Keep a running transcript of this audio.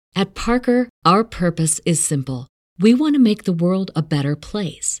At Parker, our purpose is simple. We want to make the world a better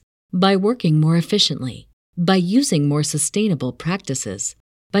place by working more efficiently, by using more sustainable practices,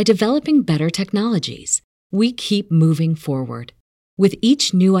 by developing better technologies. We keep moving forward. With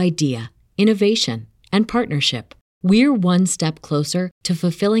each new idea, innovation, and partnership, we're one step closer to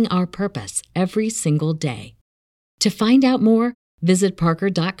fulfilling our purpose every single day. To find out more, visit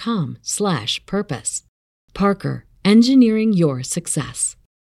parker.com/purpose. Parker, engineering your success.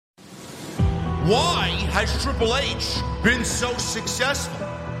 Why has Triple H been so successful?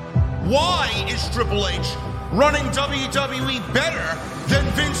 Why is Triple H running WWE better than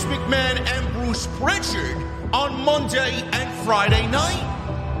Vince McMahon and Bruce Pritchard on Monday and Friday night?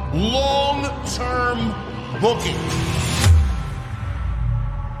 Long-term booking.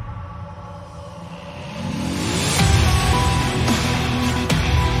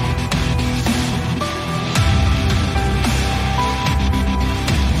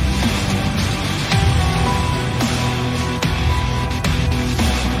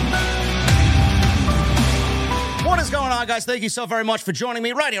 Guys, thank you so very much for joining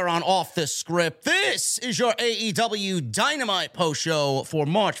me right here on Off the Script. This is your AEW Dynamite post show for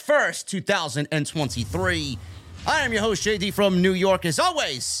March 1st, 2023. I am your host, JD from New York, as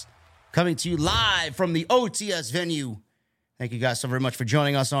always, coming to you live from the OTS venue. Thank you guys so very much for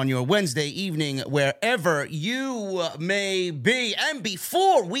joining us on your Wednesday evening, wherever you may be. And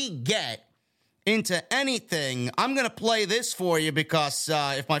before we get into anything, I'm going to play this for you because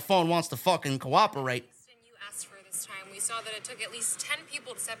if my phone wants to fucking cooperate. We saw that it took at least 10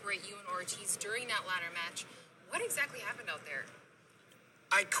 people to separate you and Ortiz during that ladder match. What exactly happened out there?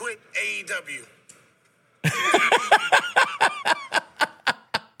 I quit AEW.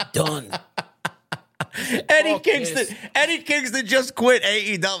 Done. Eddie Kingston just quit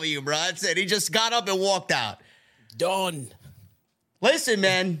AEW, bro. That's it. He just got up and walked out. Done. Listen,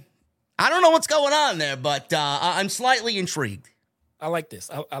 man, I don't know what's going on there, but I'm slightly intrigued. I like this.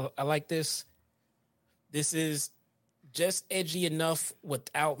 I like this. This is just edgy enough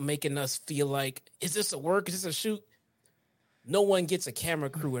without making us feel like, is this a work? Is this a shoot? No one gets a camera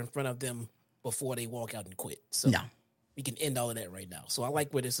crew in front of them before they walk out and quit. So no. We can end all of that right now. So I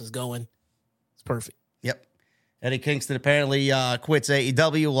like where this is going. It's perfect. Yep. Eddie Kingston apparently quits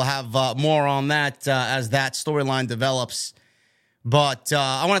AEW. We'll have more on that as that storyline develops. But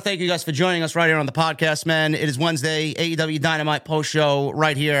I want to thank you guys for joining us right here on the podcast, man. It is Wednesday, AEW Dynamite post show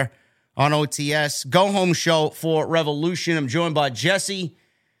right here on OTS. Go home show for Revolution. I'm joined by Jesse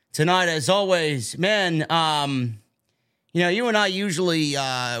tonight, as always. Man, you and I usually,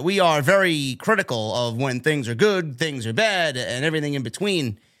 we are very critical of when things are good, things are bad, and everything in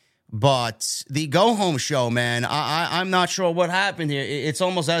between. But the go home show, man, I'm not sure what happened here. It's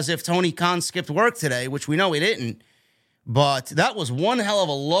almost as if Tony Khan skipped work today, which we know he didn't. But that was one hell of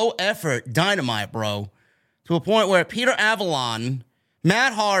a low effort Dynamite, bro, to a point where Peter Avalon,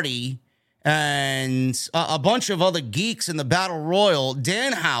 Matt Hardy, and a bunch of other geeks in the Battle Royal,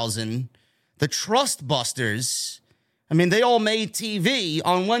 Danhausen, the Trust Busters, I mean, they all made TV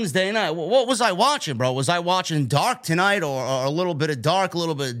on Wednesday night. What was I watching, bro? Was I watching Dark tonight or a little bit of Dark, a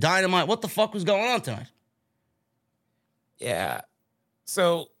little bit of Dynamite? What the fuck was going on tonight? Yeah.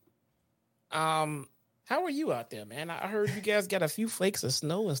 So, how are you out there, man? I heard you guys got a few flakes of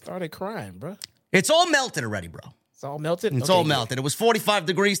snow and started crying, bro. It's all melted already, bro. It's all melted? It's all melted. It was 45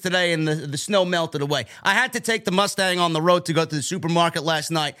 degrees today, and the snow melted away. I had to take the Mustang on the road to go to the supermarket last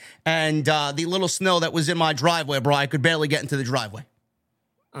night, and the little snow that was in my driveway, bro, I could barely get into the driveway.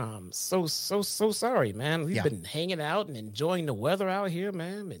 So sorry, man. We've been hanging out and enjoying the weather out here,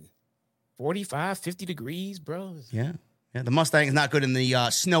 man, and 45, 50 degrees, bro. Yeah, the Mustang is not good in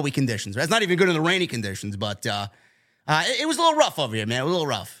the snowy conditions. It's not even good in the rainy conditions, but it was a little rough over here, man. It was a little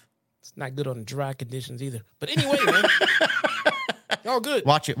rough. It's not good on the dry conditions either. But anyway, man, y'all good.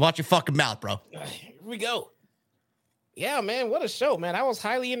 Watch your fucking mouth, bro. Here we go. Yeah, man, what a show, man. I was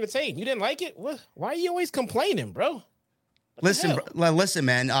highly entertained. You didn't like it? Why are you always complaining, bro? Listen,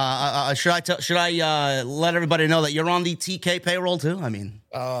 man. Should I let everybody know that you're on the TK payroll too? I mean,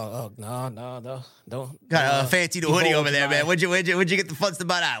 no, don't. Got a fancy hoodie over there, man. Where'd you get the funds to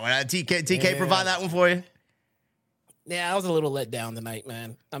buy that one? TK provide that one for you? Yeah, I was a little let down tonight,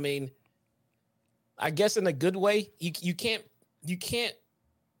 man. I mean, I guess in a good way. You can't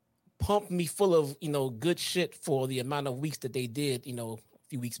pump me full of good shit for the amount of weeks that they did a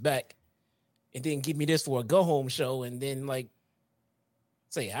few weeks back, and then give me this for a go home show, and then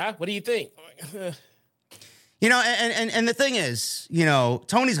say, what do you think? And the thing is,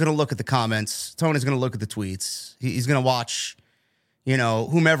 Tony's gonna look at the comments. Tony's gonna look at the tweets. He's gonna watch.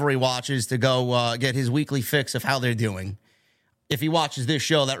 Whomever he watches to go get his weekly fix of how they're doing. If he watches this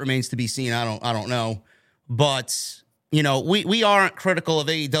show, that remains to be seen. I don't know. But, you know, we aren't critical of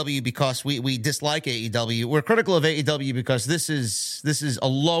AEW because we dislike AEW. We're critical of AEW because this is a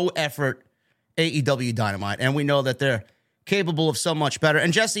low effort AEW Dynamite, and we know that they're capable of so much better.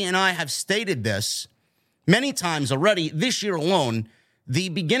 And Jesse and I have stated this many times already this year alone. The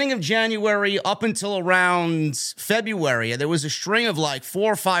beginning of January up until around February, there was a string of like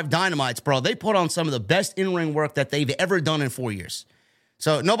 4 or 5 Dynamites, bro. They put on some of the best in-ring work that they've ever done in 4 years.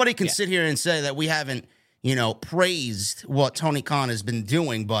 So nobody can sit here and say that we haven't, you know, praised what Tony Khan has been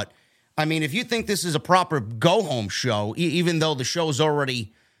doing. But, I mean, if you think this is a proper go-home show, even though the show's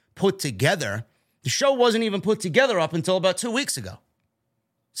already put together, the show wasn't even put together up until about 2 weeks ago.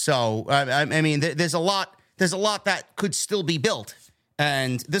 So, I mean, there's a lot that could still be built.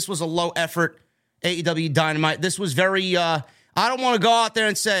 And this was a low-effort AEW Dynamite. This was very, I don't want to go out there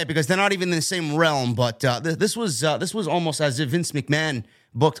and say it because they're not even in the same realm, but this was almost as if Vince McMahon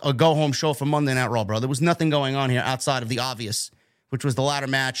booked a go-home show for Monday Night Raw, bro. There was nothing going on here outside of the obvious, which was the ladder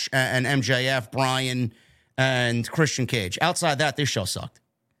match and MJF, Bryan, and Christian Cage. Outside that, this show sucked.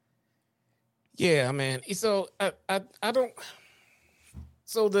 Yeah, man. So I don't.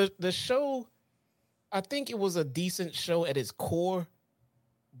 So the show, I think it was a decent show at its core,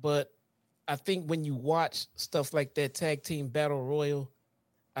 but I think when you watch stuff like that tag team battle royal,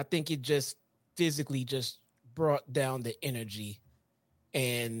 I think it just physically just brought down the energy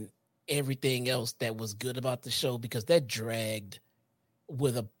and everything else that was good about the show, because that dragged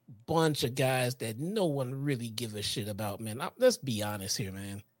with a bunch of guys that no one really give a shit about, man. Let's be honest here,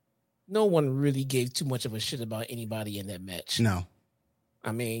 man. No one really gave too much of a shit about anybody in that match. No.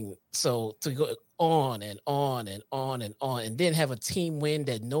 I mean, so to go on and on and on and on and then have a team win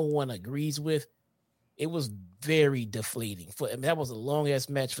that no one agrees with, it was very deflating. That was a long-ass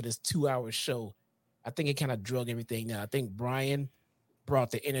match for this 2-hour show. I think it kind of drug everything down. I think Bryan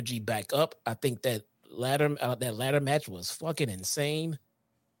brought the energy back up. I think that ladder match was fucking insane.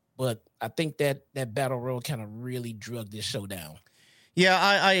 But I think that battle royal kind of really drug this show down. Yeah,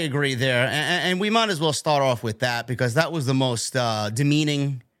 I agree there. And we might as well start off with that because that was the most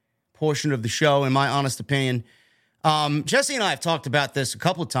demeaning portion of the show, in my honest opinion. Jesse and I have talked about this a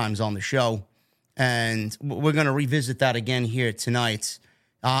couple of times on the show, and we're going to revisit that again here tonight.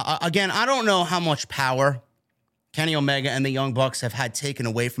 Again, I don't know how much power Kenny Omega and the Young Bucks have had taken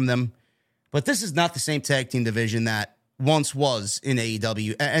away from them, but this is not the same tag team division that once was in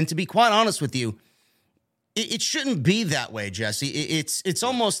AEW. And to be quite honest with you, it shouldn't be that way, Jesse. It's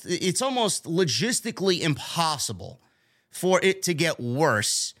almost logistically impossible for it to get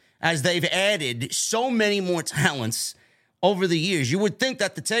worse as they've added so many more talents over the years. You would think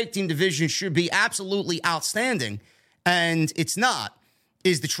that the tag team division should be absolutely outstanding, and it's not.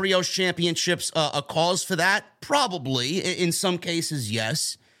 Is the Trios Championships a cause for that? Probably. In some cases,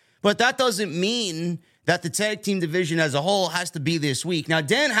 yes. But that doesn't mean that the tag team division as a whole has to be this weak. Now,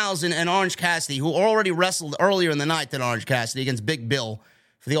 Danhausen and Orange Cassidy, who already wrestled earlier in the night than Orange Cassidy against Big Bill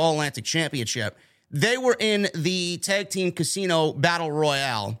for the All-Atlantic Championship, they were in the Tag Team Casino Battle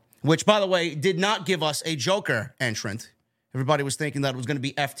Royale, which, by the way, did not give us a Joker entrant. Everybody was thinking that it was going to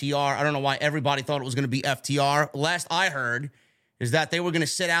be FTR. I don't know why everybody thought it was going to be FTR. Last I heard is that they were going to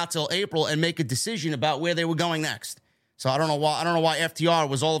sit out till April and make a decision about where they were going next. So I don't know why FTR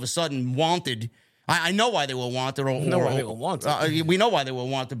was all of a sudden wanted. I know why they were wanted. We know why they were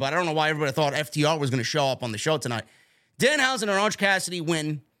wanted, but I don't know why everybody thought FTR was going to show up on the show tonight. Danhausen and Orange Cassidy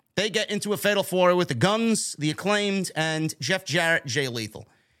win. They get into a fatal four with the Guns, the Acclaimed, and Jeff Jarrett, Jay Lethal.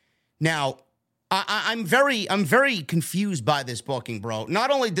 Now, I'm very confused by this booking, bro.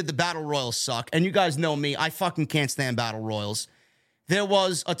 Not only did the Battle Royals suck, and you guys know me, I fucking can't stand Battle Royals. There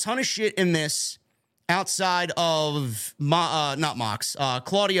was a ton of shit in this outside of not Mox,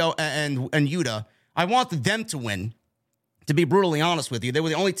 Claudio and Yuta. I wanted them to win, to be brutally honest with you. They were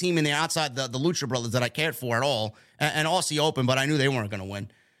the only team in there outside the Lucha Brothers that I cared for at all, and Aussie Open, but I knew they weren't going to win.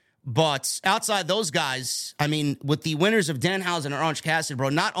 But outside those guys, I mean, with the winners of Danhausen and Orange Cassidy, bro,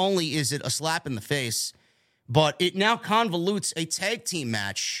 not only is it a slap in the face, but it now convolutes a tag team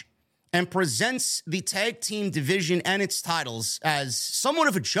match and presents the tag team division and its titles as somewhat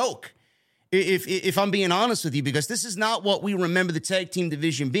of a joke. If I'm being honest with you, because this is not what we remember the tag team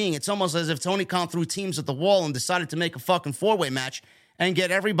division being. It's almost as if Tony Khan threw teams at the wall and decided to make a fucking four-way match and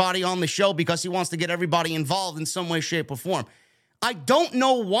get everybody on the show because he wants to get everybody involved in some way, shape, or form. I don't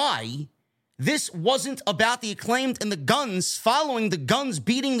know why this wasn't about the Acclaimed and the Guns following the Guns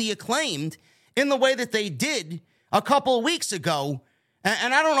beating the Acclaimed in the way that they did a couple of weeks ago.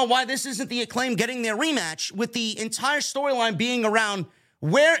 And I don't know why this isn't the Acclaimed getting their rematch, with the entire storyline being around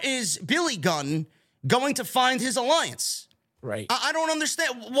where is Billy Gunn going to find his alliance? Right. I don't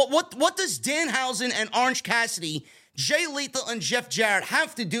understand. What does Danhausen and Orange Cassidy, Jay Lethal and Jeff Jarrett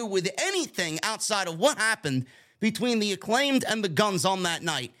have to do with anything outside of what happened between the Acclaimed and the Guns on that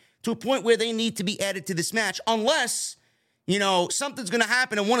night to a point where they need to be added to this match unless, something's going to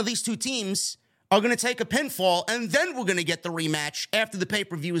happen and one of these two teams are going to take a pinfall and then we're going to get the rematch after the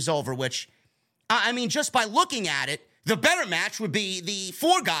pay-per-view is over, which, just by looking at it, the better match would be the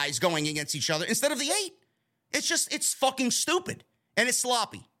 4 guys going against each other instead of the 8. It's fucking stupid and it's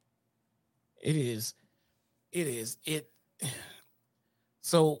sloppy. It is.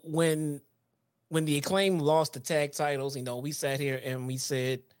 So when the Acclaim lost the tag titles, we sat here and we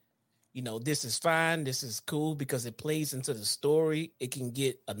said, this is fine. This is cool because it plays into the story. It can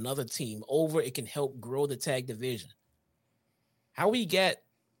get another team over. It can help grow the tag division. How we get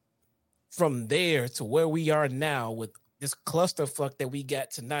from there to where we are now with this clusterfuck that we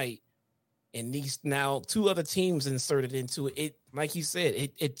got tonight and these now 2 other teams inserted into it, like you said,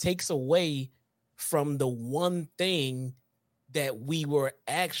 it takes away from the one thing that we were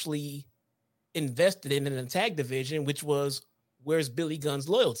actually invested in the tag division, which was where's Billy Gunn's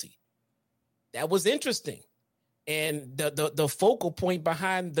loyalty. That was interesting. And the focal point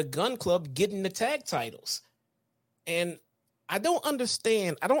behind the Gun Club getting the tag titles. And I don't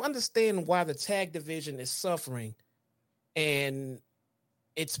understand why the tag division is suffering, and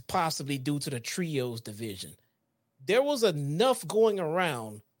it's possibly due to the trios division. There was enough going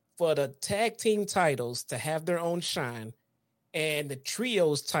around for the tag team titles to have their own shine, and the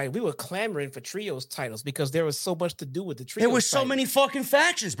trios title. We were clamoring for trios titles because there was so much to do with the trios. There was so many fucking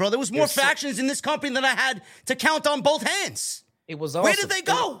factions, bro. There was more factions in this company than I had to count on both hands. It was awesome. Where did they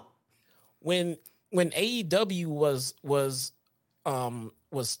go? When AEW was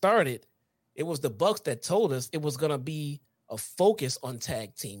started, it was the Bucks that told us it was gonna be a focus on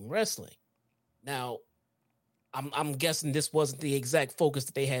tag team wrestling. Now, I'm guessing this wasn't the exact focus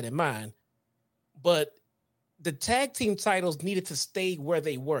that they had in mind, but the tag team titles needed to stay where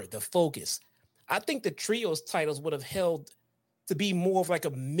they were, the focus. I think the trios titles would have held to be more of like a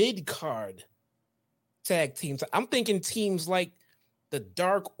mid-card tag team. I'm thinking teams like the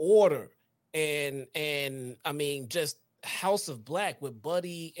Dark Order and just House of Black with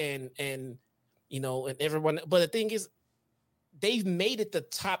Buddy and everyone. But the thing is, they've made it the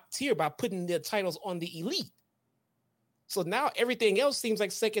top tier by putting their titles on the Elite. So now everything else seems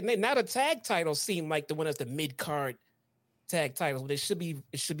like second. Now the tag titles seem like the one that's the mid card tag titles, but it should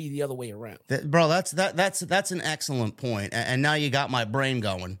be the other way around. Bro, that's an excellent point. And now you got my brain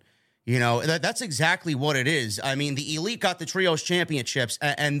going. That's exactly what it is. I mean, the Elite got the Trios championships,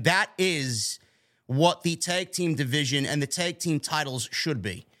 and that is what the tag team division and the tag team titles should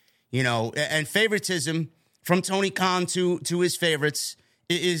be. And favoritism from Tony Khan to his favorites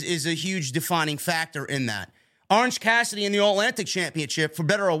is a huge defining factor in that. Orange Cassidy in the All-Atlantic Championship, for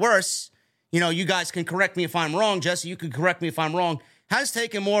better or worse, you guys can correct me if I'm wrong, Jesse, you can correct me if I'm wrong, has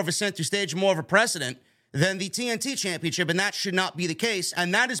taken more of a center stage, more of a precedent than the TNT Championship, and that should not be the case,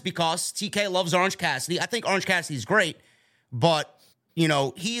 and that is because TK loves Orange Cassidy. I think Orange Cassidy is great, but,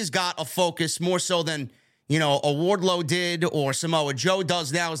 he has got a focus more so than, a Wardlow did or Samoa Joe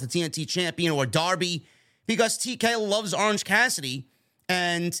does now as the TNT Champion or Darby, because TK loves Orange Cassidy,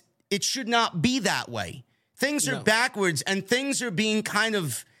 and it should not be that way. Things are backwards, and things are being kind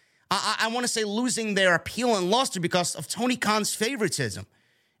of, I want to say, losing their appeal and luster because of Tony Khan's favoritism.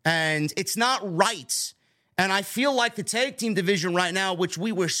 And it's not right. And I feel like the tag team division right now, which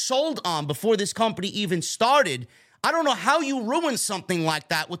we were sold on before this company even started, I don't know how you ruin something like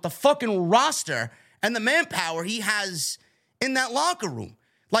that with the fucking roster and the manpower he has in that locker room.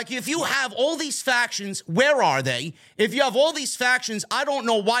 Like, if you have all these factions, where are they? If you have all these factions, I don't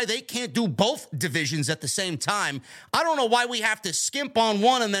know why they can't do both divisions at the same time. I don't know why we have to skimp on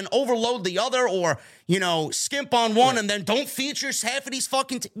one and then overload the other, or, skimp on one and then don't feature half of these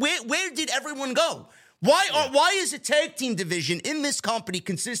fucking... Where did everyone go? Why is a tag team division in this company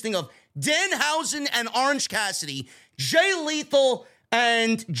consisting of Danhausen and Orange Cassidy, Jay Lethal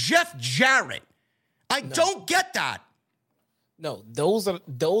and Jeff Jarrett? I don't get that. No, those are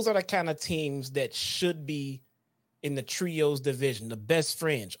the kind of teams that should be in the trios division. The best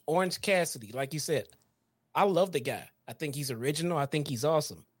friends, Orange Cassidy, like you said, I love the guy. I think he's original. I think he's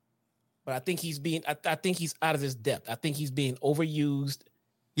awesome, but I think he's out of his depth. I think he's being overused.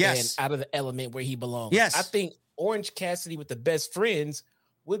 Yes, and out of the element where he belongs. Yes, I think Orange Cassidy with the best friends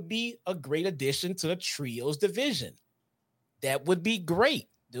would be a great addition to the trios division. That would be great,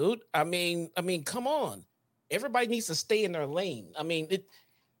 dude. I mean, come on. Everybody needs to stay in their lane. I mean,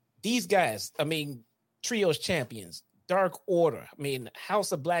 these guys, trios champions, Dark Order.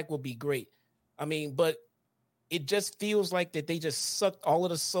 House of Black will be great. But it just feels like that they just sucked all of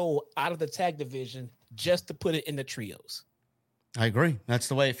the soul out of the tag division just to put it in the trios. I agree. That's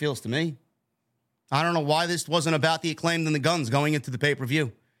the way it feels to me. I don't know why this wasn't about the Acclaimed and the Guns going into the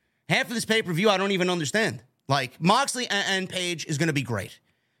pay-per-view. Half of this pay-per-view I don't even understand. Like, Moxley and Page is going to be great.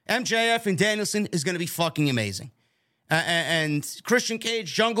 MJF and Danielson is going to be fucking amazing. And Christian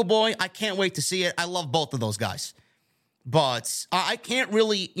Cage, Jungle Boy, I can't wait to see it. I love both of those guys. But I can't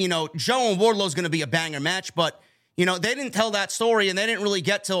really, Joe and Wardlow's going to be a banger match, but, they didn't tell that story, and they didn't really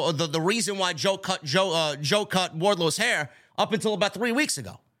get to the reason why Joe cut Wardlow's hair up until about 3 weeks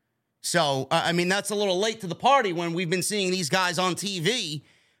ago. So, that's a little late to the party when we've been seeing these guys on TV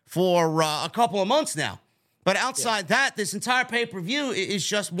for a couple of months now. But outside that, this entire pay-per-view is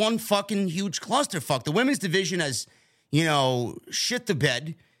just one fucking huge clusterfuck. The women's division has, shit the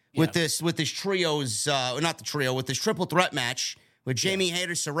bed with this trios, not the trio, with this triple threat match with Jamie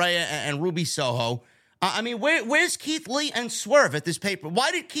Hayter, Saraya, and Ruby Soho. Where's Keith Lee and Swerve at this paper?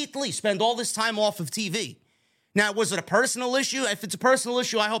 Why did Keith Lee spend all this time off of TV? Now, was it a personal issue? If it's a personal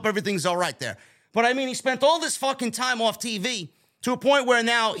issue, I hope everything's all right there. But he spent all this fucking time off TV to a point where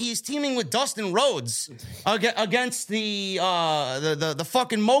now he's teaming with Dustin Rhodes against the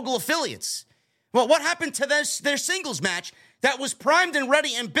fucking mogul affiliates. Well, what happened to their singles match that was primed and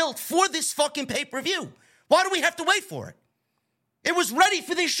ready and built for this fucking pay-per-view? Why do we have to wait for it? It was ready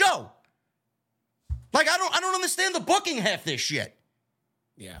for this show. Like, I don't understand the booking half this shit.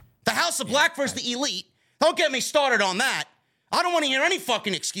 Yeah. The House of Black versus the Elite. Don't get me started on that. I don't want to hear any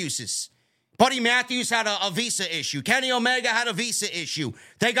fucking excuses. Buddy Matthews had a visa issue. Kenny Omega had a visa issue.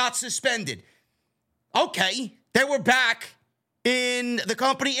 They got suspended. Okay, they were back in the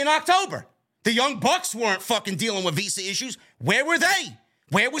company in October. The Young Bucks weren't fucking dealing with visa issues. Where were they?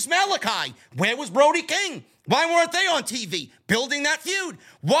 Where was Malachi? Where was Brody King? Why weren't they on TV building that feud?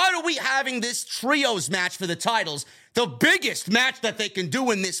 Why are we having this trios match for the titles, the biggest match that they can do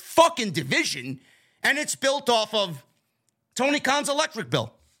in this fucking division, and it's built off of Tony Khan's electric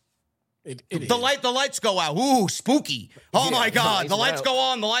bill? The lights go out. Ooh, spooky. Oh, my God. The lights go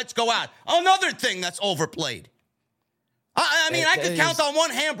on, the lights go out. Another thing that's overplayed. I could count on one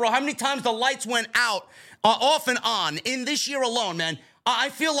hand, bro, how many times the lights went out off and on in this year alone, man. I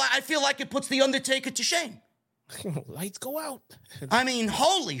feel like it puts The Undertaker to shame. Lights go out.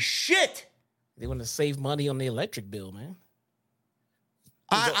 Holy shit. They want to save money on the electric bill, man.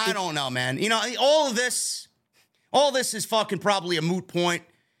 I don't know, man. All this is fucking probably a moot point.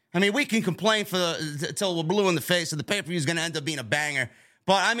 We can complain until we're blue in the face, and the pay-per-view is going to end up being a banger.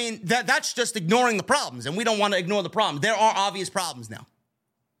 But, that's just ignoring the problems, and we don't want to ignore the problems. There are obvious problems now.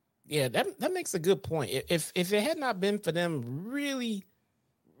 Yeah, that makes a good point. If it had not been for them really,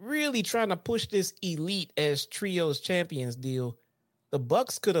 really trying to push this Elite as trios champions deal, the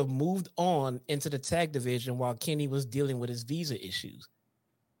Bucks could have moved on into the tag division while Kenny was dealing with his visa issues.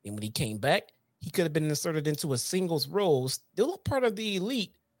 And when he came back, he could have been inserted into a singles role, still a part of the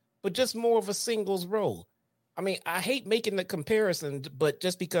Elite, but just more of a singles role. I hate making the comparison, but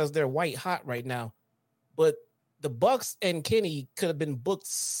just because they're white hot right now, but the Bucks and Kenny could have been booked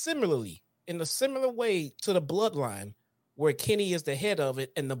similarly, in a similar way to the Bloodline, where Kenny is the head of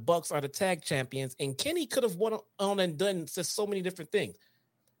it and the Bucks are the tag champions, and Kenny could have won on and done just so many different things.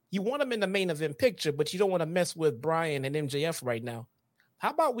 You want him in the main event picture, but you don't want to mess with Bryan and MJF right now.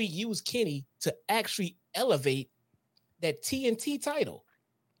 How about we use Kenny to actually elevate that TNT title?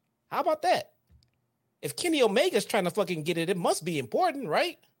 How about that? If Kenny Omega's trying to fucking get it, it must be important,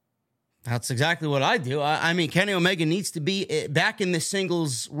 right? That's exactly what I do. Kenny Omega needs to be back in the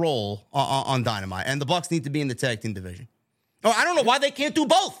singles role on Dynamite, and the Bucks need to be in the tag team division. Oh, I don't know why they can't do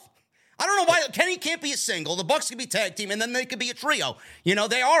both. I don't know why Kenny can't be a single, the Bucks can be tag team, and then they could be a trio.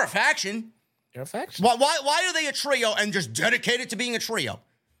 They are a faction. They're a faction. Why are they a trio and just dedicated to being a trio?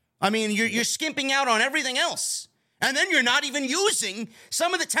 You're skimping out on everything else. And then you're not even using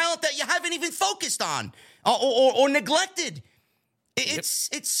some of the talent that you haven't even focused on or neglected. It's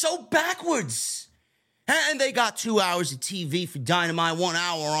so backwards. And they got 2 hours of TV for Dynamite, 1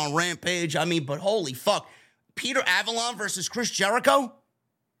 hour on Rampage. But holy fuck. Peter Avalon versus Chris Jericho?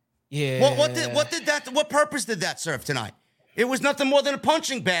 Yeah. What purpose did that serve tonight? It was nothing more than a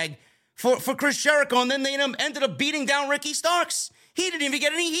punching bag for Chris Jericho, and then they ended up beating down Ricky Starks. He didn't even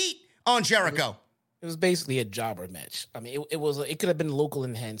get any heat on Jericho. It was basically a jobber match. It could have been local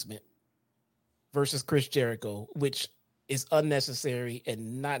enhancement versus Chris Jericho, which is unnecessary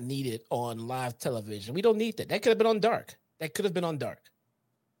and not needed on live television. We don't need that. That could have been on Dark.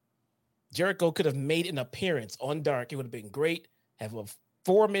 Jericho could have made an appearance on Dark. It would have been great. Have a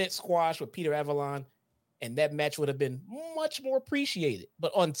 4-minute squash with Peter Avalon, and that match would have been much more appreciated.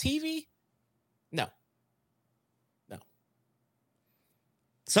 But on TV, no.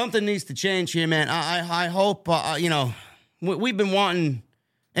 something needs to change here, man. I hope, we've been wanting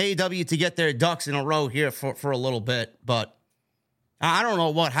AEW to get their ducks in a row here for a little bit, but I don't know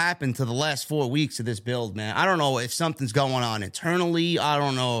what happened to the last 4 weeks of this build, man. I don't know if something's going on internally. I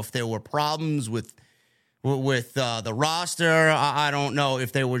don't know if there were problems with the roster. I don't know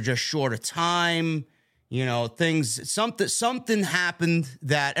if they were just short of time. Something happened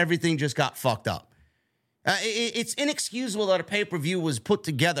that everything just got fucked up. It's inexcusable that a pay-per-view was put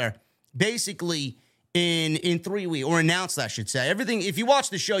together basically in 3 weeks, or announced, I should say. Everything, if you watch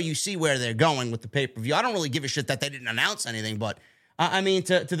the show, you see where they're going with the pay-per-view. I don't really give a shit that they didn't announce anything, but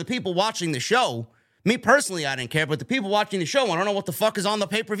to the people watching the show, me personally, I didn't care, but the people watching the show, I don't know what the fuck is on the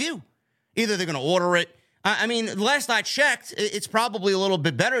pay-per-view. Either they're going to order it. Last I checked, it's probably a little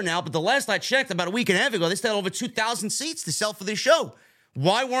bit better now, but the last I checked, about a week and a half ago, they still had over 2,000 seats to sell for this show.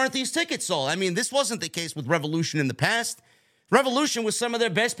 Why weren't these tickets sold? This wasn't the case with Revolution in the past. Revolution was some of their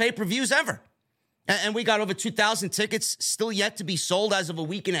best pay-per-views ever. And we got over 2,000 tickets still yet to be sold as of a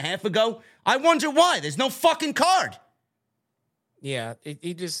week and a half ago. I wonder why. There's no fucking card. Yeah,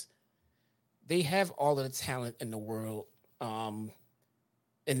 they have all of the talent in the world. And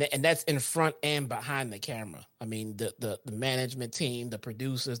that's in front and behind the camera. The management team, the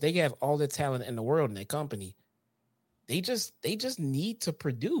producers, they have all the talent in the world in their company. They just need to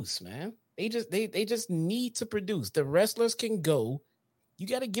produce, man. They just need to produce. The wrestlers can go. You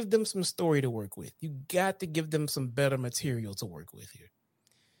got to give them some story to work with. You got to give them some better material to work with here.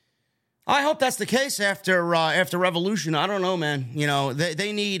 I hope that's the case after Revolution. I don't know, man.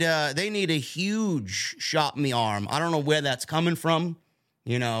 They need a huge shot in the arm. I don't know where that's coming from.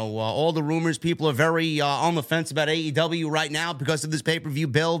 All the rumors, people are very on the fence about AEW right now because of this pay-per-view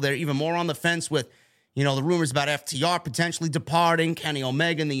build. They're even more on the fence with, the rumors about FTR potentially departing, Kenny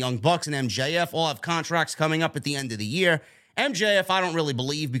Omega and the Young Bucks and MJF all have contracts coming up at the end of the year. MJF, I don't really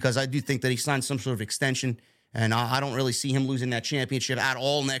believe, because I do think that he signed some sort of extension, and I don't really see him losing that championship at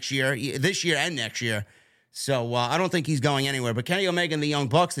all this year and next year. So I don't think he's going anywhere. But Kenny Omega and the Young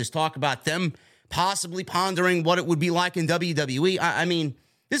Bucks, there's talk about them possibly pondering what it would be like in WWE.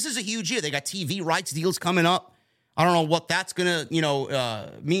 This is a huge year. They got TV rights deals coming up. I don't know what that's going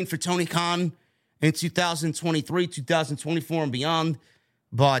to, mean for Tony Khan in 2023, 2024 and beyond.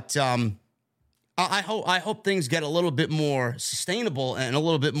 But I hope things get a little bit more sustainable and a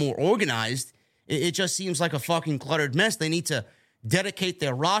little bit more organized. It just seems like a fucking cluttered mess. They need to dedicate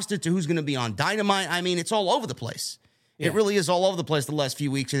their roster to who's going to be on Dynamite. It's all over the place. Yeah. It really is all over the place the last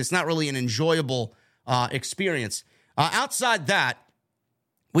few weeks, and it's not really an enjoyable experience. Outside that,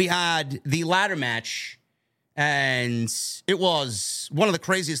 we had the ladder match, and it was one of the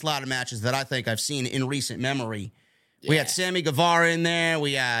craziest ladder matches that I think I've seen in recent memory. Yeah. We had Sammy Guevara in there.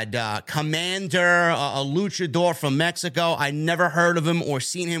 We had Commander, a luchador from Mexico. I never heard of him or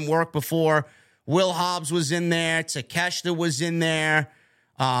seen him work before. Will Hobbs was in there. Takeshita was in there.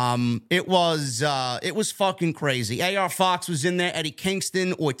 It was fucking crazy. AR Fox was in there. Eddie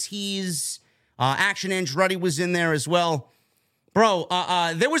Kingston, Ortiz, Action Andretti was in there as well. Bro,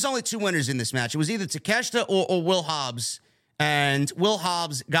 there was only two winners in this match. It was either Takeshita or Will Hobbs, and Will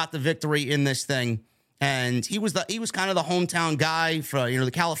Hobbs got the victory in this thing. And he was kind of the hometown guy for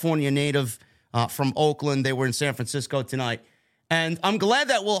the California native from Oakland. They were in San Francisco tonight, and I'm glad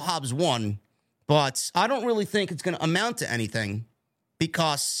that Will Hobbs won, but I don't really think it's going to amount to anything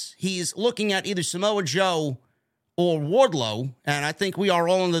because he's looking at either Samoa Joe or Wardlow, and I think we are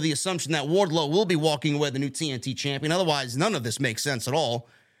all under the assumption that Wardlow will be walking away the new TNT champion. Otherwise, none of this makes sense at all.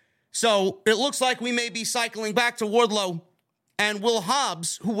 So it looks like we may be cycling back to Wardlow and Will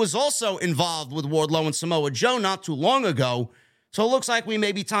Hobbs, who was also involved with Wardlow and Samoa Joe not too long ago. So it looks like we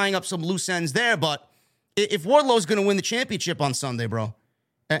may be tying up some loose ends there. But if Wardlow's going to win the championship on Sunday, bro,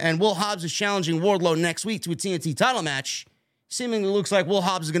 and Will Hobbs is challenging Wardlow next week to a TNT title match, seemingly looks like Will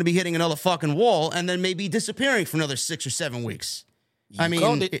Hobbs is going to be hitting another fucking wall and then maybe disappearing for another 6 or 7 weeks.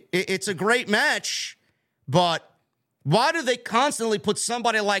 It's a great match, but why do they constantly put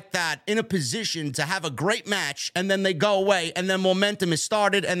somebody like that in a position to have a great match and then they go away and then momentum is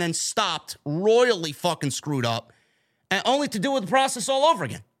started and then stopped, royally fucking screwed up, and only to do with the process all over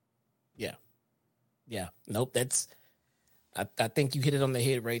again? Yeah. Nope. I think you hit it on the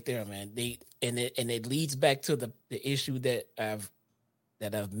head right there, man. It leads back to the issue that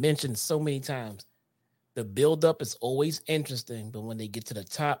I've mentioned so many times. The build-up is always interesting, but when they get to the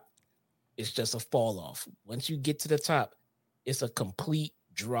top, it's just a fall off. Once you get to the top, it's a complete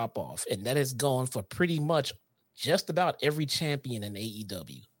drop off. And that is gone for pretty much just about every champion in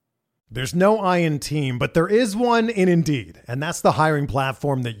AEW. There's no I in team, but there is one in Indeed. And that's the hiring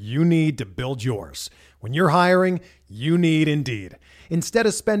platform that you need to build yours. When you're hiring, you need Indeed. Instead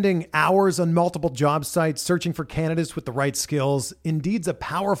of spending hours on multiple job sites searching for candidates with the right skills, Indeed's a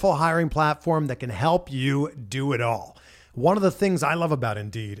powerful hiring platform that can help you do it all. One of the things I love about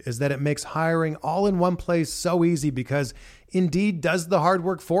Indeed is that it makes hiring all in one place so easy because Indeed does the hard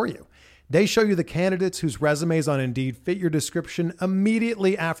work for you. They show you the candidates whose resumes on Indeed fit your description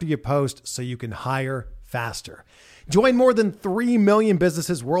immediately after you post so you can hire faster. Join more than 3 million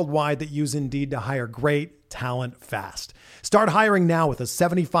businesses worldwide that use Indeed to hire great talent fast. Start hiring now with a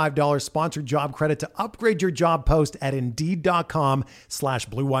 $75 sponsored job credit to upgrade your job post at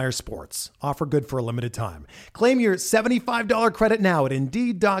Indeed.com/Blue Wire Sports. Offer good for a limited time. Claim your $75 credit now at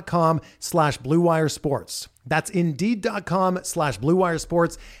Indeed.com/Blue Wire Sports. That's Indeed.com/Blue Wire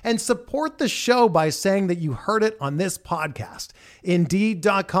Sports, and support the show by saying that you heard it on this podcast.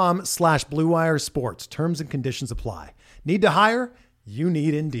 Indeed.com/Blue Wire Sports. Terms and conditions apply. Need to hire? You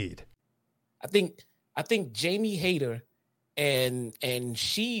need Indeed. I think Jamie Hayter and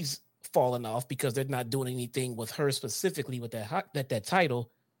she's fallen off because they're not doing anything with her specifically with that title.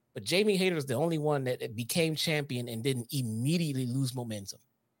 But Jamie Hayter is the only one that became champion and didn't immediately lose momentum.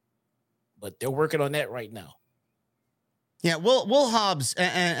 But they're working on that right now. Yeah, Will Hobbs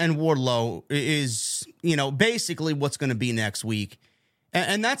and Wardlow is, basically what's going to be next week.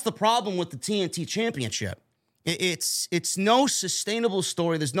 And that's the problem with the TNT Championship. It's no sustainable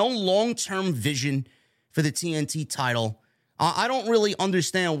story. There's no long-term vision for the TNT title. I don't really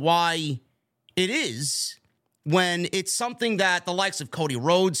understand why it is when it's something that the likes of Cody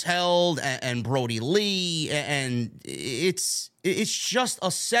Rhodes held and Brody Lee, and it's just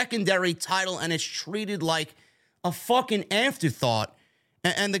a secondary title, and it's treated like a fucking afterthought.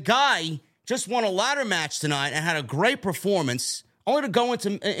 And the guy just won a ladder match tonight and had a great performance, only to go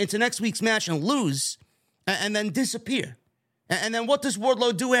into next week's match and lose and then disappear. And then what does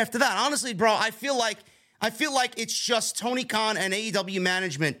Wardlow do after that? Honestly, bro, I feel like it's just Tony Khan and AEW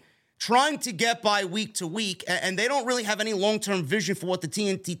management trying to get by week to week, and they don't really have any long-term vision for what the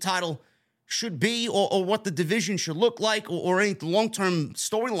TNT title should be or what the division should look like or any long-term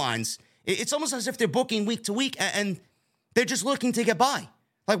storylines. It's almost as if they're booking week to week, and they're just looking to get by.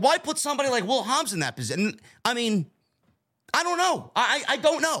 Like, why put somebody like Will Hobbs in that position? I mean, I don't know. I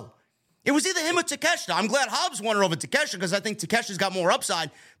don't know. It was either him or Takeshita. I'm glad Hobbs won her over Takeshita because I think Takeshita's got more upside.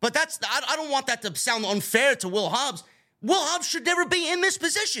 But I don't want that to sound unfair to Will Hobbs. Will Hobbs should never be in this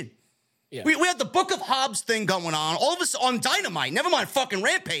position. Yeah. We had the Book of Hobbs thing going on. All of us on Dynamite. Never mind fucking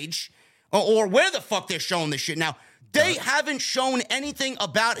Rampage or where the fuck they're showing this shit now. They haven't shown anything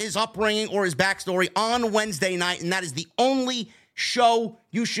about his upbringing or his backstory on Wednesday night, and that is the only show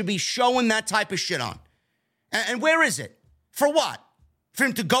you should be showing that type of shit on. And where is it? For what? For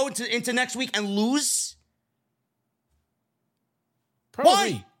him to go into next week and lose?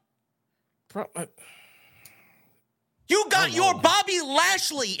 Probably. Why? You got your Bobby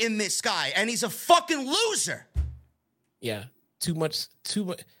Lashley in this guy, and he's a fucking loser. Yeah, too much.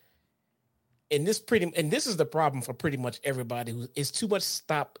 And this is the problem for pretty much everybody who is too much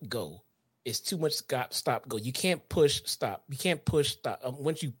stop go. It's too much stop go. You can't push stop. You can't push stop.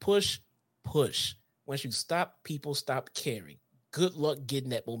 Once you push. Once you stop, people stop caring. Good luck getting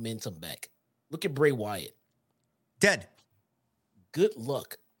that momentum back. Look at Bray Wyatt. Dead. Good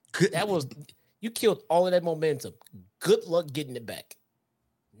luck. You killed all of that momentum. Good luck getting it back.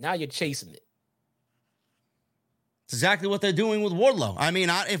 Now you're chasing it. It's exactly what they're doing with Wardlow. I mean,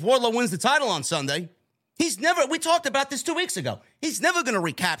 if Wardlow wins the title on Sunday, we talked about this 2 weeks ago. He's never going to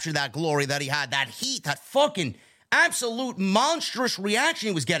recapture that glory that he had, that heat, that fucking absolute monstrous reaction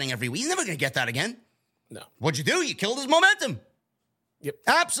he was getting every week. He's never going to get that again. No. What'd you do? You killed his momentum. Yep.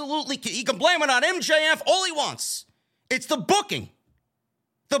 Absolutely. He can blame it on MJF all he wants. It's the booking.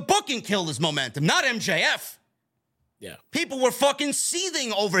 The booking killed his momentum, not MJF. Yeah. People were fucking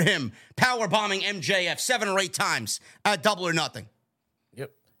seething over him, powerbombing MJF 7 or 8 times at Double or Nothing.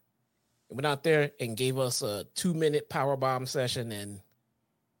 Yep. He went out there and gave us a 2-minute powerbomb session, and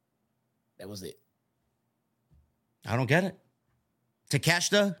that was it. I don't get it.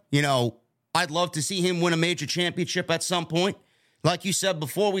 Takeshita, I'd love to see him win a major championship at some point. Like you said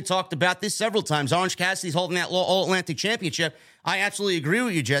before, we talked about this several times. Orange Cassidy's holding that All-Atlantic Championship. I absolutely agree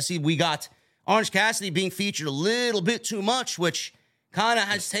with you, Jesse. We got Orange Cassidy being featured a little bit too much, which kind of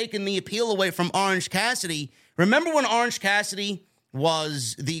has taken the appeal away from Orange Cassidy. Remember when Orange Cassidy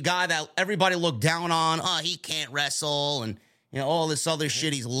was the guy that everybody looked down on? Oh, he can't wrestle and all this other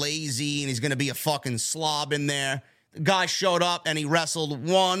shit. He's lazy and he's going to be a fucking slob in there. The guy showed up and he wrestled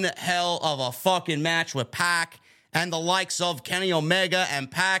one hell of a fucking match with Pac and the likes of Kenny Omega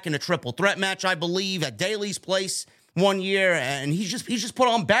and Pac in a triple threat match, I believe, at Daly's Place one year. And he's just put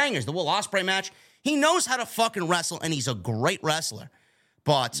on bangers. The Will Ospreay match, He knows how to fucking wrestle, and he's a great wrestler.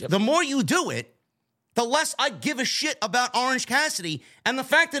 But the more you do it, the less I give a shit about Orange Cassidy. And the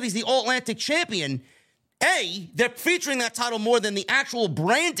fact that he's the All-Atlantic champion, A, they're featuring that title more than the actual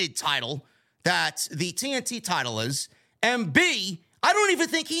branded title that the TNT title is. And B, I don't even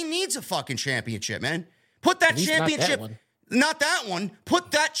think he needs a fucking championship, man. Put that championship, not that one.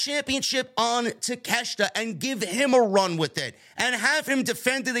 Put that championship on Takeshita and give him a run with it. And have him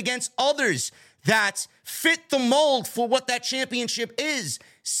defend it against others that fit the mold for what that championship is.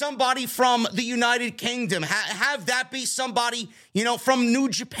 Somebody from the United Kingdom. Have that be somebody, from New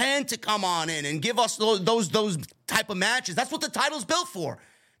Japan to come on in and give us those type of matches. That's what the title's built for.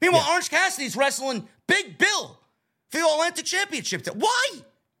 Meanwhile, Orange Cassidy's wrestling Big Bill for the All-Atlantic Championship.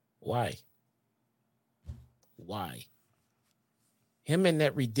 Why? Him and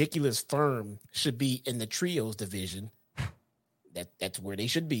that ridiculous firm should be in the trios division. That's where they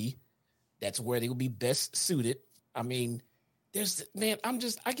should be. That's where they would be best suited. I mean,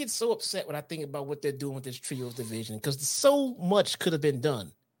 I get so upset when I think about what they're doing with this trios division because so much could have been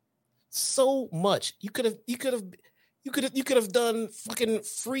done. So much. You could have done fucking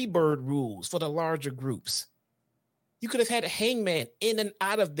Freebird rules for the larger groups. You could have had a Hangman in and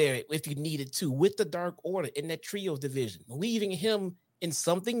out of there if you needed to with the Dark Order in that trios division, leaving him in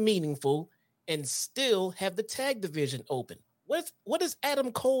something meaningful and still have the tag division open. What is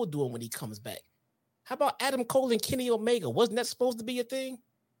Adam Cole doing when he comes back? How about Adam Cole and Kenny Omega? Wasn't that supposed to be a thing?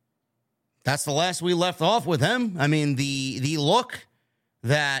 That's the last we left off with him. I mean, the look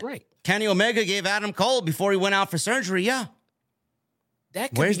that Kenny Omega gave Adam Cole before he went out for surgery, yeah.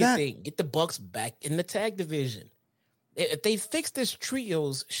 That could be a thing. Get the Bucks back in the tag division. If they fix this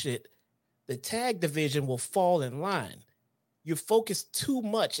trios shit, the tag division will fall in line. You focus too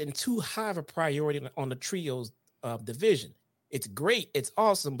much and too high of a priority on the trios division. It's great, it's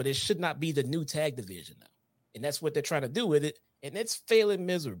awesome, but it should not be the new tag division now. And that's what they're trying to do with it, and it's failing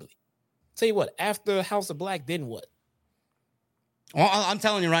miserably. Tell you what, after House of Black, then what? Well, I'm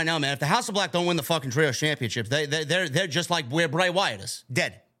telling you right now, man, if the House of Black don't win the fucking Trios Championships, they're just like where Bray Wyatt is,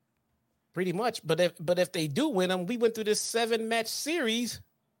 dead. Pretty much, but if they do win them, we went through this 7-match series.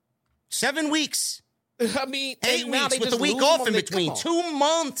 7 weeks. I mean, 8 weeks with the week off in between. 2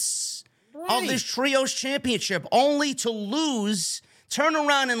 months. Of this Trios Championship, only to turn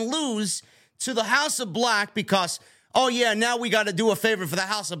around and lose to the House of Black because, now we got to do a favor for the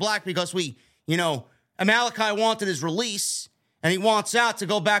House of Black because Malachi wanted his release and he wants out to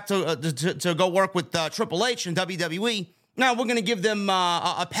go back to go work with Triple H and WWE. Now we're going to give them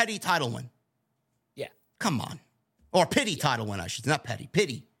a petty title win. Yeah. Come on. Or pity title win, I should say. Not petty,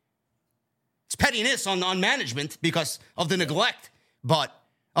 pity. It's pettiness on management because of the neglect, but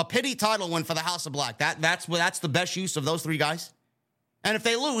a pity title win for the House of Black. That's the best use of those 3 guys. And if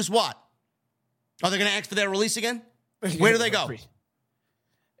they lose, what? Are they going to ask for their release again? Where do they go?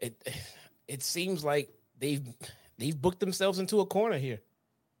 It seems like they've booked themselves into a corner here.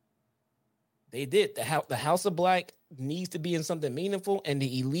 They did. The House of Black needs to be in something meaningful, and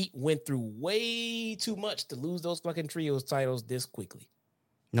the Elite went through way too much to lose those fucking trios titles this quickly.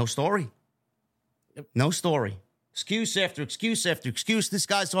 No story. Yep. No story. Excuse after excuse after excuse. This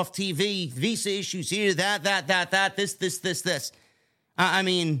guy's off TV. Visa issues here. That. This. I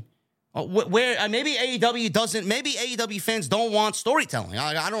mean, where maybe AEW doesn't. Maybe AEW fans don't want storytelling.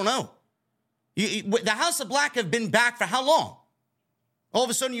 I don't know. The House of Black have been back for how long? All of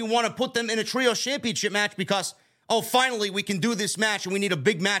a sudden, you want to put them in a Trios Championship match because finally we can do this match and we need a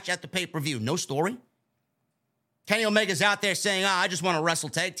big match at the pay-per-view. No story. Kenny Omega's out there saying, I just want to wrestle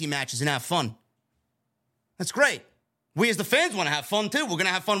tag team matches and have fun. That's great. We as the fans want to have fun too. We're going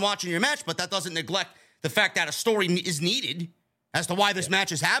to have fun watching your match, but that doesn't neglect the fact that a story is needed as to why this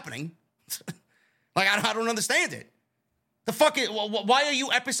match is happening. I don't understand it. Why are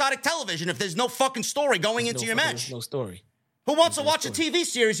you episodic television if there's no fucking story going into your match? There's no story. Who wants to watch a TV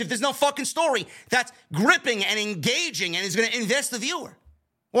series if there's no fucking story that's gripping and engaging and is going to invest the viewer?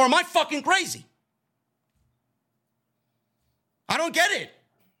 Or am I fucking crazy? I don't get it.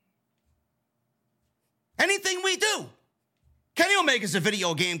 Anything we do. Kenny Omega's a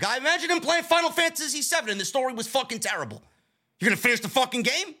video game guy. Imagine him playing Final Fantasy VII and the story was fucking terrible. You're going to finish the fucking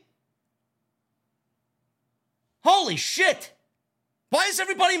game? Holy shit. Why is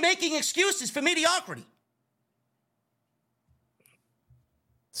everybody making excuses for mediocrity?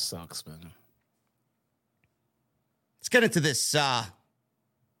 Sucks, man. Let's get into this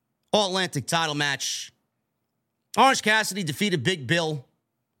All-Atlantic title match. Orange Cassidy defeated Big Bill.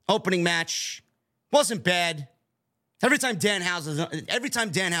 Opening match. Wasn't bad. Every time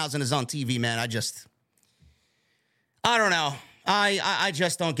Danhausen is on TV, man, I don't know. I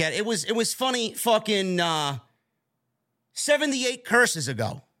just don't get it. It was funny fucking 78 curses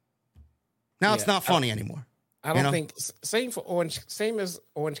ago. Now it's not funny anymore. I don't think same as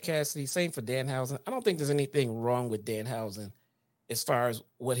Orange Cassidy, same for Danhausen. I don't think there's anything wrong with Danhausen as far as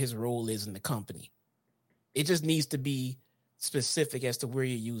what his role is in the company. It just needs to be specific as to where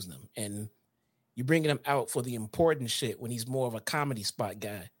you're using him. And you're bringing him out for the important shit when he's more of a comedy spot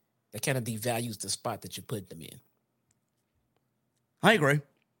guy that kind of devalues the spot that you put them in. I agree.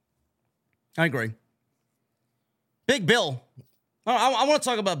 Big Bill. I want to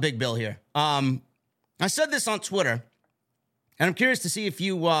talk about Big Bill here. I said this on Twitter, and I'm curious to see if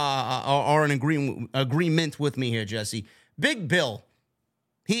you are in agreement with me here, Jesse. Big Bill,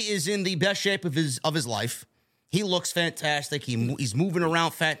 he is in the best shape of his life. He looks fantastic. He's moving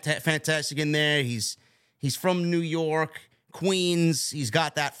around fantastic in there. He's from New York, Queens. He's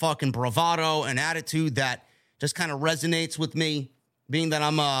got that fucking bravado and attitude that just kind of resonates with me, being that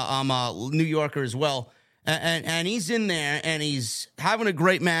I'm a New Yorker as well. And he's in there, and he's having a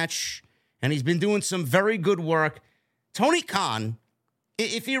great match, and he's been doing some very good work. Tony Khan,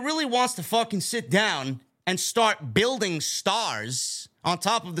 if he really wants to fucking sit down and start building stars on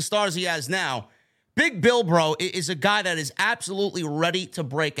top of the stars he has now, Big Bill, bro, is a guy that is absolutely ready to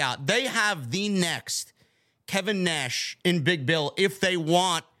break out. They have the next Kevin Nash in Big Bill if they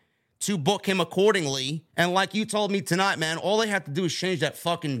want to book him accordingly. And like you told me tonight, man, all they have to do is change that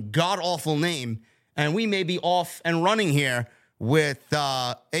fucking god-awful name, and we may be off and running here with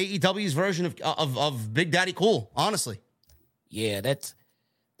AEW's version of Big Daddy Cool, honestly. Yeah, that's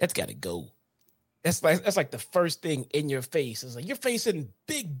got to go. That's like the first thing in your face. It's like, you're facing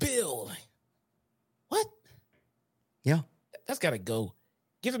Big Bill. Like, what? Yeah. That's got to go.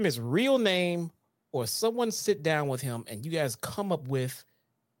 Give him his real name, or someone sit down with him and you guys come up with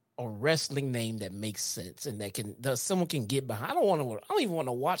a wrestling name that makes sense and that someone can get behind. I don't even want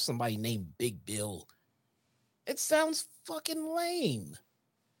to watch somebody named Big Bill. It sounds fucking lame.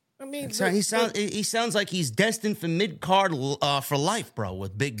 I mean, he sounds like he's destined for mid-card for life, bro,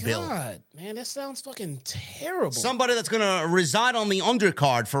 with Big Bill. God, man, that sounds fucking terrible. Somebody that's going to reside on the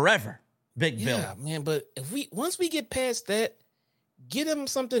undercard forever, Big Bill. Yeah, man, but once we get past that, get him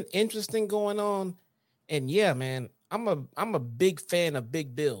something interesting going on. And yeah, man, I'm a big fan of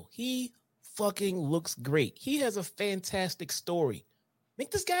Big Bill. He fucking looks great. He has a fantastic story. Make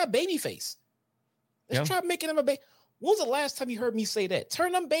this guy a babyface. Let's try making him a baby. When was the last time you heard me say that?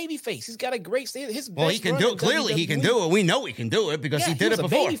 Turn him babyface. He's got a great stand. Well, he can do it. Clearly, he can do it. We know he can do it because he did it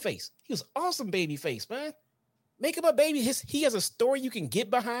before. Babyface. He was awesome babyface, man. Make him a baby. He has a story you can get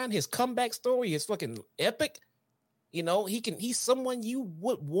behind. His comeback story is fucking epic. You know, he's someone you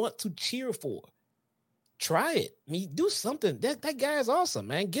would want to cheer for. Try it. I mean, do something. That guy is awesome,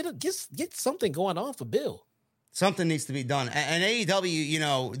 man. Get something going on for Bill. Something needs to be done. And AEW, you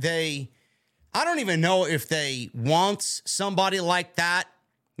know, I don't even know if they want somebody like that,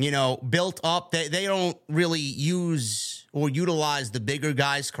 you know, built up. They don't really use or utilize the bigger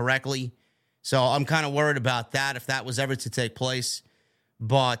guys correctly. So I'm kind of worried about that if that was ever to take place.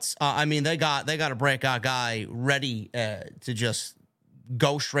 But, I mean, they got a breakout guy ready to just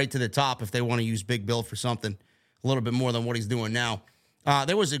go straight to the top if they want to use Big Bill for something a little bit more than what he's doing now.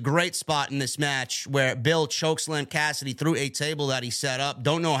 There was a great spot in this match where Bill chokeslammed Cassidy through a table that he set up.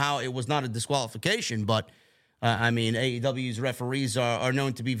 Don't know how it was not a disqualification, but, I mean, AEW's referees are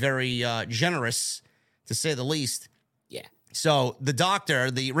known to be very generous, to say the least. Yeah. So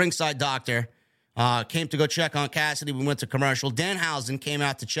the ringside doctor, came to go check on Cassidy. We went to commercial. Danhausen came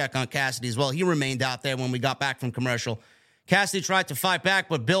out to check on Cassidy as well. He remained out there when we got back from commercial. Cassidy tried to fight back,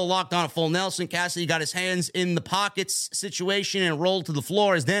 but Bill locked on a full Nelson. Cassidy got his hands in the pockets situation and rolled to the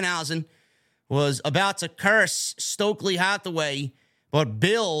floor as Danhausen was about to curse Stokely Hathaway, but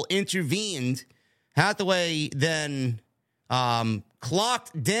Bill intervened. Hathaway then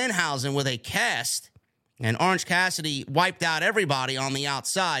clocked Danhausen with a cast, and Orange Cassidy wiped out everybody on the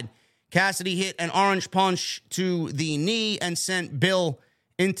outside. Cassidy hit an orange punch to the knee and sent Bill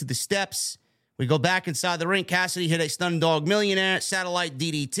into the steps. We go back inside the ring. Cassidy hit a Stun Dog Millionaire, satellite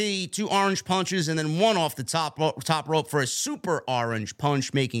DDT, 2 orange punches, and then 1 off the top rope for a super orange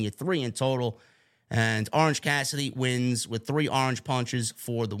punch, making it 3 in total. And Orange Cassidy wins with 3 orange punches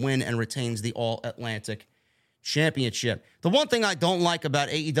for the win and retains the All-Atlantic Championship. The one thing I don't like about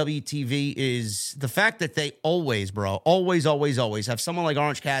AEW TV is the fact that they always have someone like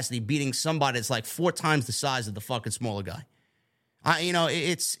Orange Cassidy beating somebody that's like 4 times the size of the fucking smaller guy.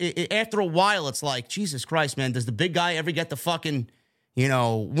 After a while, it's like, Jesus Christ, man, does the big guy ever get the fucking,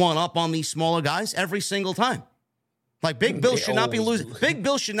 one up on these smaller guys every single time? Like, Big Bill should not be losing. Big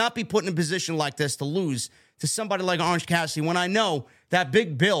Bill should not be put in a position like this to lose to somebody like Orange Cassidy when I know that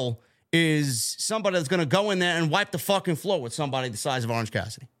Big Bill is somebody that's going to go in there and wipe the fucking floor with somebody the size of Orange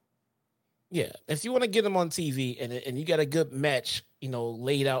Cassidy? Yeah, if you want to get him on TV and you got a good match,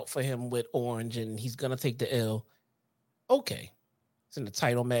 laid out for him with Orange and he's going to take the L, okay. It's in the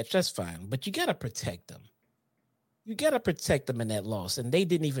title match, that's fine. But you got to protect them. You got to protect them in that loss, and they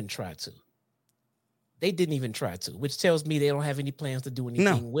didn't even try to. Which tells me they don't have any plans to do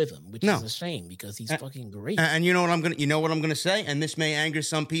anything with him, which is a shame because he's fucking great. And you know what I'm gonna say, and this may anger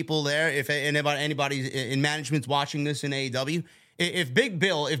some people there if anybody in management's watching this in AEW.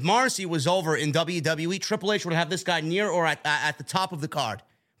 If Morrissey was over in WWE, Triple H would have this guy near or at the top of the card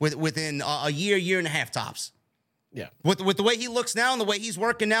within a year and a half tops. Yeah. With the way he looks now and the way he's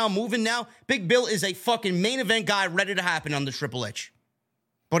working now, moving now, Big Bill is a fucking main event guy ready to happen under Triple H.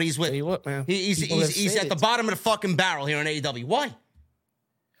 But he's with Tell you what, man. He's at the bottom of the fucking barrel here in AEW. Why?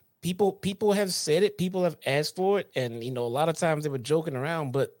 People have said it. People have asked for it, and a lot of times they were joking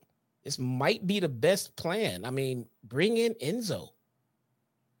around. But this might be the best plan. I mean, bring in Enzo.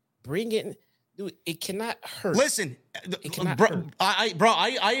 Dude. It cannot hurt. Listen, it cannot hurt.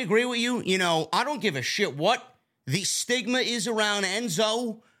 I agree with you. I don't give a shit what the stigma is around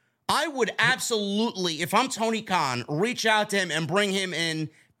Enzo. I would absolutely, if I'm Tony Khan, reach out to him and bring him in.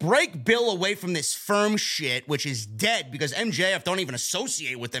 Break Bill away from this firm shit, which is dead because MJF don't even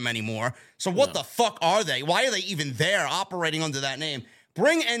associate with them anymore. So what the fuck are they? Why are they even there operating under that name?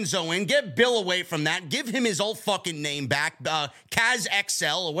 Bring Enzo in, get Bill away from that, give him his old fucking name back, Kaz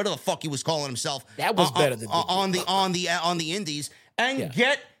XL or whatever the fuck he was calling himself. That was better than on the Indies, and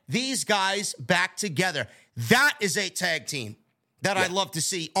get these guys back together. That is a tag team that I'd love to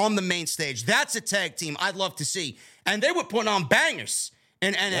see on the main stage. That's a tag team I'd love to see, and they were putting on bangers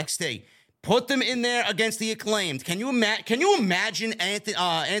in NXT. Yeah. Put them in there against the Acclaimed. Can you imagine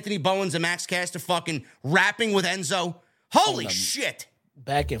Anthony Bowens and Max Caster fucking rapping with Enzo? Holy shit!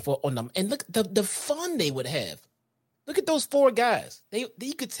 Back and forth on them, and look the fun they would have. Look at those four guys.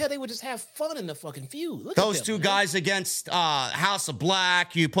 You could tell they would just have fun in the fucking feud. Look those at them, two guys against House of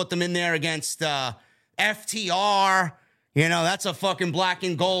Black. You put them in there against FTR. That's a fucking black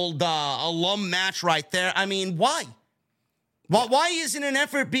and gold alum match right there. I mean, why? Why isn't an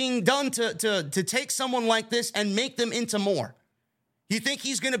effort being done to take someone like this and make them into more? You think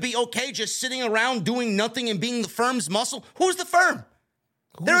he's going to be okay just sitting around doing nothing and being the firm's muscle? Who's the firm?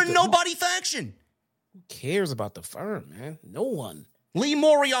 They're a nobody faction. Who cares about the firm, man? No one. Lee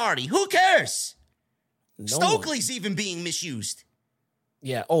Moriarty. Who cares? No Stokely's one. even being misused.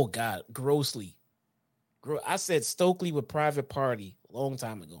 Yeah. Oh, God. Grossly. I said Stokely with Private Party a long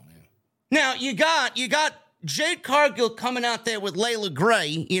time ago, man. Now, you got Jade Cargill coming out there with Layla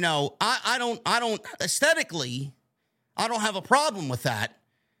Gray. I don't aesthetically, I don't have a problem with that.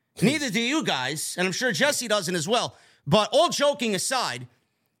 Neither do you guys, and I'm sure Jesse doesn't as well. But all joking aside,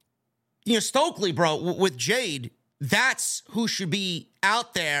 Stokely, bro, with Jade, that's who should be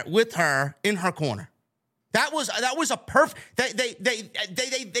out there with her in her corner. That was a perfect.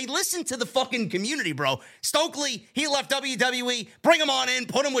 They listened to the fucking community, bro. Stokely, he left WWE. Bring him on in.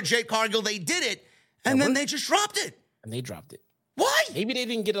 Put him with Jade Cargill. They did it, and then they just dropped it. And they dropped it. Why? Maybe they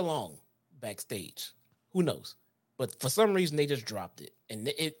didn't get along backstage. Who knows? But for some reason, they just dropped it,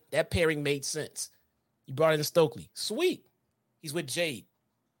 and that pairing made sense. You brought in Stokely. Sweet. He's with Jade.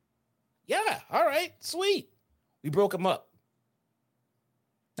 Yeah. All right. Sweet. We broke him up.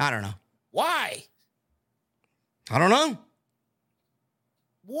 I don't know. Why? I don't know.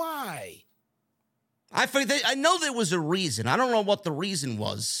 Why? I know there was a reason. I don't know what the reason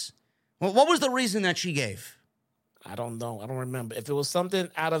was. Well, what was the reason that she gave? I don't know. I don't remember. If it was something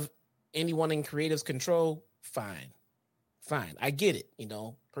out of anyone in creative's control, fine. I get it.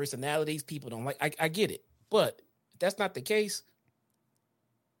 Personalities, people don't like. I get it. But if that's not the case,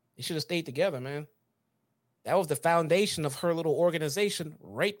 they should have stayed together, man. That was the foundation of her little organization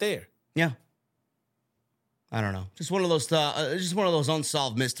right there. Yeah. I don't know. Just one of those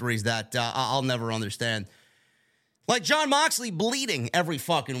unsolved mysteries that I'll never understand. Like Jon Moxley bleeding every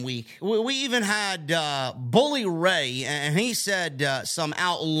fucking week. We even had Bully Ray, and he said some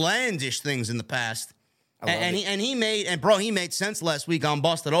outlandish things in the past. He made sense last week on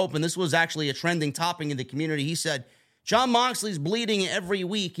Busted Open. This was actually a trending topic in the community. He said, Jon Moxley's bleeding every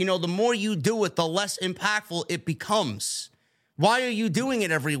week. The more you do it, the less impactful it becomes. Why are you doing it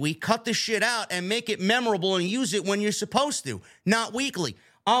every week? Cut the shit out and make it memorable and use it when you're supposed to, not weekly.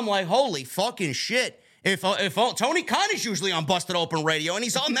 I'm like, holy fucking shit. If Tony Khan is usually on Busted Open Radio and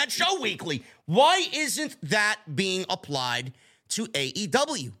he's on that show weekly, why isn't that being applied to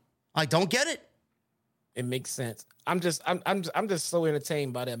AEW? I don't get it. It makes sense. I'm just so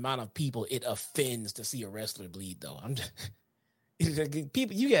entertained by the amount of people it offends to see a wrestler bleed, though. I'm just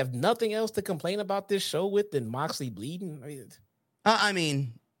people. You have nothing else to complain about this show with than Moxley bleeding. I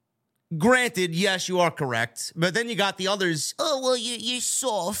mean, granted, yes, you are correct, but then you got the others. Oh well, you're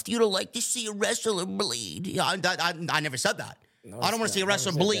soft. You don't like to see a wrestler bleed. Yeah, I never said that. No, I don't want to see a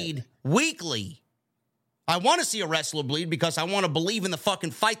wrestler bleed weekly. I want to see a wrestler bleed because I want to believe in the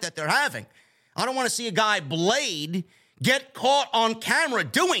fucking fight that they're having. I don't want to see a guy blade, get caught on camera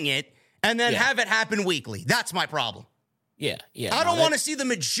doing it, and then have it happen weekly. That's my problem. Yeah. I don't want to see the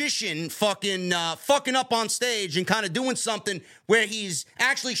magician fucking up on stage and kind of doing something where he's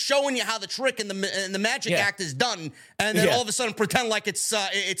actually showing you how the trick and the magic act is done, and then all of a sudden pretend like it's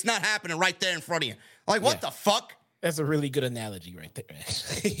not happening right there in front of you. Like, what the fuck? That's a really good analogy right there.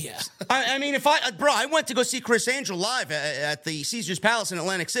 Yeah. I mean, I went to go see Chris Angel live at the Caesars Palace in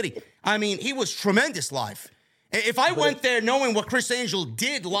Atlantic City. I mean, he was tremendous live. If I went there knowing what Chris Angel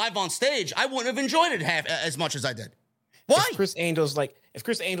did live on stage, I wouldn't have enjoyed it half as much as I did. Why? If Chris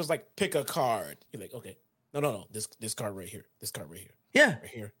Angel's like, pick a card, you're like, okay, no, this card right here, this card right here. Yeah.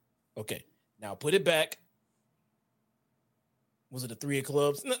 Right here. Okay. Now put it back. Was it the 3 of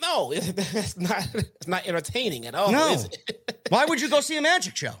clubs? No, it's not entertaining at all. No. Is it? Why would you go see a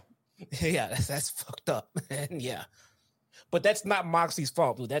magic show? Yeah, that's fucked up. And yeah. But that's not Moxley's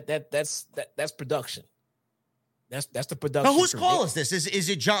fault, dude. That's production. That's the production. Now, whose call is this? Is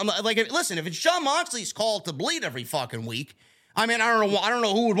it John? Like, listen, if it's John Moxley's call to bleed every fucking week, I mean, I don't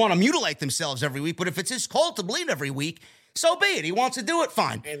know who would want to mutilate themselves every week, but if it's his call to bleed every week, so be it. He wants to do it,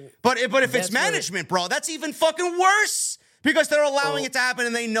 fine. But if it's management, bro, that's even fucking worse because they're allowing it to happen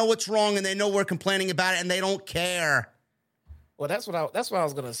and they know it's wrong and they know we're complaining about it and they don't care. Well, that's what I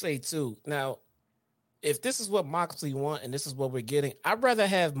was gonna say too. Now, if this is what Moxley want and this is what we're getting, I'd rather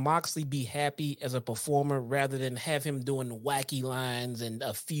have Moxley be happy as a performer rather than have him doing wacky lines and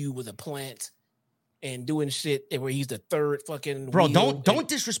a feud with a plant and doing shit where he's the third fucking bro. Don't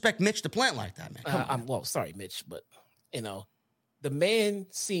disrespect Mitch the Plant like that, man. I'm sorry, Mitch, but the man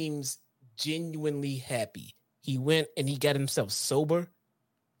seems genuinely happy. He went and he got himself sober.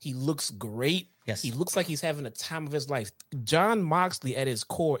 He looks great. Yes. He looks like he's having the time of his life. John Moxley at his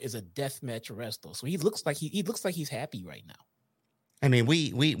core is a deathmatch wrestler. So he looks like he's happy right now. I mean,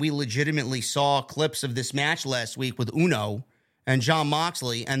 we legitimately saw clips of this match last week with Uno and John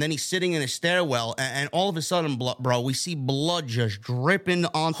Moxley, and then he's sitting in a stairwell, and all of a sudden, bro, we see blood just dripping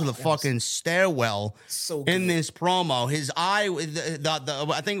onto the fucking stairwell in this promo. His eye,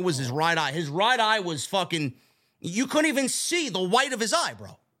 I think it was his right eye. His right eye was fucking, you couldn't even see the white of his eye,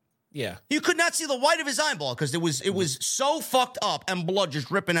 bro. Yeah. You could not see the white of his eyeball because it was so fucked up and blood just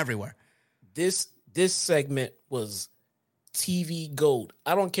dripping everywhere. This segment was TV gold.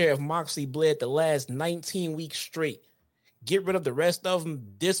 I don't care if Moxley bled the last 19 weeks straight. Get rid of the rest of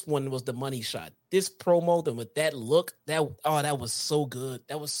them. This one was the money shot. This promo, then with that look, that was so good.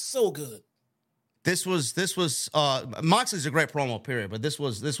 That was so good. This was Moxley's a great promo, period. But this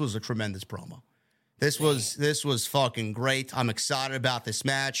was a tremendous promo. This was fucking great. I'm excited about this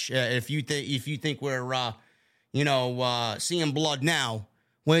match. If you think we're seeing blood now,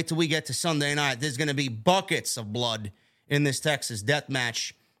 wait till we get to Sunday night. There's going to be buckets of blood in this Texas death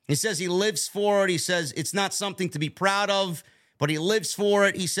match. He says he lives for it. He says it's not something to be proud of, but he lives for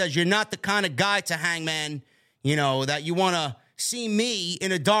it. He says you're not the kind of guy to Hangman, that you want to see me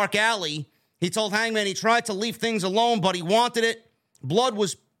in a dark alley. He told Hangman he tried to leave things alone, but he wanted it. Blood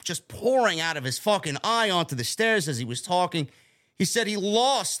was just pouring out of his fucking eye onto the stairs as he was talking. He said he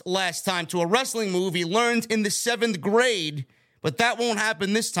lost last time to a wrestling move he learned in the 7th grade, but that won't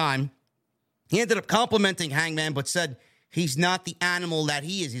happen this time. He ended up complimenting Hangman, but said he's not the animal that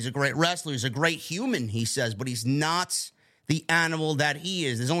he is. He's a great wrestler. He's a great human, he says, but he's not the animal that he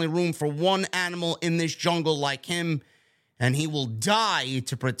is. There's only room for one animal in this jungle like him, and he will die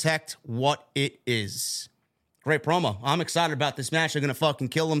to protect what it is. Great promo. I'm excited about this match. They're going to fucking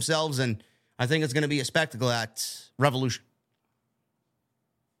kill themselves, and I think it's going to be a spectacle at Revolution.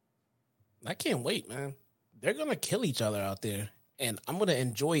 I can't wait, man. They're going to kill each other out there, and I'm going to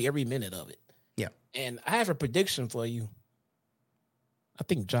enjoy every minute of it. Yeah. And I have a prediction for you. I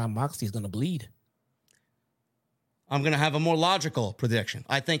think John Moxley is going to bleed. I'm going to have a more logical prediction.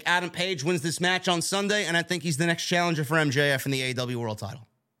 I think Adam Page wins this match on Sunday, and I think he's the next challenger for MJF in the AEW World title.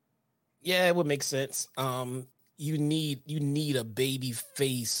 Yeah, it would make sense. You need a baby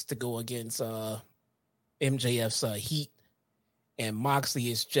face to go against MJF's Heat, and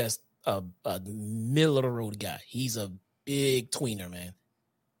Moxley is just a middle of the road guy. He's a big tweener, man,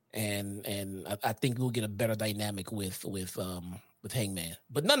 and I think we'll get a better dynamic with with Hangman.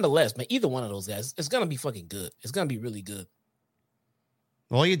 But nonetheless, man, either one of those guys, it's gonna be fucking good. It's gonna be really good.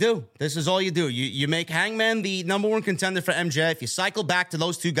 All you do. This is all you do. You make Hangman the number one contender for MJF. You cycle back to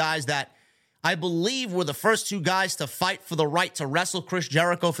those two guys that I believe were the first two guys to fight for the right to wrestle Chris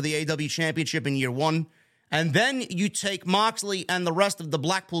Jericho for the AEW Championship in year one. And then you take Moxley and the rest of the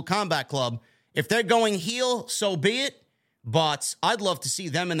Blackpool Combat Club. If they're going heel, so be it. But I'd love to see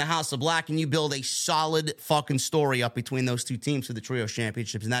them in the House of Black, and you build a solid fucking story up between those two teams for the Trios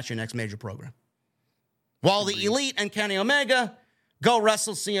Championships, and that's your next major program. While the Elite and Kenny Omega go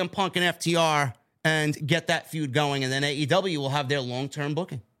wrestle CM Punk and FTR and get that feud going, and then AEW will have their long-term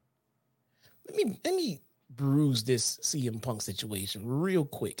booking. Let me bruise this CM Punk situation real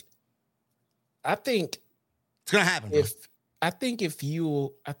quick. I think it's gonna happen. If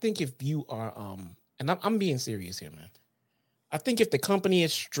you are and I'm being serious here, man. I think if the company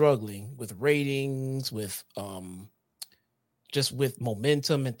is struggling with ratings, with just with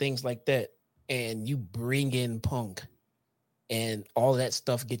momentum and things like that, and you bring in Punk and all that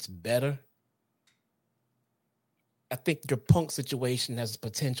stuff gets better, I think your Punk situation has the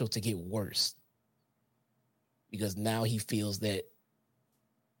potential to get worse. Because now he feels that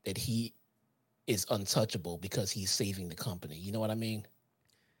he is untouchable because he's saving the company. You know what I mean?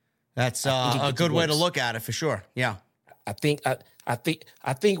 That's a good way to look at it for sure. Yeah. I think a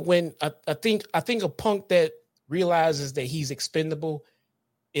Punk that realizes that he's expendable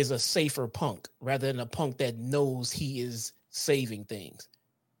is a safer Punk rather than a Punk that knows he is saving things.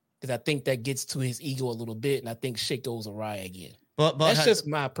 Because I think that gets to his ego a little bit, and I think shit goes awry again. But that's just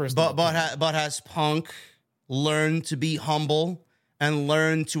my personal opinion. But has Punk learned to be humble and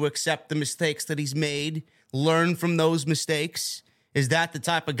learn to accept the mistakes that he's made, learn from those mistakes? Is that the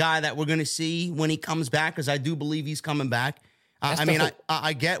type of guy that we're going to see when he comes back? Because I do believe he's coming back.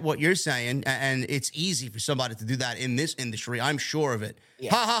 I get what you're saying, and it's easy for somebody to do that in this industry. I'm sure of it.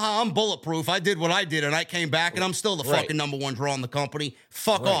 Yeah. Ha, I'm bulletproof. I did what I did, and I came back, and I'm still the fucking number one draw in the company.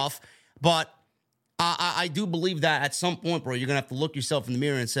 Fuck off. But I do believe that at some point, bro, you're going to have to look yourself in the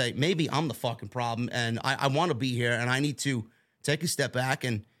mirror and say, maybe I'm the fucking problem, and I want to be here, and I need to take a step back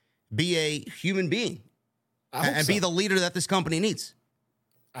and be a human being and be the leader that this company needs.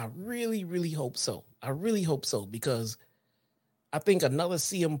 I really, really hope so. I really hope so, because I think another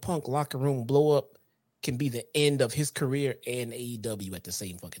CM Punk locker room blow up can be the end of his career and AEW at the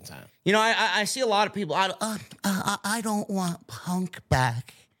same fucking time. You know, I see a lot of people, I don't want Punk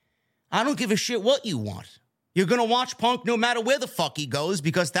back. I don't give a shit what you want. You're going to watch Punk no matter where the fuck he goes,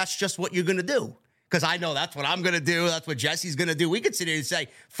 because that's just what you're going to do. Because I know that's what I'm going to do. That's what Jesse's going to do. We could sit here and say,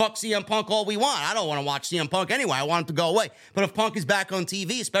 fuck CM Punk all we want. I don't want to watch CM Punk anyway. I want him to go away. But if Punk is back on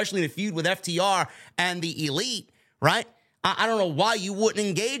TV, especially in a feud with FTR and the Elite, right? I don't know why you wouldn't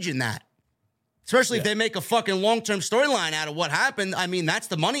engage in that. Especially if they make a fucking long-term storyline out of what happened. I mean, that's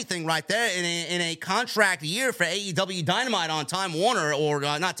the money thing right there. In a contract year for AEW Dynamite on Time Warner, or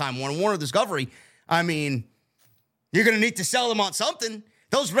not Time Warner, Warner Discovery, I mean, you're going to need to sell them on something.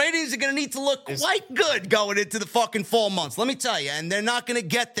 Those ratings are going to need to look quite good going into the fucking fall months, let me tell you. And they're not going to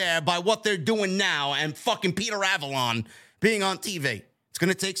get there by what they're doing now and fucking Peter Avalon being on TV. It's going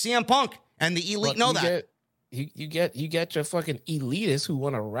to take CM Punk, and the Elite know that. You get your fucking elitists who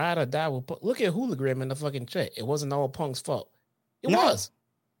want to ride or die with Punk. Look at Hologram in the fucking chat. It wasn't all Punk's fault. It was.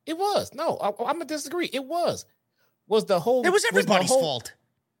 No, I'm gonna disagree. It was. It was everybody's fault.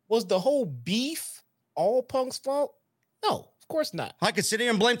 Was the whole beef all Punk's fault? No, of course not. I could sit here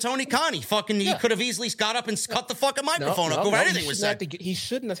and blame Tony Khan. He could have easily got up and cut the fucking microphone up. Anything was said. He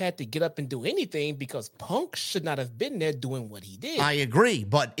shouldn't have had to get up and do anything, because Punk should not have been there doing what he did. I agree,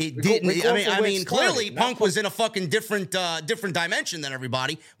 but it didn't. I mean, clearly Punk was in a fucking different dimension than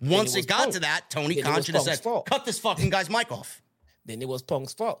everybody. Once it got to that, Tony Khan should have said, "Cut this fucking guy's mic off." Then it was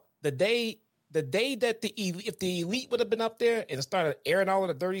Punk's fault. The day that if the Elite would have been up there and started airing all of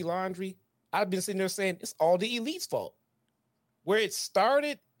the dirty laundry, I'd been sitting there saying it's all the Elite's fault. Where it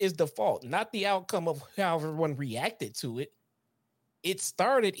started is the fault, not the outcome of how everyone reacted to it. It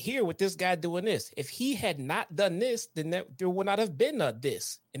started here with this guy doing this. If he had not done this, then there would not have been a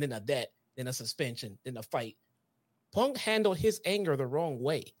this, and then a that, then a suspension, then a fight. Punk handled his anger the wrong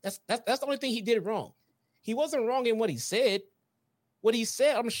way. That's the only thing he did wrong. He wasn't wrong in what he said. What he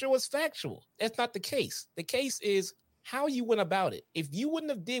said, I'm sure, was factual. That's not the case. The case is how you went about it. If you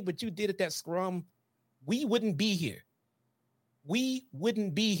wouldn't have did what you did at that scrum, we wouldn't be here. We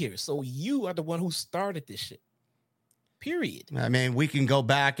wouldn't be here. So you are the one who started this shit. Period. I mean, we can go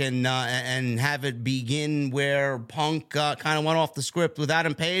back and have it begin where Punk kind of went off the script with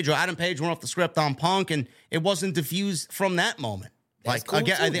Adam Page, or Adam Page went off the script on Punk, and it wasn't diffused from that moment. That's cool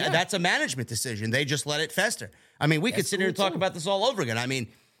again, that's a management decision. They just let it fester. I mean, we could sit here and talk about this all over again. I mean,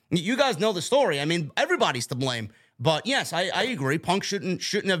 you guys know the story. I mean, everybody's to blame. But yes, I agree. Punk shouldn't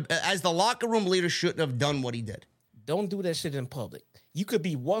have, as the locker room leader, shouldn't have done what he did. Don't do that shit in public. You could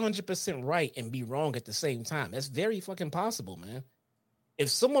be 100% right and be wrong at the same time. That's very fucking possible, man. If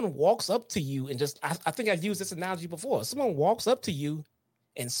someone walks up to you and just, I think I've used this analogy before. If someone walks up to you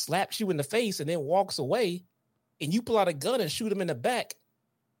and slaps you in the face and then walks away and you pull out a gun and shoot them in the back,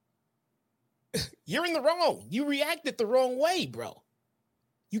 you're in the wrong. You reacted the wrong way, bro.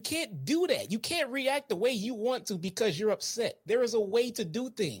 You can't do that. You can't react the way you want to because you're upset. There is a way to do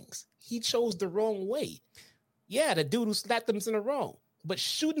things. He chose the wrong way. Yeah, the dude who slapped him's in the wrong. But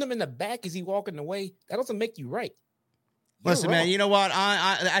shooting him in the back as he walking away, that doesn't make you right. Listen, man, you know what?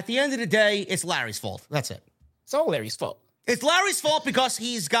 At the end of the day, it's Larry's fault. That's it. It's all Larry's fault. It's Larry's fault because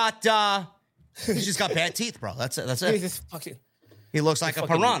he's just got bad teeth, bro. That's it. That's it. He looks like a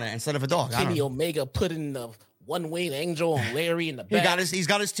piranha instead of a dog. Kenny Omega putting the one-winged angel on Larry in the back. He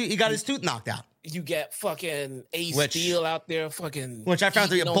got his tooth knocked out. You got fucking Ace Steel out there fucking... Which I found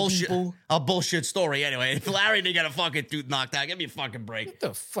to be a bullshit story anyway. If Larry didn't get a fucking tooth knocked out, give me a fucking break. Get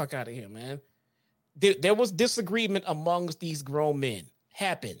the fuck out of here, man. There was disagreement amongst these grown men.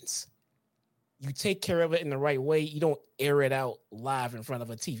 Happens. You take care of it in the right way. You don't air it out live in front of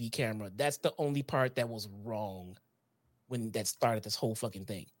a TV camera. That's the only part that was wrong when that started this whole fucking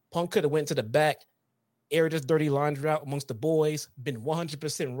thing. Punk could have went to the back, aired his dirty laundry out amongst the boys, been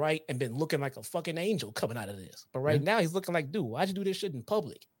 100% right, and been looking like a fucking angel coming out of this. But right now, he's looking like, dude, why'd you do this shit in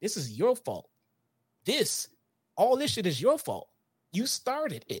public? This is your fault. All this shit is your fault. You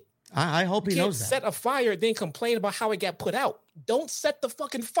started it. I hope he knows that. Set a fire, then complain about how it got put out. Don't set the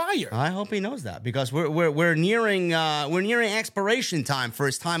fucking fire. I hope he knows that because we're nearing expiration time for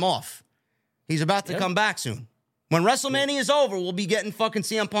his time off. He's about to come back soon. When WrestleMania is over, we'll be getting fucking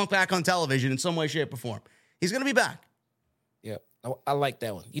CM Punk back on television in some way, shape, or form. He's gonna be back. Yeah, I like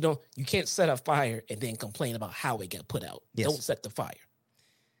that one. You can't set a fire and then complain about how it got put out. Yes. Don't set the fire.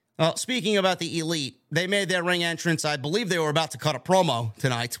 Well, speaking about the Elite, they made their ring entrance. I believe they were about to cut a promo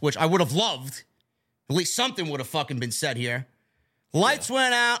tonight, which I would have loved. At least something would have fucking been said here. Lights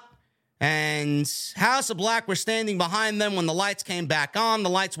went out, and House of Black were standing behind them when the lights came back on. The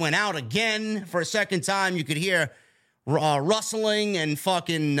lights went out again for a second time. You could hear rustling and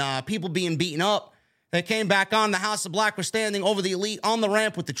fucking people being beaten up. They came back on. The House of Black were standing over the Elite on the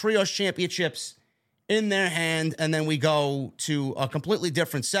ramp with the Trios Championships in their hand, and then we go to a completely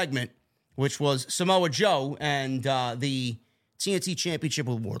different segment, which was Samoa Joe and the TNT Championship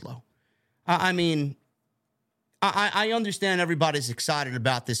with Wardlow. I mean, I understand everybody's excited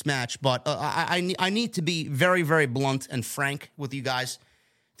about this match, but I need to be very, very blunt and frank with you guys.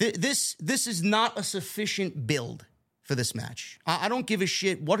 This is not a sufficient build for this match. I don't give a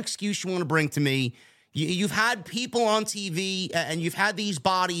shit what excuse you want to bring to me. You've had people on TV, and you've had these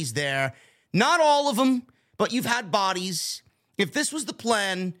bodies there. Not all of them, but you've had bodies. If this was the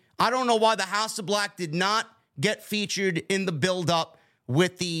plan, I don't know why the House of Black did not get featured in the build-up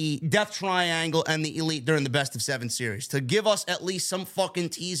with the Death Triangle and the Elite during the Best of 7 series to give us at least some fucking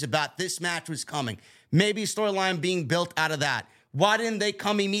tease about this match was coming. Maybe a storyline being built out of that. Why didn't they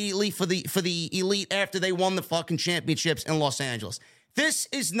come immediately for the Elite after they won the fucking championships in Los Angeles? This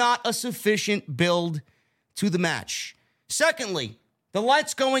is not a sufficient build to the match. Secondly, the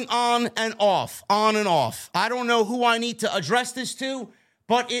lights going on and off, on and off. I don't know who I need to address this to,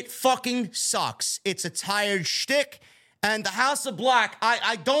 but it fucking sucks. It's a tired shtick. And the House of Black,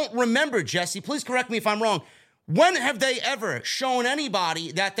 I don't remember, Jesse, please correct me if I'm wrong. When have they ever shown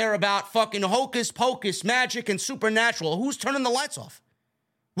anybody that they're about fucking hocus pocus, magic, and supernatural? Who's turning the lights off?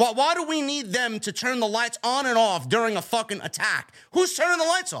 Why do we need them to turn the lights on and off during a fucking attack? Who's turning the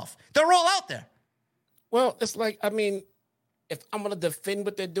lights off? They're all out there. Well, it's like, I mean, if I'm going to defend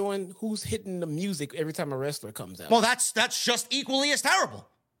what they're doing, who's hitting the music every time a wrestler comes out? Well, that's just equally as terrible.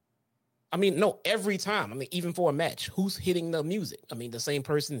 I mean, no, every time. I mean, even for a match, who's hitting the music? I mean, the same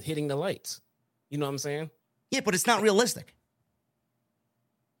person hitting the lights. You know what I'm saying? Yeah, but it's not realistic.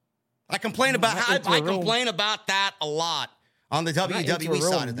 I complain about that a lot on the WWE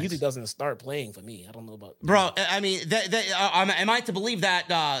side of things. Music doesn't start playing for me. I don't know about bro. I mean, am I to believe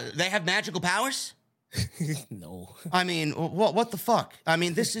that they have magical powers? No. I mean, what the fuck? I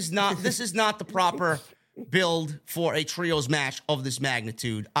mean, this is not the proper build for a trios match of this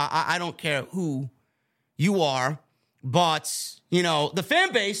magnitude. I don't care who you are, but you know, the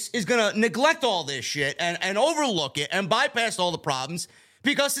fan base is gonna neglect all this shit and overlook it and bypass all the problems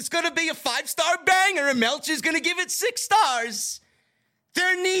because it's gonna be a 5-star banger and Melcher's gonna give it 6 stars.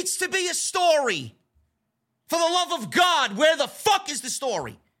 There needs to be a story. For the love of God, where the fuck is the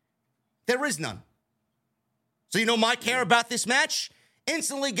story? There is none. So you know my care about this match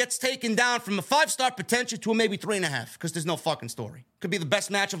instantly gets taken down from a 5-star potential to a maybe 3.5 because there's no fucking story. Could be the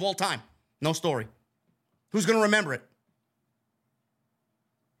best match of all time. No story. Who's going to remember it?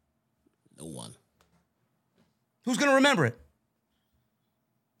 No one. Who's going to remember it?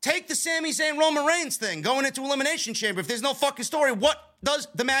 Take the Sami Zayn Roman Reigns thing going into Elimination Chamber. If there's no fucking story, what does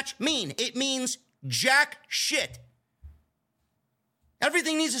the match mean? It means jack shit.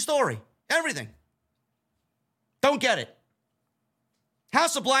 Everything needs a story. Everything. Don't get it.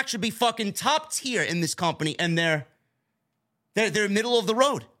 House of Black should be fucking top tier in this company, and they're middle of the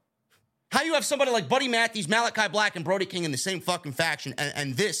road. How you have somebody like Buddy Matthews, Malachi Black, and Brody King in the same fucking faction,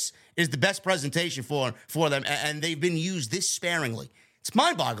 and this is the best presentation for them, and they've been used this sparingly. It's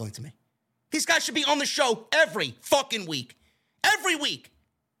mind-boggling to me. These guys should be on the show every fucking week. Every week.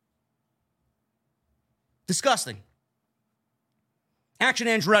 Disgusting. Action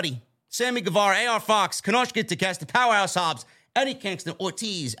Andretti, Sammy Guevara, AR Fox, Kanoshka Takeshita, Powerhouse Hobbs, Eddie Kingston,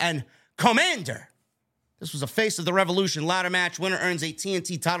 Ortiz, and Commander. This was a Face of the Revolution ladder match. Winner earns a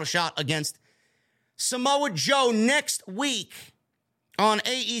TNT title shot against Samoa Joe next week on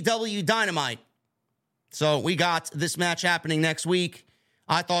AEW Dynamite. So we got this match happening next week.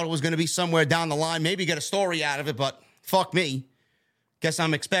 I thought it was going to be somewhere down the line, maybe get a story out of it, but fuck me. Guess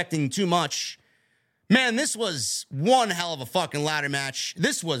I'm expecting too much. Man, this was one hell of a fucking ladder match.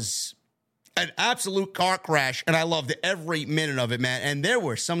 This was an absolute car crash, and I loved every minute of it, man. And there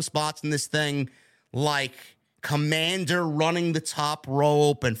were some spots in this thing, like Commander running the top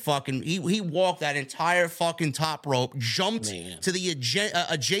rope and fucking, he walked that entire fucking top rope, jumped to the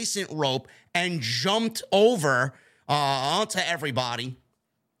adjacent rope, and jumped over onto everybody.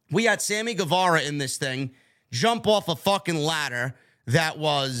 We had Sammy Guevara in this thing jump off a fucking ladder that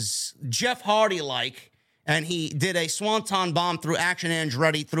was Jeff Hardy-like, and he did a swanton bomb through Action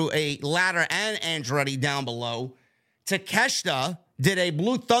Andretti through a ladder and Andretti down below. Takeshita did a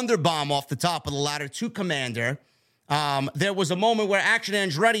Blue Thunder bomb off the top of the ladder to Commander. There was a moment where Action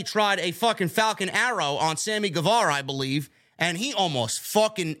Andretti tried a fucking Falcon Arrow on Sammy Guevara, I believe, and he almost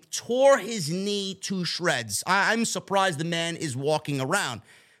fucking tore his knee to shreds. I'm surprised the man is walking around.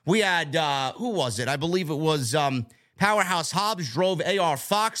 We had, who was it? I believe it was Powerhouse Hobbs drove AR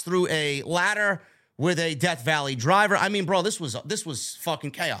Fox through a ladder with a Death Valley driver. I mean, bro, this was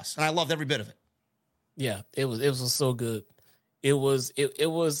fucking chaos, and I loved every bit of it. Yeah, it was so good. It was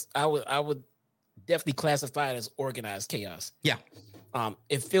I would definitely classify it as organized chaos. Yeah.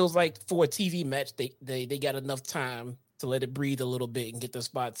 It feels like for a TV match, they got enough time to let it breathe a little bit and get the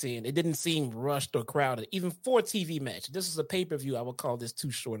spots in. It didn't seem rushed or crowded. Even for a TV match, this is a pay-per-view, I would call this too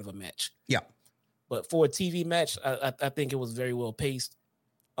short of a match. Yeah. But for a TV match, I think it was very well paced.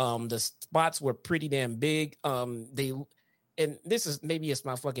 The spots were pretty damn big. And this is, maybe it's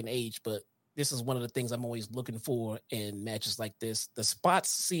my fucking age, but this is one of the things I'm always looking for in matches like this. The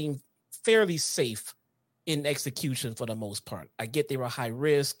spots seem fairly safe in execution for the most part. I get they were high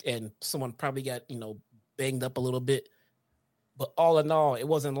risk and someone probably got, banged up a little bit. But all in all, it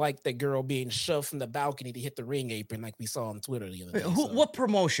wasn't like the girl being shoved from the balcony to hit the ring apron like we saw on Twitter the other day. What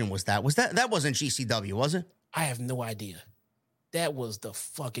promotion was that? That wasn't GCW, was it? I have no idea. That was the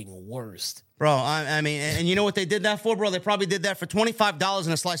fucking worst. Bro, I mean, and you know what they did that for, bro? They probably did that for $25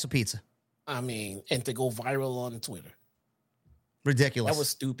 and a slice of pizza. I mean, and to go viral on Twitter. Ridiculous. That was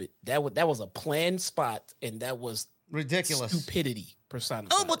stupid. That was a planned spot, and that was ridiculous. Stupidity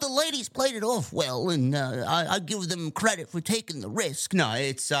personified. Oh, but the ladies played it off well, and I give them credit for taking the risk. No,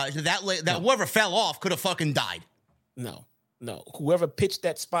 it's whoever fell off could have fucking died. No. Whoever pitched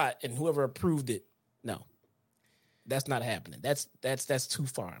that spot and whoever approved it, no. That's not happening. That's too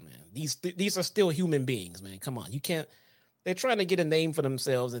far, man. These are still human beings, man. Come on. You can't. They're trying to get a name for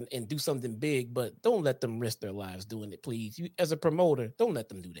themselves and do something big, but don't let them risk their lives doing it, please. You, as a promoter, don't let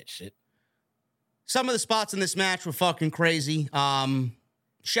them do that shit. Some of the spots in this match were fucking crazy.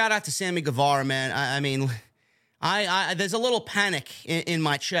 Shout out to Sammy Guevara, man. I mean, there's a little panic in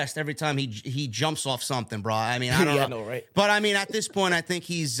my chest every time he jumps off something, bro. I mean, I don't know. I know, right? But I mean, at this point, I think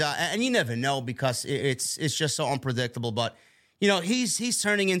he's and you never know because it's just so unpredictable. But he's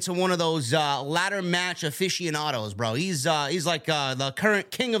turning into one of those ladder match aficionados, bro. He's like the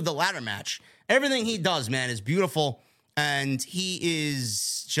current king of the ladder match. Everything he does, man, is beautiful, and he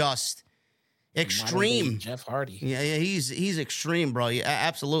is just extreme. Jeff Hardy. Yeah, he's extreme, bro. Yeah,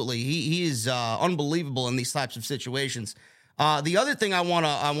 absolutely. He is unbelievable in these types of situations. The other thing I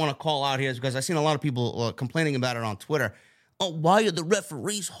wanna call out here is because I've seen a lot of people complaining about it on Twitter. Oh, why are the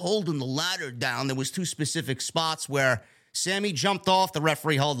referees holding the ladder down? There was two specific spots where Sammy jumped off, the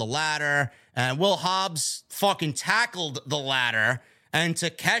referee held the ladder, and Will Hobbs fucking tackled the ladder, and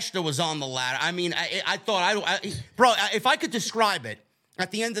Takeshita was on the ladder. I mean, I thought, bro, if I could describe it, at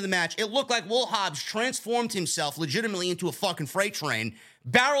the end of the match, it looked like Will Hobbs transformed himself legitimately into a fucking freight train,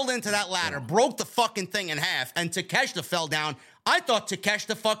 barreled into that ladder, broke the fucking thing in half, and Takeshita fell down. I thought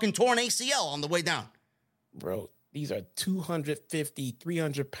Takeshita fucking tore an ACL on the way down. Bro, these are 250,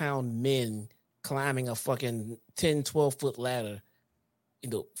 300-pound men climbing a fucking 10, 12-foot ladder. You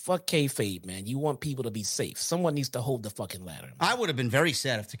know, fuck kayfabe, man. You want people to be safe. Someone needs to hold the fucking ladder. Man. I would have been very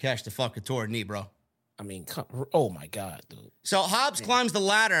sad if Takeshita fucking tore a knee, bro. I mean, oh my God, dude. So Hobbs climbs the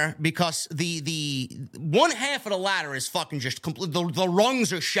ladder because the one half of the ladder is fucking just complete. The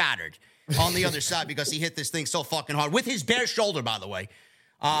rungs are shattered on the other side because he hit this thing so fucking hard with his bare shoulder, by the way.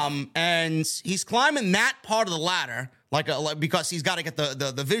 And he's climbing that part of the ladder because he's got to get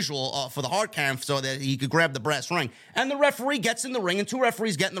the visual for the hard cam so that he could grab the brass ring. And the referee gets in the ring, and two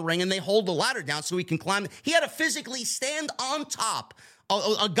referees get in the ring, and they hold the ladder down so he can climb. He had to physically stand on top.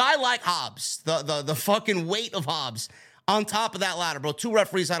 A guy like Hobbs, the fucking weight of Hobbs on top of that ladder, bro. Two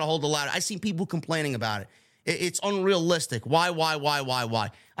referees had to hold the ladder. I seen people complaining about it. It's unrealistic. Why?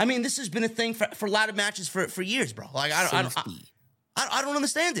 I mean, this has been a thing for ladder matches for years, bro. Like I don't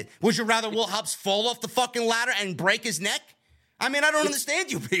understand it. Would you rather Will Hobbs fall off the fucking ladder and break his neck? I mean, I don't understand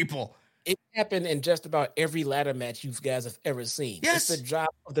you people. It happened in just about every ladder match you guys have ever seen. Yes. It's the job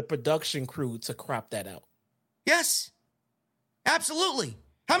of the production crew to crop that out. Yes. Absolutely.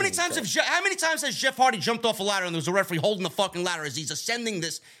 How many times has Jeff Hardy jumped off a ladder and there was a referee holding the fucking ladder as he's ascending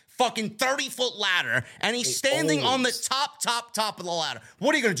this fucking 30-foot ladder and he's standing on the top of the ladder?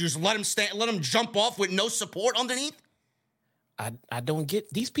 What are you going to do? Just let him jump off with no support underneath? I don't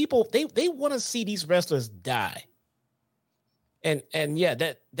get these people. They want to see these wrestlers die. And yeah,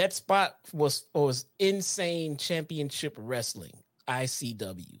 that spot was insane championship wrestling.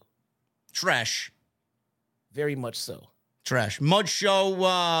 ICW. Trash. Very much so. Trash. Mud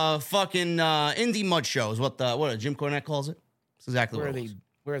show, fucking indie mud show is what Jim Cornette calls it. That's exactly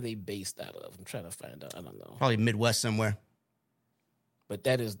where are they based out of? I'm trying to find out. I don't know. Probably Midwest somewhere. But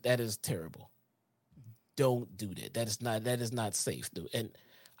that is terrible. Don't do that. That is not safe, dude. And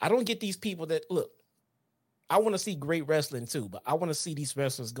I don't get these people that look. I want to see great wrestling too, but I want to see these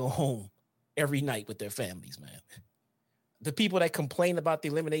wrestlers go home every night with their families, man. The people that complain about the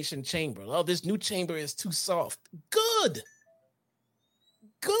Elimination Chamber. Oh, this new chamber is too soft. Good.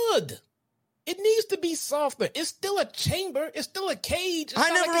 It needs to be softer. It's still a chamber. It's still a cage.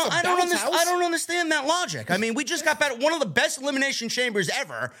 I don't understand that logic. I mean, we just got back one of the best Elimination Chambers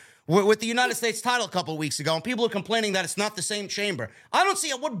ever with the United States title a couple of weeks ago, and people are complaining that it's not the same chamber. I don't see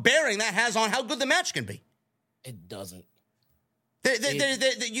what bearing that has on how good the match can be. It doesn't.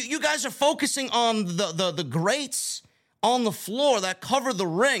 You guys are focusing on the greats on the floor that cover the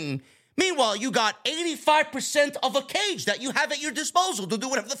ring. Meanwhile, you got 85% of a cage that you have at your disposal to do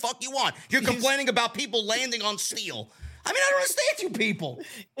whatever the fuck you want. You're complaining about people landing on steel. I mean, I don't understand you people.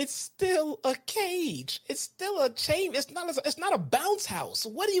 It's still a cage. It's still a chain. It's not a bounce house.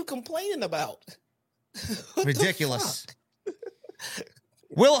 What are you complaining about? Ridiculous.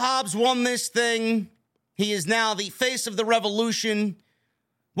 Will Hobbs won this thing. He is now the face of the Revolution.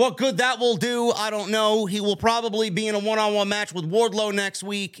 What good that will do, I don't know. He will probably be in a one-on-one match with Wardlow next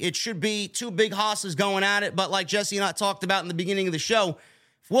week. It should be two big hosses going at it. But like Jesse and I talked about in the beginning of the show,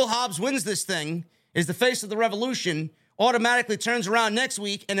 if Will Hobbs wins this thing, is the face of the Revolution, automatically turns around next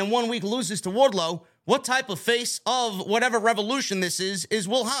week, and in 1 week loses to Wardlow, what type of face of whatever Revolution this is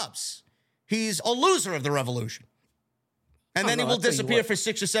Will Hobbs? He's a loser of the Revolution. And then he will disappear for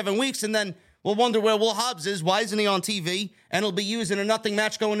 6 or 7 weeks, and then we'll wonder where Will Hobbs is. Why isn't he on TV? And he'll be used in a nothing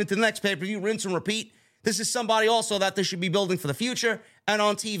match going into the next pay-per-view, rinse and repeat. This is somebody also that they should be building for the future and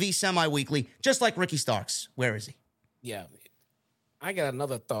on TV semi-weekly, just like Ricky Starks. Where is he? Yeah. I got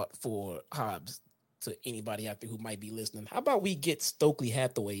another thought for Hobbs to anybody out there who might be listening. How about we get Stokely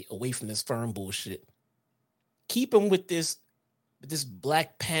Hathaway away from this firm bullshit? Keep him with this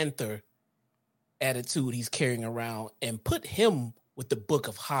Black Panther attitude he's carrying around and put him with the Book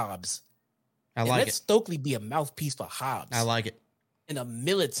of Hobbs. Let Stokely be a mouthpiece for Hobbs. I like it. And a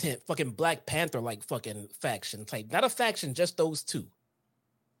militant fucking Black Panther like fucking faction type. Not a faction, just those two.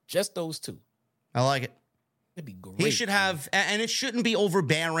 Just those two. I like it. It'd be great. He should have, and it shouldn't be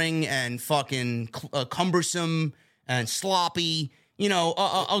overbearing and fucking cumbersome and sloppy. You know,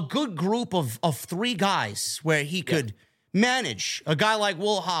 a good group of three guys where he could manage a guy like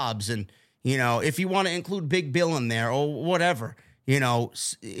Will Hobbs, and you know, if you want to include Big Bill in there or whatever. You know,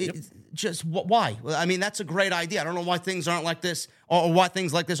 just why? I mean, that's a great idea. I don't know why things aren't like this, or why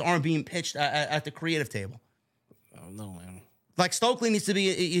things like this aren't being pitched at the creative table. I don't know, man. Like Stokely needs to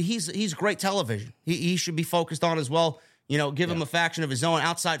be. He's great television. He should be focused on as well. Give him a faction of his own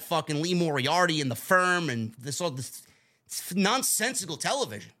outside fucking Lee Moriarty and the Firm and this nonsensical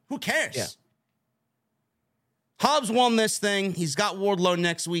television. Who cares? Yeah. Hobbs won this thing. He's got Wardlow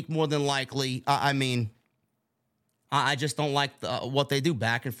next week, more than likely. I just don't like what they do.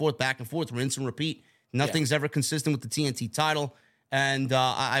 Back and forth, rinse and repeat. Nothing's ever consistent with the TNT title. And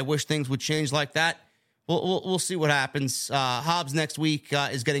I wish things would change like that. We'll see what happens. Hobbs next week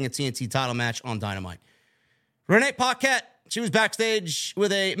is getting a TNT title match on Dynamite. Renee Paquette, she was backstage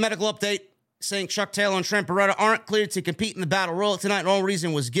with a medical update saying Chuck Taylor and Trent Beretta aren't cleared to compete in the Battle Royal tonight. No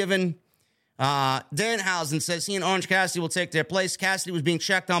reason was given. Danhausen says he and Orange Cassidy will take their place. Cassidy was being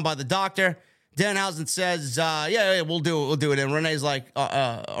checked on by the doctor. Danhausen says, yeah, we'll do it. And Renee's like,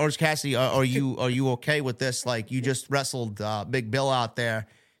 Orange Cassidy, are you okay with this? Like, you just wrestled Big Bill out there.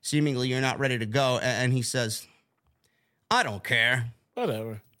 Seemingly you're not ready to go. And he says, I don't care.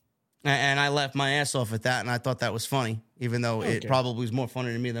 Whatever. And I laughed my ass off at that, and I thought that was funny, even though it probably was more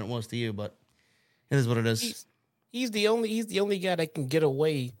funny to me than it was to you, but it is what it is. He's the only guy that can get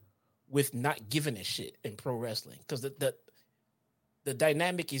away with not giving a shit in pro wrestling, because the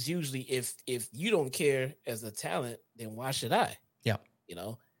dynamic is usually if you don't care as a talent, then why should I? Yeah,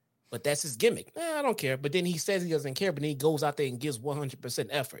 but that's his gimmick. I don't care. But then he says he doesn't care, but then he goes out there and gives 100%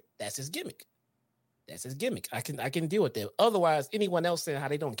 effort. That's his gimmick. I can deal with that. Otherwise, anyone else saying how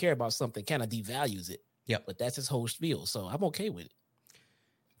they don't care about something kind of devalues it. Yeah, but that's his whole spiel, so I'm okay with it.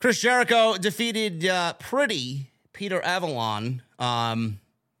 Chris Jericho defeated pretty Peter Avalon.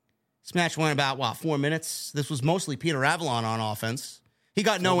 This match went about, 4 minutes? This was mostly Peter Avalon on offense. He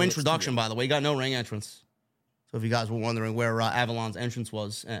got no introduction, by the way. He got no ring entrance. So if you guys were wondering where Avalon's entrance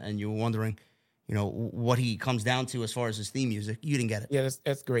was and you were wondering, what he comes down to as far as his theme music, you didn't get it. Yeah,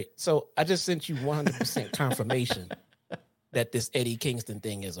 that's great. So I just sent you 100% confirmation that this Eddie Kingston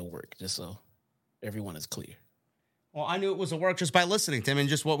thing is a work, just so everyone is clear. Well, I knew it was a work just by listening to him and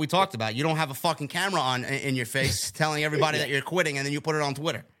just what we talked about. You don't have a fucking camera on in your face telling everybody that you're quitting and then you put it on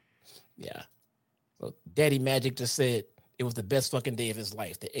Twitter. Yeah. So Daddy Magic just said it was the best fucking day of his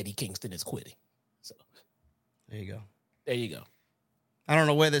life that Eddie Kingston is quitting. So there you go. There you go. I don't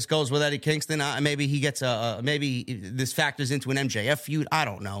know where this goes with Eddie Kingston. Maybe he gets maybe this factors into an MJF feud. I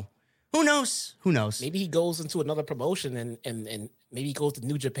don't know. Who knows? Maybe he goes into another promotion and maybe he goes to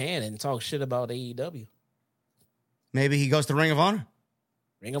New Japan and talks shit about AEW. Maybe he goes to Ring of Honor.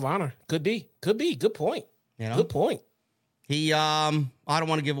 Ring of Honor. Could be. Good point. Good point. He, I don't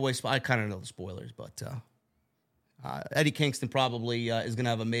want to give away, I kind of know the spoilers, but Eddie Kingston probably is going to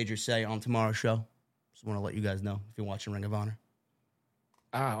have a major say on tomorrow's show. Just want to let you guys know if you're watching Ring of Honor.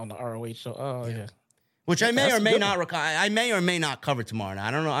 On the ROH show. Oh, yeah. Which I may or may not cover tomorrow night.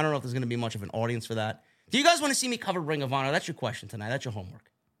 I don't know if there's going to be much of an audience for that. Do you guys want to see me cover Ring of Honor? That's your question tonight. That's your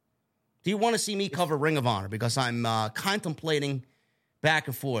homework. Do you want to see me cover Ring of Honor? Because I'm contemplating back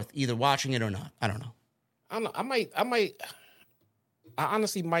and forth, either watching it or not. I don't know. I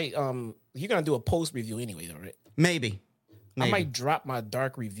honestly might. You're gonna do a post review anyway, though, right? Maybe. I might drop my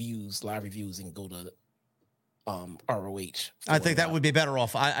live reviews, and go to ROH. I think that would be better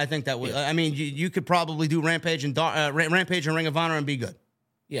off. I think that would. Yeah. I mean, you could probably do Rampage and Ring of Honor and be good.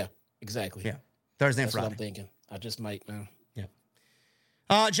 Yeah, exactly. Yeah, Thursday and That's Friday. what I'm thinking. I just might.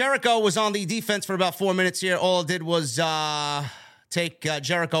 Yeah. Jericho was on the defense for about 4 minutes here. All it did was take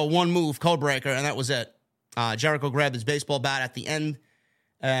Jericho one move, code breaker, and that was it. Jericho grabbed his baseball bat at the end,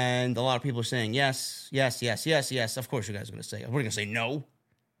 and a lot of people are saying yes. Of course you guys are going to say it. We're going to say no.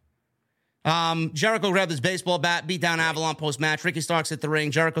 Jericho grabbed his baseball bat, beat down Avalon post-match. Ricky Starks hit the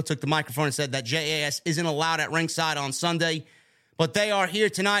ring. Jericho took the microphone and said that JAS isn't allowed at ringside on Sunday, but they are here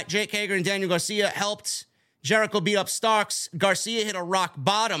tonight. Jake Hager and Daniel Garcia helped Jericho beat up Starks. Garcia hit a rock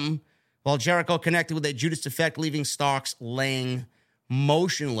bottom while Jericho connected with a Judas effect, leaving Starks laying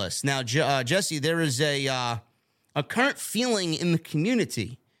motionless. Now, Jesse, there is a current feeling in the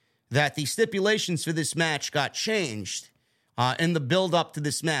community that the stipulations for this match got changed in the build-up to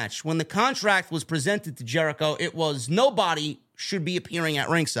this match. When the contract was presented to Jericho, it was nobody should be appearing at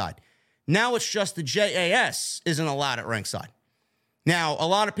ringside. Now it's just the JAS isn't allowed at ringside. Now, a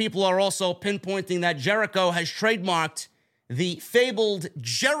lot of people are also pinpointing that Jericho has trademarked the fabled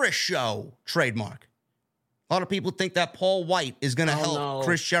Jeri-Show trademark. A lot of people think that Paul White is going to help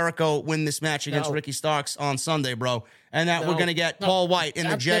Chris Jericho win this match against Ricky Starks on Sunday, bro. And that we're going to get Paul White in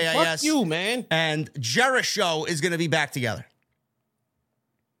the JAS. Fuck you, man. And Jeri-Show is going to be back together.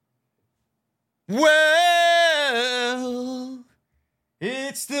 Well,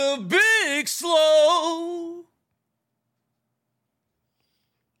 it's the big slow.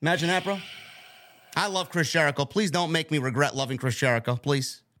 Imagine that, bro. I love Chris Jericho. Please don't make me regret loving Chris Jericho,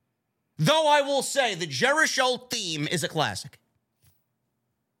 please. Though I will say the Jericho theme is a classic.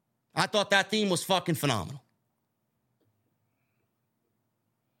 I thought that theme was fucking phenomenal.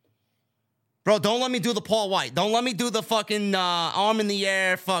 Bro, don't let me do the Paul White. Don't let me do the fucking arm in the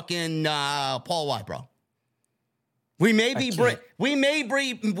air fucking Paul White, bro. We may be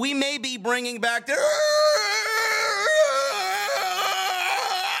bringing back the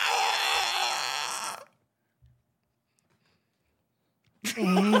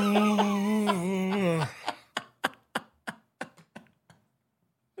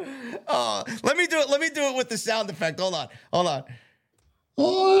Oh, let me do it. Let me do it with the sound effect. Hold on.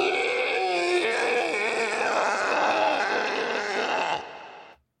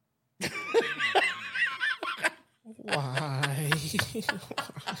 Why?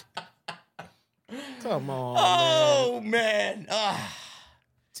 Come on. Oh, man.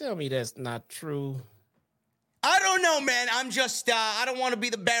 Tell me that's not true. I don't know, man. I'm just, I don't want to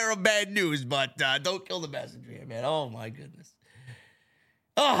be the bearer of bad news, but don't kill the messenger here, man. Oh, my goodness.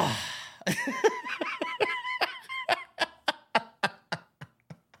 Oh.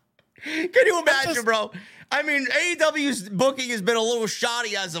 Can you imagine, bro? I mean, AEW's booking has been a little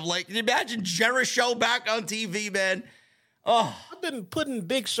shoddy as of late. Can you imagine Jericho back on TV, man? Oh, I've been putting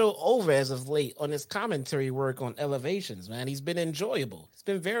Big Show over as of late on his commentary work on Elevations, man. He's been enjoyable. It's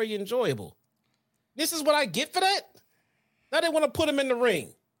been very enjoyable. This is what I get for that? Now they want to put him in the ring.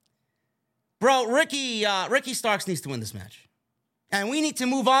 Bro, Ricky Starks needs to win this match. And we need to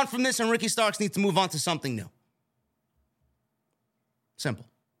move on from this, and Ricky Starks needs to move on to something new. Simple.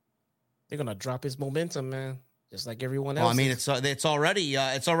 They're going to drop his momentum, man. Just like everyone else. Well, I mean, it's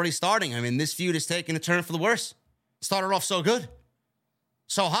already starting. I mean, this feud is taking a turn for the worse. Started off so good.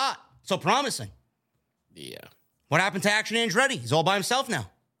 So hot. So promising. Yeah. What happened to Action Andretti? He's all by himself now.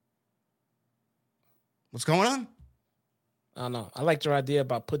 What's going on? I don't know. I liked your idea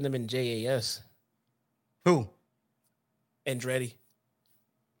about putting him in JAS. Who? Andretti.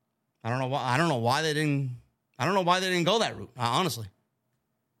 I don't know why they didn't go that route, honestly.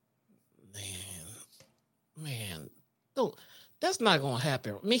 Man. No, that's not going to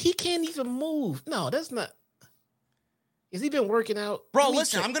happen. I mean, he can't even move. No, that's not. Has he been working out? Bro,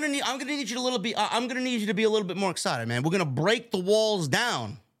 listen, I'm gonna need you to be a little bit more excited, man. We're gonna break the walls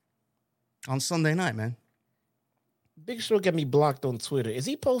down on Sunday night, man. Big Show got me blocked on Twitter. Is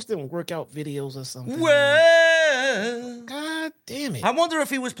he posting workout videos or something? Well, God damn it. I wonder if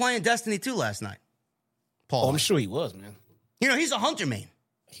he was playing Destiny 2 last night. Paul. Oh, I'm sure he was, man. You know, he's a hunter, man.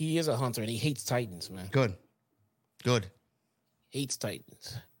 He is a hunter, and he hates Titans, man. Good. Hates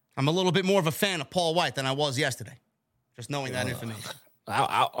Titans. I'm a little bit more of a fan of Paul White than I was yesterday. Just knowing that information.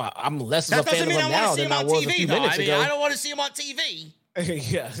 I'm less of a fan of him now than I was a few minutes ago. I don't want to see him on TV.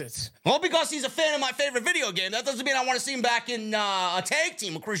 Yeah. Well, because he's a fan of my favorite video game, that doesn't mean I want to see him back in a tag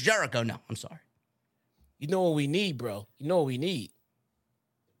team with Chris Jericho. No, I'm sorry. You know what we need, bro? You know what we need?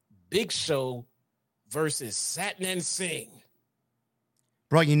 Big Show versus Satnam Singh.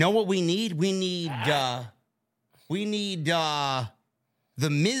 Bro, you know what we need? We need the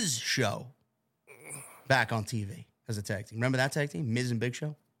Miz Show back on TV as a tag team. Remember that tag team? Miz and Big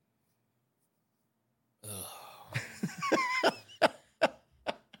Show?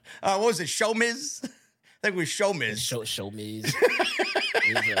 What was it? Show Miz? I think it was Show Miz. Show Miz.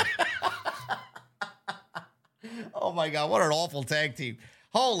 Oh my God, what an awful tag team.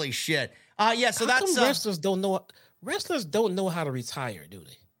 Holy shit. Yeah, so How that's come wrestlers don't know how to retire, do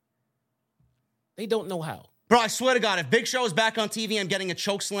they? They don't know how. Bro, I swear to God, if Big Show is back on TV, I'm getting a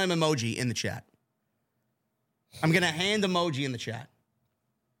chokeslam emoji in the chat. I'm going to hand emoji in the chat.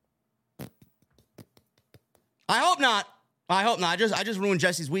 I hope not. I just ruined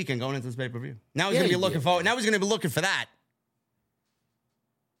Jesse's weekend going into this pay-per-view. Now he's going to be looking forward. Now he's going to be looking for that.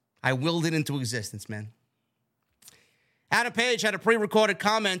 I willed it into existence, man. Adam Page had a pre-recorded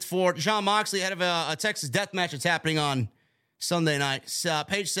comment for Jon Moxley ahead of a Texas death match that's happening on Sunday night.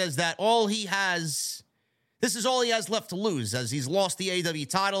 Page says that this is all he has left to lose, as he's lost the AEW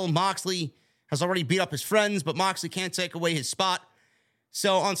title. Moxley has already beat up his friends, but Moxley can't take away his spot.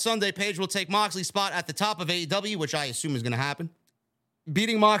 So on Sunday, Page will take Moxley's spot at the top of AEW, which I assume is going to happen.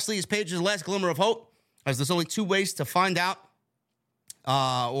 Beating Moxley is Page's last glimmer of hope, as there's only two ways to find out,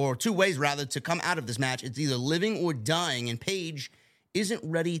 or two ways, rather, to come out of this match. It's either living or dying, and Page isn't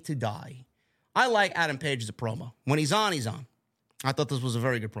ready to die. I like Adam Page as a promo. When he's on, he's on. I thought this was a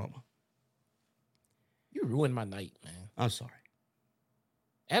very good promo. You ruined my night, man. I'm sorry.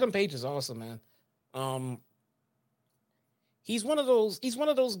 Adam Page is awesome, man. He's one of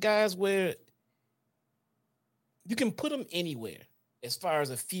those guys where you can put him anywhere as far as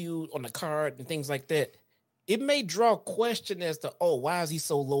a feud on the card and things like that. it may draw question as to, oh, why is he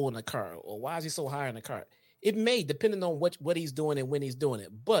so low in the card? Or why is he so high in the card? It may, depending on what he's doing and when he's doing it.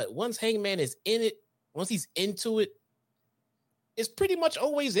 But once Hangman is in it, once he's into it, it's pretty much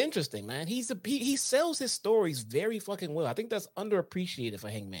always interesting, man. He sells his stories very fucking well. I think that's underappreciated for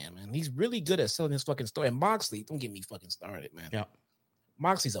Hangman, man. He's really good at selling his fucking story. And Moxley, don't get me fucking started, man. Yeah.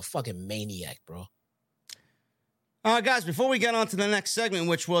 Moxley's a fucking maniac, bro. Guys, before we get on to the next segment,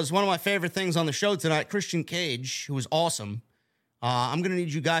 which was one of my favorite things on the show tonight, Christian Cage, who was awesome. I'm going to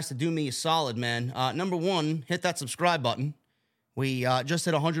need you guys to do me a solid, man. Number one, hit that subscribe button. We just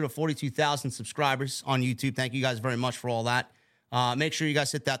hit 142,000 subscribers on YouTube. Thank you guys very much for all that. Make sure you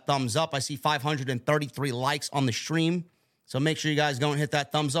guys hit that thumbs up. I see 533 likes on the stream. So make sure you guys go and hit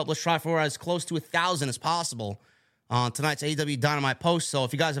that thumbs up. Let's try for as close to 1,000 as possible on tonight's AEW Dynamite post. So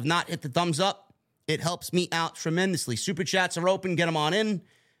if you guys have not hit the thumbs up, it helps me out tremendously. Super chats are open. Get them on in.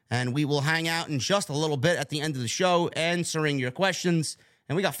 And we will hang out in just a little bit at the end of the show, answering your questions.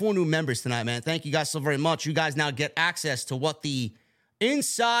 And we got 4 new members tonight, man. Thank you guys so very much. You guys now get access to what the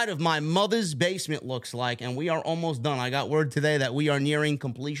inside of my mother's basement looks like. And we are almost done. I got word today that we are nearing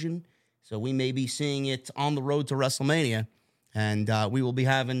completion. So we may be seeing it on the road to WrestleMania. And we will be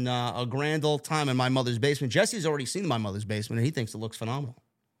having a grand old time in my mother's basement. Jesse's already seen my mother's basement, and he thinks it looks phenomenal.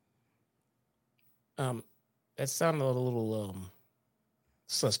 That sounded a little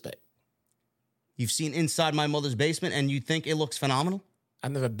suspect. You've seen inside my mother's basement, and you think it looks phenomenal?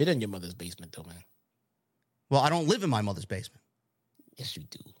 I've never been in your mother's basement, though, man. Well, I don't live in my mother's basement. Yes, you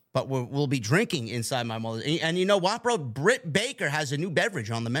do. But we'll be drinking inside my mother's. And you know what, bro? Britt Baker has a new beverage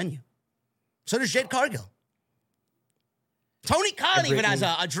on the menu. So does Jade Cargill. Tony Khan even has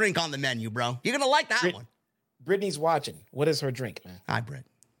a drink on the menu, bro. You're going to like that one. Brittany's watching. What is her drink, man? Hi, Britt.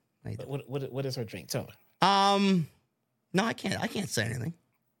 What is her drink? Tell her. No, I can't. I can't say anything.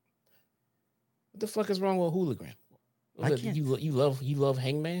 What the fuck is wrong with Hooligan? You love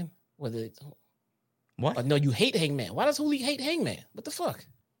Hangman? What? No, you hate Hangman. Why does Hooli hate Hangman? What the fuck?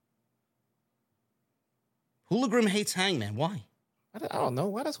 Hooligan hates Hangman. Why? I don't know.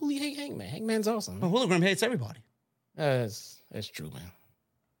 Why does Hooli hate Hangman? Hangman's awesome. Well, Hooligan hates everybody. That's true, man.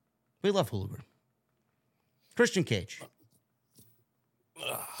 We love Hooligan. Christian Cage.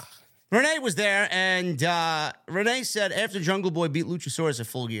 Renee was there, and Renee said after Jungle Boy beat Luchasaurus at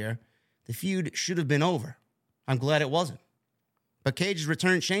Full Gear, the feud should have been over. I'm glad it wasn't. But Cage's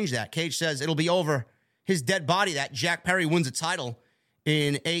return changed that. Cage says it'll be over his dead body that Jack Perry wins a title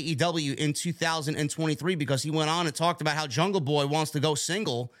in AEW in 2023 because he went on and talked about how Jungle Boy wants to go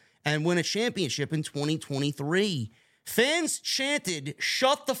single and win a championship in 2023. Fans chanted,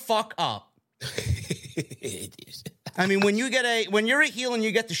 "Shut the fuck up." I mean, when you're a heel and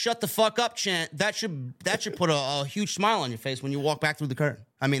you get the "shut the fuck up" chant, that should put a huge smile on your face when you walk back through the curtain.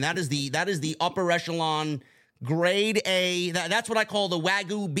 I mean, that is the upper echelon, grade A. That's what I call the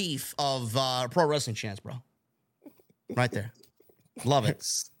Wagyu beef of pro wrestling chants, bro. Right there. Love it.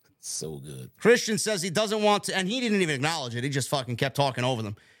 So good. Christian says he doesn't want to, and he didn't even acknowledge it. He just fucking kept talking over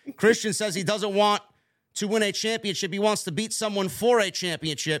them. Christian says he doesn't want to win a championship. He wants to beat someone for a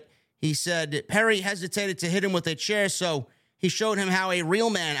championship. He said Perry hesitated to hit him with a chair, so he showed him how a real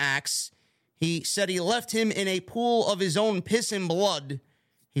man acts. He said he left him in a pool of his own piss and blood.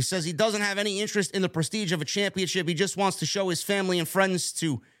 He says he doesn't have any interest in the prestige of a championship. He just wants to show his family and friends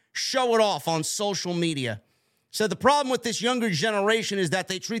to show it off on social media. So the problem with this younger generation is that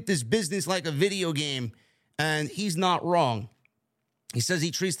they treat this business like a video game, and he's not wrong. He says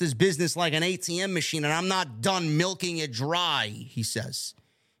he treats this business like an ATM machine, and I'm not done milking it dry, he says.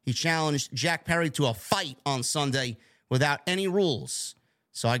 He challenged Jack Perry to a fight on Sunday without any rules.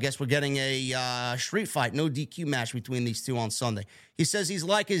 So I guess we're getting a street fight, no DQ match between these two on Sunday. He says he's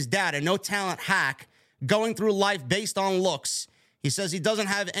like his dad, a no-talent hack, going through life based on looks. He says he doesn't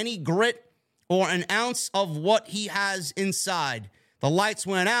have any grit or an ounce of what he has inside. The lights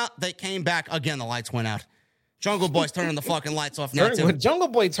went out. They came back. Again, the lights went out. Jungle Boy's turning the fucking lights off now, too. Jungle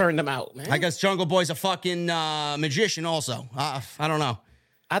Boy turned them out, man. I guess Jungle Boy's a fucking magician also. I don't know.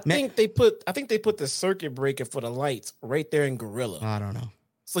 I think they put the circuit breaker for the lights right there in Gorilla. I don't know.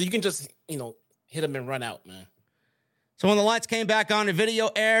 So you can just, hit them and run out, man. So when the lights came back on, a video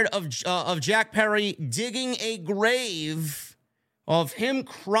aired of Jack Perry digging a grave, of him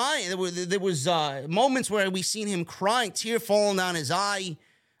crying. There was moments where we seen him crying, tear falling down his eye.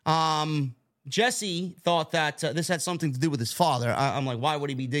 Jesse thought that this had something to do with his father. I'm like, why would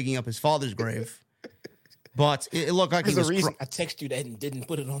he be digging up his father's grave? But it looked like There's a reason I texted you that and didn't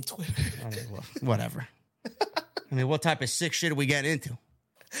put it on Twitter. Whatever. I mean, what type of sick shit are we getting into?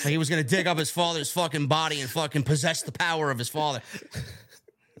 Like he was going to dig up his father's fucking body and fucking possess the power of his father.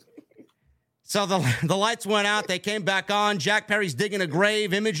 So the lights went out. They came back on. Jack Perry's digging a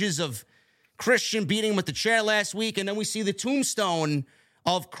grave. Images of Christian beating him with the chair last week. And then we see the tombstone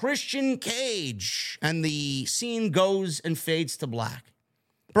of Christian Cage. And the scene goes and fades to black.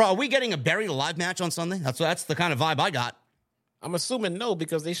 Bro, are we getting a buried alive match on Sunday? That's the kind of vibe I got. I'm assuming no,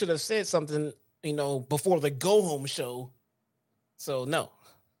 because they should have said something, before the go-home show. So, no.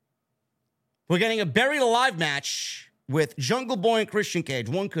 We're getting a buried alive match with Jungle Boy and Christian Cage.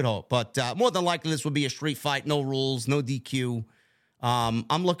 One could hope, but more than likely this will be a street fight, no rules, no DQ.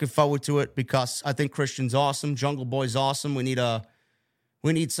 I'm looking forward to it because I think Christian's awesome. Jungle Boy's awesome. We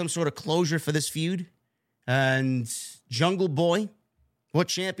need some sort of closure for this feud. And Jungle Boy, what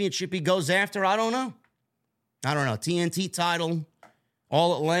championship he goes after, I don't know. TNT title,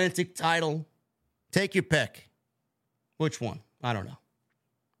 All Atlantic title. Take your pick. Which one? I don't know.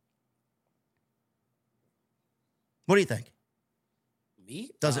 What do you think?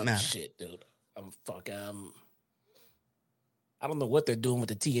 Me? Doesn't matter. Shit, dude. I don't know what they're doing with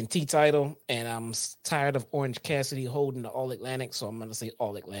the TNT title, and I'm tired of Orange Cassidy holding the All Atlantic, so I'm going to say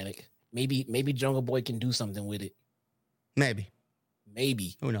All Atlantic. Maybe Jungle Boy can do something with it. Maybe.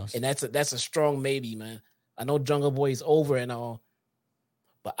 Who knows? And that's a strong maybe, man. I know Jungle Boy is over and all,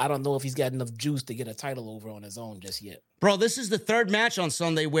 but I don't know if he's got enough juice to get a title over on his own just yet. Bro, this is the third match on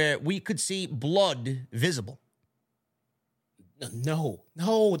Sunday where we could see blood visible. No,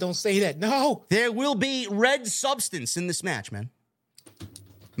 don't say that. No. There will be red substance in this match, man.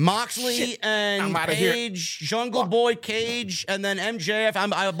 Moxley and Cage, Jungle Boy, Cage, and then MJF.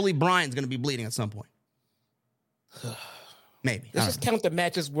 I believe Bryan's going to be bleeding at some point. Maybe. Let's just count the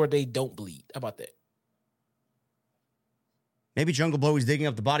matches where they don't bleed. How about that? Maybe Jungle Boy was digging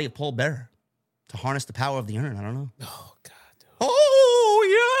up the body of Paul Bearer to harness the power of the urn. I don't know. Oh, God. Dude. Oh,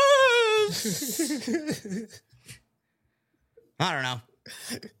 yes! I don't know.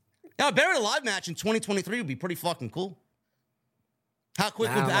 Now, a buried alive match in 2023 would be pretty fucking cool. How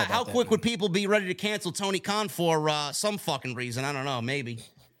quick would people be ready to cancel Tony Khan for some fucking reason? I don't know, maybe.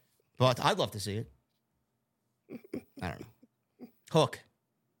 But I'd love to see it. I don't know. Hook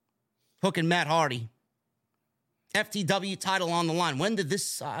and Matt Hardy. FTW title on the line. When did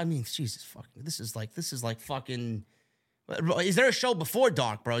this? Jesus fucking. This is like fucking. Is there a show before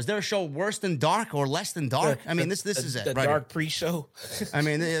Dark, bro? Is there a show worse than Dark or less than Dark? This is it. The right Dark here. pre-show.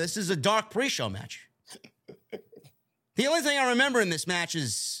 This is a Dark pre-show match. The only thing I remember in this match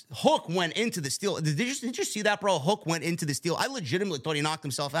is Hook went into the steel. Did you see that, bro? Hook went into the steel. I legitimately thought he knocked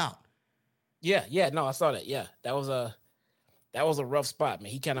himself out. Yeah, no, I saw that. Yeah, that was a rough spot,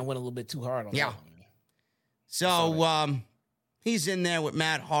 man. He kind of went a little bit too hard on that one. So he's in there with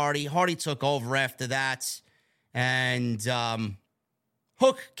Matt Hardy. Hardy took over after that. And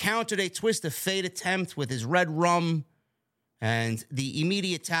Hook countered a twist of fate attempt with his red rum and the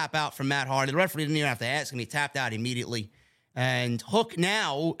immediate tap out from Matt Hardy. The referee didn't even have to ask him. He tapped out immediately. And Hook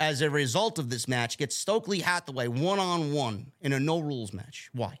now, as a result of this match, gets Stokely Hathaway one-on-one in a no-rules match.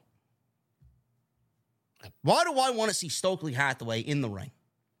 Why? Why do I want to see Stokely Hathaway in the ring?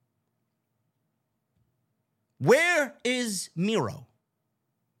 Where is Miro?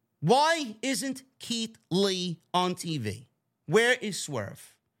 Why isn't Keith Lee on TV? Where is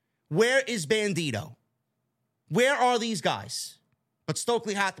Swerve? Where is Bandito? Where are these guys? But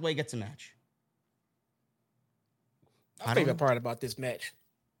Stokely Hathaway gets a match. My favorite part about this match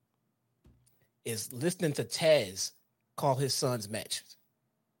is listening to Taz call his son's matches.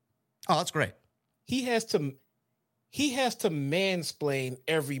 Oh, that's great. He has to mansplain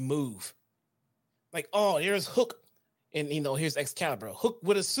every move. Like, oh, here's Hook. And, here's Excalibur. Hook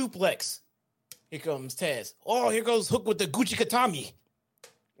with a suplex. Here comes Taz. Oh, here goes Hook with the Gucci Katami.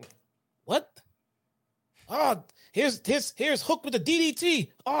 What? Oh, here's Hook with the DDT.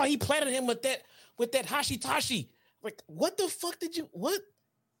 Oh, he planted him with that Hashitashi. Like, what the fuck did you, what?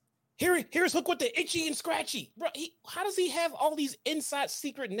 Here's Hook with the Itchy and Scratchy. Bro, how does he have all these inside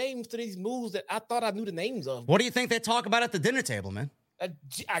secret names to these moves that I thought I knew the names of? What do you think they talk about at the dinner table, man?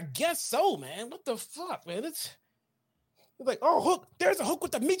 I guess so, man. What the fuck, man? It's like, oh, Hook, there's a Hook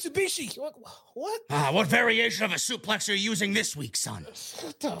with the Mitsubishi. What? What variation of a suplex are you using this week, son?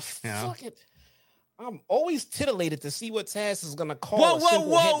 What the fuck? I'm always titillated to see what Taz is going to call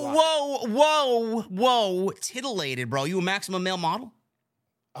Whoa. Titillated, bro. You a maximum male model?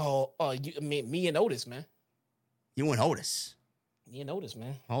 Me and Otis, man. You and Otis? Me and Otis,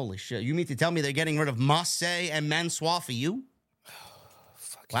 man. Holy shit. You mean to tell me they're getting rid of Masse and Mansois for you?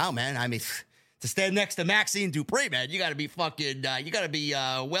 Wow, man. To stand next to Maxine Dupree, man, you got to be fucking,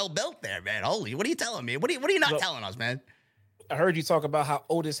 well built there, man. Holy, what are you telling me? What are you not telling us, man? I heard you talk about how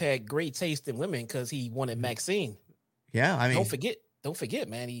Otis had great taste in women because he wanted Maxine. Yeah, don't forget,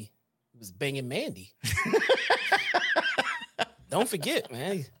 man. He was banging Mandy. Don't forget,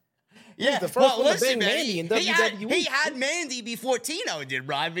 man. Yeah, the first one to listen, bang man, Mandy in WWE. He had Mandy before Tino did,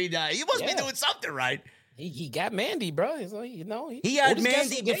 bro. I mean, he must be doing something right. He got Mandy, bro. So, he had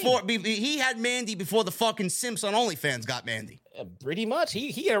Mandy before. He had Mandy before the fucking Simps on OnlyFans got Mandy. Pretty much.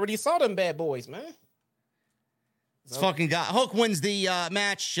 He already saw them bad boys, man. This fucking guy. Hook wins the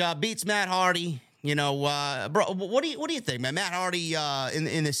match, beats Matt Hardy. Bro, what do you think, man? Matt Hardy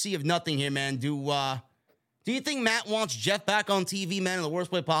in the sea of nothing here, man. Do you think Matt wants Jeff back on TV, man, in the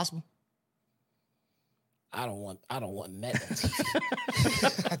worst way possible? I don't want Matt on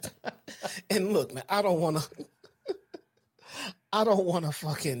TV. And look, man, I don't want to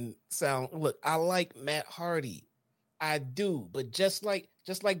fucking sound. Look, I like Matt Hardy, I do, but just like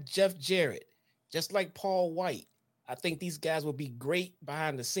Jeff Jarrett, just like Paul White, I think these guys will be great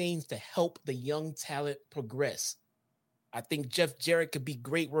behind the scenes to help the young talent progress. I think Jeff Jarrett could be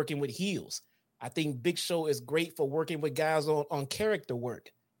great working with heels. I think Big Show is great for working with guys on character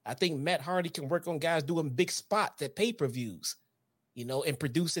work. I think Matt Hardy can work on guys doing big spots at pay-per-views, and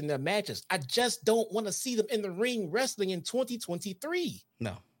producing their matches. I just don't want to see them in the ring wrestling in 2023.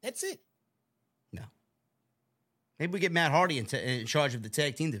 No. That's it. No. Maybe we get Matt Hardy in charge of the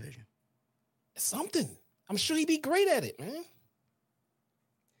tag team division. Something. I'm sure he'd be great at it, man.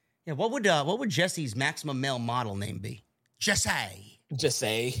 Yeah, what would Jesse's maximum male model name be? Jesse,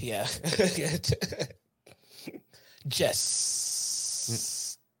 yeah.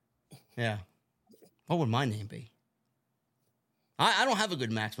 Jess. Yeah. What would my name be? I don't have a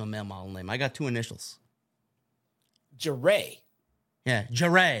good maximum male model name. I got 2 initials. Jeray. Yeah,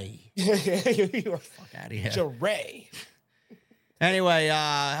 Jeray. You're fuck out of here. Jeray. Anyway,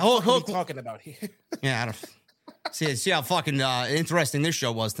 Hook. What are we talking about here? Yeah, I don't see how fucking interesting this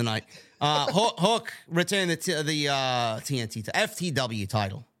show was tonight. Hook retained the TNT FTW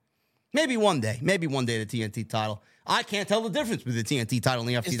title. Maybe one day the TNT title. I can't tell the difference between the TNT title and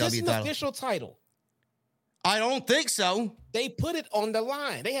the FTW title. Is this an official title? I don't think so. They put it on the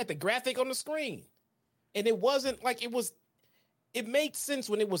line. They had the graphic on the screen. And it wasn't like it made sense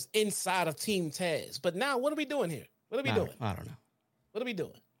when it was inside of Team Taz. But now what are we doing here? What are we doing? I don't know. What are we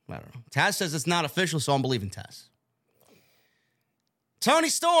doing? I don't know. Taz says it's not official, so I'm believing Taz. Toni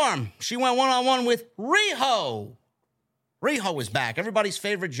Storm. She went one-on-one with Riho. Riho is back. Everybody's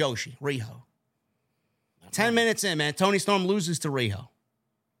favorite Joshi, Riho. 10 minutes in, man. Toni Storm loses to Riho.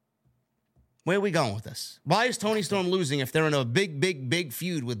 Where are we going with this? Why is Toni Storm losing if they're in a big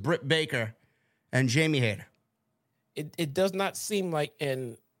feud with Britt Baker and Jamie Hayter? It does not seem like,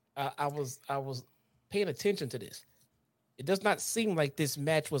 and I was paying attention to this. It does not seem like this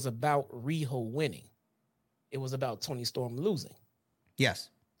match was about Riho winning. It was about Toni Storm losing. Yes.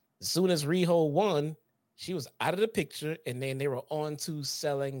 As soon as Riho won, she was out of the picture, and then they were on to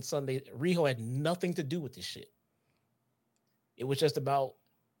selling Sunday. Riho had nothing to do with this shit. It was just about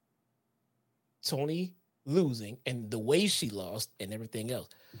Toni losing and the way she lost and everything else.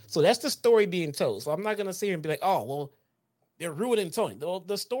 So that's the story being told. So I'm not going to sit here and be like, oh, well, they're ruining Toni.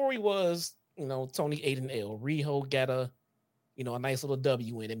 The story was, Toni ate an L. Riho got a nice little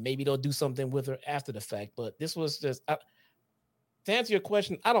W in it. Maybe they'll do something with her after the fact. But this was just, to answer your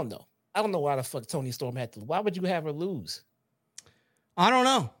question, I don't know. I don't know why the fuck Toni Storm had to. Why would you have her lose? I don't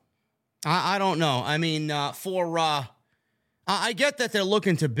know. I don't know. I mean, I get that they're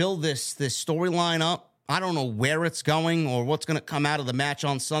looking to build this storyline up. I don't know where it's going or what's going to come out of the match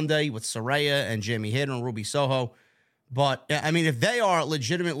on Sunday with Saraya and Jamie Hayter and Ruby Soho. But, I mean, if they are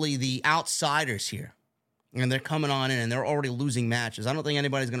legitimately the outsiders here and they're coming on in and they're already losing matches, I don't think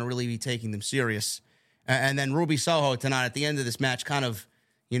anybody's going to really be taking them serious. And then Ruby Soho tonight at the end of this match kind of,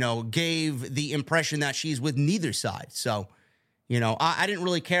 gave the impression that she's with neither side. So, I didn't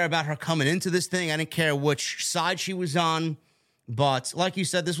really care about her coming into this thing. I didn't care which side she was on. But like you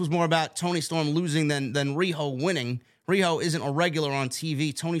said, this was more about Toni Storm losing than Riho winning. Riho isn't a regular on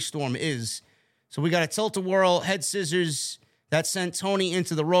TV. Toni Storm is. So we got a tilt-a-whirl, head scissors that sent Toni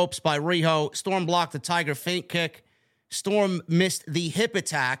into the ropes by Riho. Storm blocked the Tiger feint kick. Storm missed the hip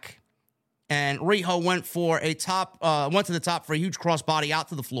attack. And Riho went to the top for a huge crossbody out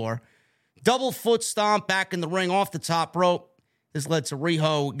to the floor. Double foot stomp back in the ring off the top rope. This led to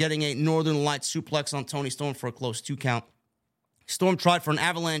Riho getting a Northern Light suplex on Toni Storm for a close 2 count. Storm tried for an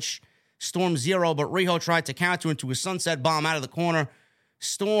avalanche Storm 0, but Riho tried to counter into a sunset bomb out of the corner.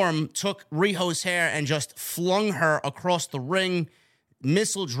 Storm took Riho's hair and just flung her across the ring.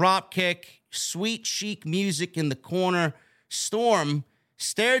 Missile drop kick, sweet chic music in the corner. Storm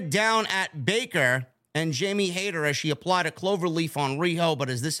stared down at Baker and Jamie Hayter as she applied a cloverleaf on Riho, but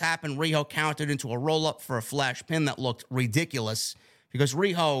as this happened, Riho countered into a roll-up for a flash pin that looked ridiculous. because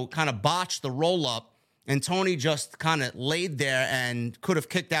Riho kind of botched the roll-up, and Tony just kind of laid there and could have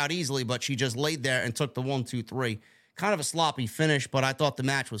kicked out easily, but she just laid there and took the 1, 2, 3. Kind of a sloppy finish, but I thought the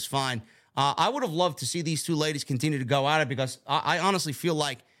match was fine. I would have loved to see these two ladies continue to go at it, because I honestly feel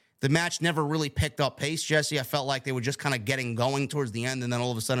like the match never really picked up pace, Jesse. I felt like they were just kind of getting going towards the end, and then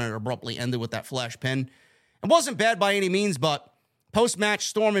all of a sudden it abruptly ended with that flash pin. It wasn't bad by any means, but post-match,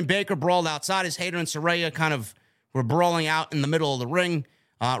 Storm and Baker brawled outside as Hayter and Saraya kind of were brawling out in the middle of the ring.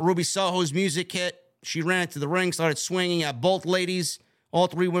 Ruby Soho's music hit. She ran into the ring, started swinging at both ladies. All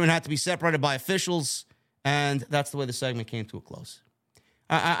three women had to be separated by officials, and that's the way the segment came to a close.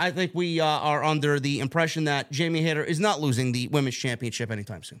 I think we are under the impression that Jamie Hayter is not losing the Women's Championship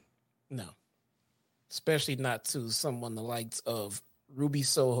anytime soon. No. Especially not to someone the likes of Ruby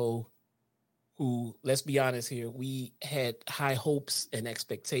Soho, who, let's be honest here, we had high hopes and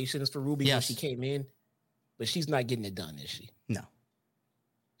expectations for Ruby when she came in, but she's not getting it done, is she? No.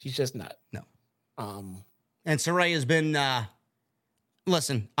 She's just not. No. And Saraya has been,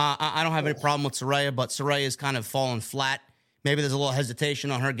 listen, I don't have any problem with Saraya, but Saraya has kind of fallen flat. Maybe there's a little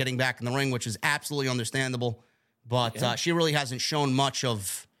hesitation on her getting back in the ring, which is absolutely understandable, but she really hasn't shown much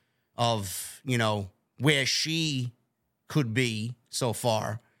of where she could be so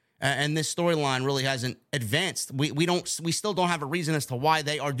far. And this storyline really hasn't advanced. We still don't have a reason as to why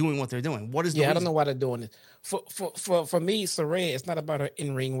they are doing what they're doing. What is the reason? I don't know why they're doing it. For me, Saraya, it's not about her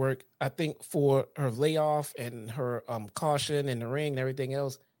in-ring work. I think for her layoff and her caution in the ring and everything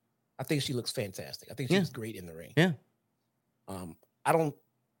else, I think she looks fantastic. I think she's great in the ring. Yeah. I'm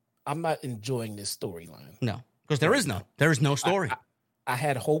not enjoying this storyline. No, because there is no story. I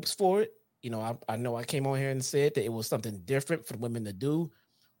had hopes for it. I know I came on here and said that it was something different for women to do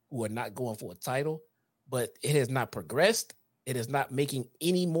who are not going for a title, but it has not progressed. It is not making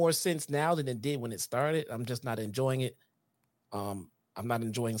any more sense now than it did when it started. I'm just not enjoying it. I'm not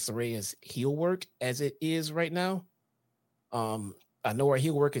enjoying Saraya's heel work as it is right now. I know her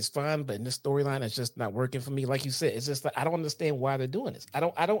heel work is fine, but in this storyline, it's just not working for me. Like you said, it's just like, I don't understand why they're doing this. I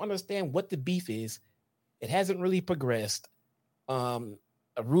don't understand what the beef is. It hasn't really progressed.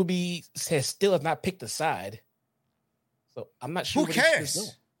 Ruby still has not picked a side. So I'm not sure. Who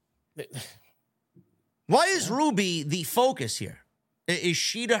cares? Why is Ruby the focus here? Is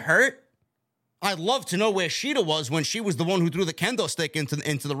Sheeta hurt? I'd love to know where Sheeta was when she was the one who threw the kendo stick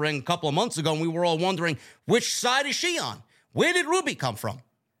into the ring a couple of months ago, and we were all wondering, which side is she on? Where did Ruby come from?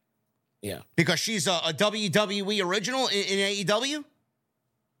 Yeah. Because she's a WWE original in AEW?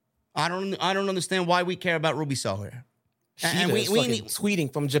 I don't understand why we care about Ruby Soho here. And we need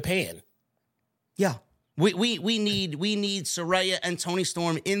tweeting from Japan. Yeah. We need Saraya and Toni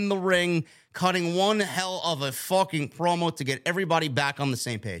Storm in the ring, cutting one hell of a fucking promo to get everybody back on the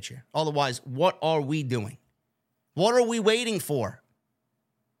same page here. Otherwise, what are we doing? What are we waiting for?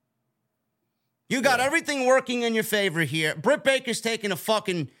 You got everything working in your favor here. Britt Baker's taking a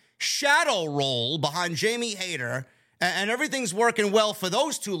fucking shadow role behind Jamie Hayter, and everything's working well for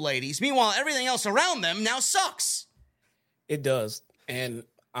those two ladies. Meanwhile, everything else around them now sucks. It does. And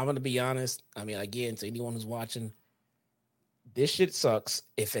I'm going to be honest. I mean, again, to anyone who's watching, this shit sucks.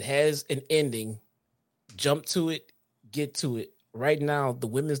 If it has an ending, jump to it, get to it. Right now, the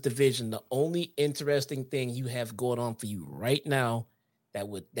women's division, the only interesting thing you have going on for you right now that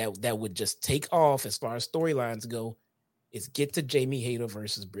would just take off as far as storylines go is get to Jamie Hayter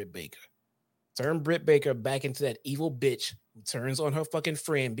versus Britt Baker. Turn Britt Baker back into that evil bitch who turns on her fucking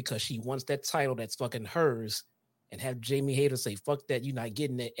friend because she wants that title that's fucking hers, and have Jamie Hayter say, fuck that, you're not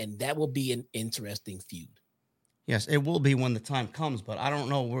getting it, and that will be an interesting feud. Yes, it will be when the time comes, but I don't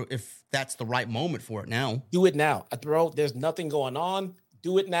know if that's the right moment for it now. Do it now. Bro, there's nothing going on.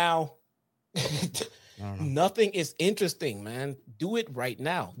 Do it now. Nothing is interesting, man. Do it right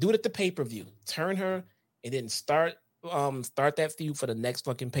now. Do it at the pay-per-view. Turn her and then start that feud for the next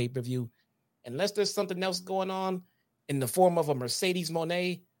fucking pay-per-view. Unless there's something else going on in the form of a Mercedes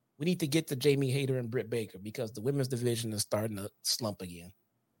Moné, we need to get to Jamie Hayter and Britt Baker because the women's division is starting to slump again.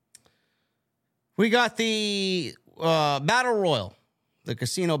 We got the Battle Royal, the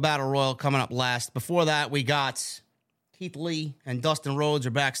Casino Battle Royal coming up last. Before that, we got Keith Lee and Dustin Rhodes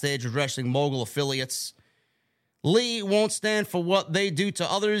are backstage addressing Mogul affiliates. Lee won't stand for what they do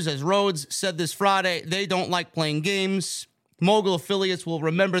to others. As Rhodes said this Friday, they don't like playing games. Mogul affiliates will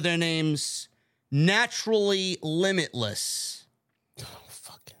remember their names. Naturally limitless. Oh,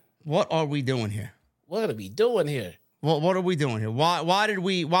 fucking. What are we doing here? What are we doing here? What are we doing here? Why did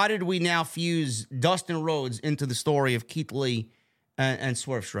we now fuse Dustin Rhodes into the story of Keith Lee and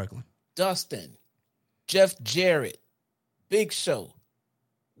Swerve Strickland? Dustin, Jeff Jarrett, Big Show.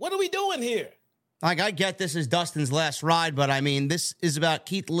 What are we doing here? Like, I get this is Dustin's last ride, but I mean, this is about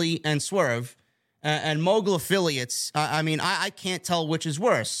Keith Lee and Swerve and Mogul Affiliates. I can't tell which is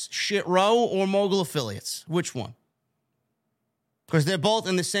worse, Shit Row or Mogul Affiliates. Which one? Because they're both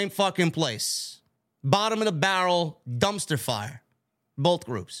in the same fucking place. Bottom of the barrel, dumpster fire. Both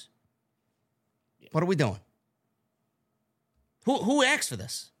groups. What are we doing? Who asked for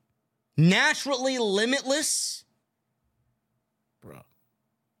this? Naturally Limitless? Bro.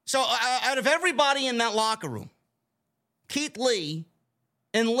 So out of everybody in that locker room, Keith Lee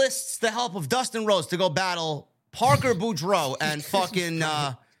enlists the help of Dustin Rhodes to go battle Parker Boudreaux and fucking,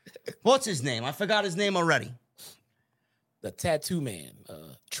 what's his name? I forgot his name already. The tattoo man,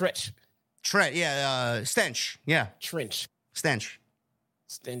 Stench. Stench. Yeah. Trench. Stench.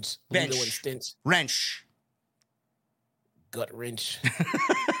 Stench. Bench. Stench. Wrench. Gut wrench.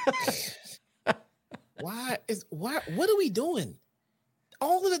 What are we doing?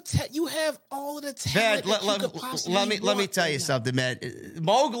 All of the you have all of the talent. Let me tell you something, man.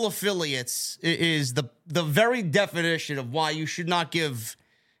 Mogul Affiliates is the very definition of why you should not give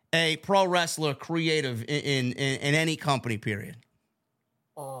a pro wrestler creative in any company, period.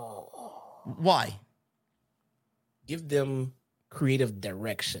 Oh. Why? Give them creative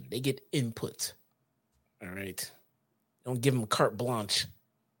direction. They get input. All right. Don't give them carte blanche.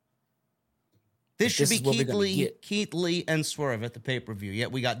 This should be Keith Lee and Swerve at the pay-per-view.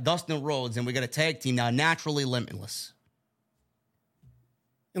 Yet we got Dustin Rhodes and we got a tag team now, Naturally Limitless.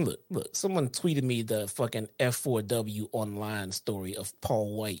 And look, someone tweeted me the fucking F4W online story of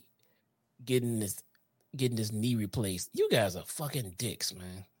Paul White getting his knee replaced. You guys are fucking dicks,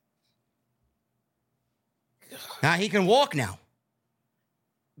 man. Now he can walk now.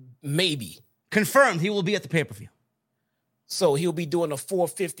 Maybe. Confirmed he will be at the pay-per-view. So he'll be doing a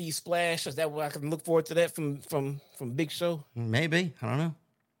 450 splash. Is that what I can look forward to that from Big Show? Maybe. I don't know.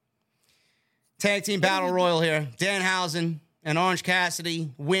 Tag team battle royal here. Danhausen and Orange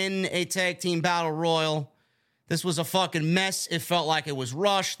Cassidy win a tag team battle royal. This was a fucking mess. It felt like it was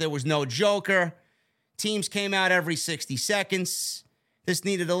rushed. There was no Joker. Teams came out every 60 seconds. This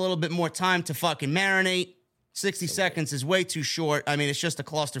needed a little bit more time to fucking marinate. 60 seconds is way too short. I mean, it's just a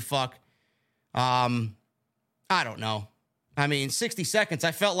clusterfuck. I don't know. I mean, 60 seconds.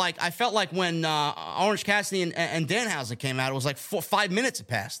 I felt like when Orange Cassidy and Danhausen came out, it was like 5 minutes had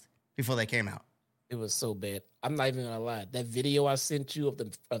passed before they came out. It was so bad. I'm not even gonna lie. That video I sent you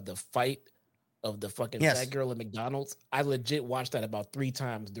of the fight of the fucking fat girl at McDonald's, I legit watched that about 3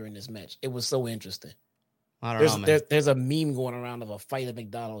 times during this match. It was so interesting. I don't know, man. There's a meme going around of a fight at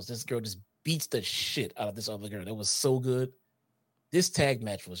McDonald's. This girl just beats the shit out of this other girl. It was so good. This tag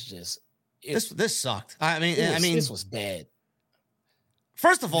match was just this sucked. I mean, this was bad.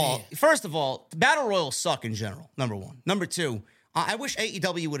 First of all, battle royals suck in general. Number one. Number two, I wish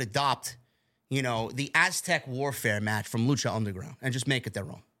AEW would adopt, the Aztec Warfare match from Lucha Underground and just make it their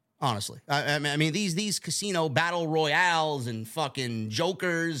own. Honestly, I mean these casino battle royales and fucking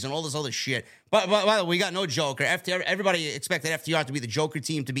jokers and all this other shit. But by the way, we got no Joker. Everybody expected FTR to be the Joker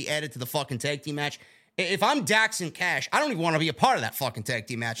team to be added to the fucking tag team match. If I'm Dax and Cash, I don't even want to be a part of that fucking tag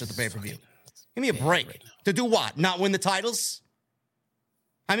team match at the pay-per-view. Give me a break. Right, to do what? Not win the titles?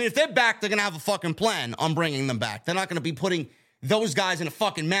 I mean, if they're back, they're going to have a fucking plan on bringing them back. They're not going to be putting those guys in a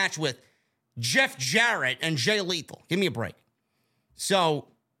fucking match with Jeff Jarrett and Jay Lethal. Give me a break. So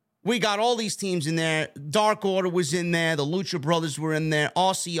we got all these teams in there. Dark Order was in there. The Lucha Brothers were in there.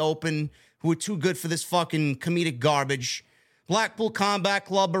 Aussie Open, who were too good for this fucking comedic garbage. Blackpool Combat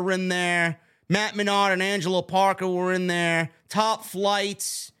Club are in there. Matt Menard and Angelo Parker were in there. Top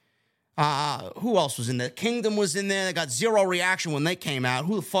Flight. Who else was in there? Kingdom was in there. They got zero reaction when they came out.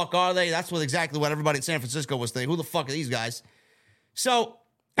 Who the fuck are they? That's exactly what everybody in San Francisco was thinking. Who the fuck are these guys? So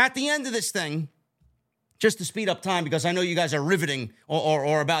at the end of this thing, just to speed up time, because I know you guys are riveting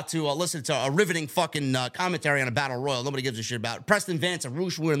or about to listen to a riveting fucking commentary on a battle royal. Nobody gives a shit about it. Preston Vance and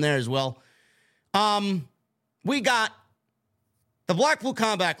Roosh were in there as well. We got the Blackpool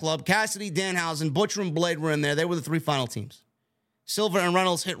Combat Club, Cassidy, Danhausen, Butcher, and Blade were in there. They were the 3 final teams. Silver and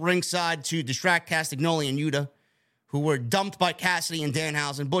Reynolds hit ringside to distract Castagnoli and Yuta, who were dumped by Cassidy and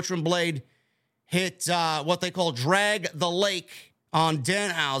Danhausen. Butcher and Blade hit what they call drag the lake on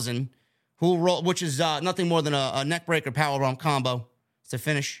Danhausen, which is nothing more than a neckbreaker powerbomb combo to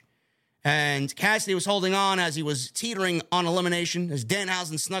finish. And Cassidy was holding on as he was teetering on elimination as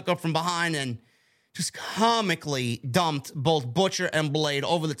Danhausen snuck up from behind and just comically dumped both Butcher and Blade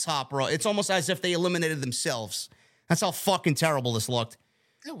over the top row. It's almost as if they eliminated themselves. That's how fucking terrible this looked.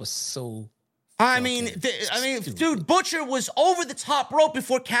 That was so. Dude, Butcher was over the top rope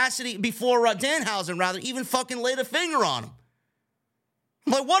before Danhausen even fucking laid a finger on him.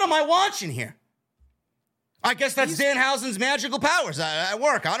 I'm like, what am I watching here? I guess that's Danhausen's magical powers at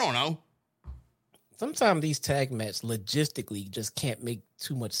work. I don't know. Sometimes these tag matches logistically just can't make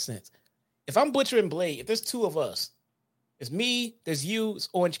too much sense. If I'm Butcher and Blade, if there's two of us, it's me, there's you, it's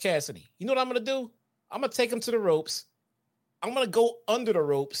Orange Cassidy. You know what I'm going to do? I'm going to take him to the ropes. I'm going to go under the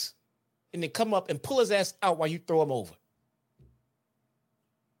ropes and then come up and pull his ass out while you throw him over.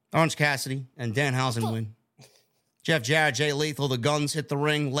 Orange Cassidy and Danhausen win. Jeff Jarrett, Jay Lethal, the Guns hit the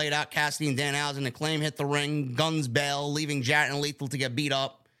ring, laid out Cassidy and Danhausen. Acclaim hit the ring, Guns bail, leaving Jarrett and Lethal to get beat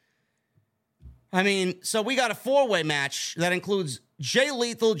up. I mean, so we got a four-way match that includes Jay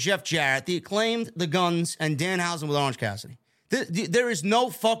Lethal, Jeff Jarrett, the Acclaimed, the Guns, and Danhausen with Orange Cassidy. There is no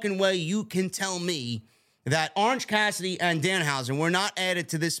fucking way you can tell me that Orange Cassidy and Danhausen were not added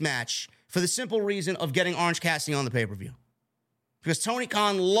to this match for the simple reason of getting Orange Cassidy on the pay-per-view. Because Tony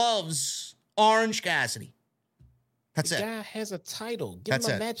Khan loves Orange Cassidy. That's it. The guy has a title. Give him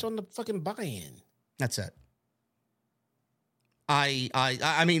a match on the fucking buy-in. That's it.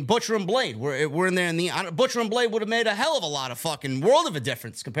 I mean, Butcher and Blade. We're in there in the Butcher and Blade would have made a hell of a lot of fucking world of a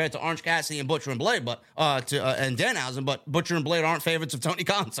difference compared to Orange Cassidy and Butcher and Blade, but and Danhausen. But Butcher and Blade aren't favorites of Tony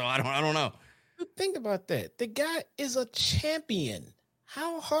Khan, so I don't know. Think about that. The guy is a champion.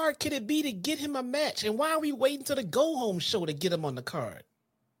 How hard could it be to get him a match? And why are we waiting till the go-home show to get him on the card?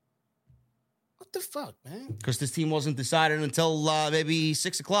 What the fuck, man? Because this team wasn't decided until maybe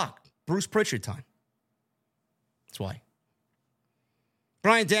 6 o'clock. Bruce Pritchard time. That's why.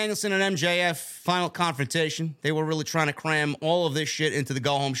 Bryan Danielson and MJF, final confrontation. They were really trying to cram all of this shit into the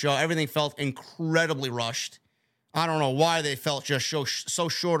go-home show. Everything felt incredibly rushed. I don't know why they felt just so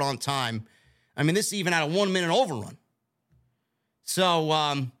short on time. I mean, this even had a 1 minute overrun.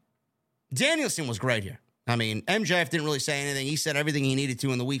 So, Danielson was great here. I mean, MJF didn't really say anything. He said everything he needed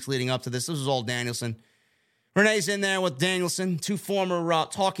to in the weeks leading up to this. This was all Danielson. Renee's in there with Danielson, two former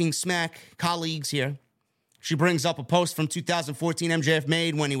Talking Smack colleagues here. She brings up a post from 2014 MJF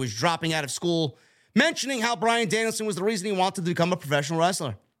made when he was dropping out of school, mentioning how Bryan Danielson was the reason he wanted to become a professional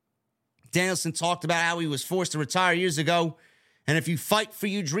wrestler. Danielson talked about how he was forced to retire years ago, and if you fight for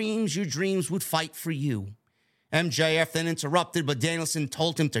your dreams would fight for you. MJF then interrupted, but Danielson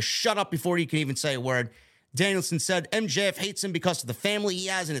told him to shut up before he could even say a word. Danielson said MJF hates him because of the family he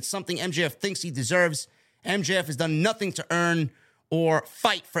has, and it's something MJF thinks he deserves. MJF has done nothing to earn or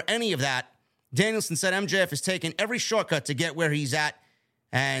fight for any of that. Danielson said MJF has taken every shortcut to get where he's at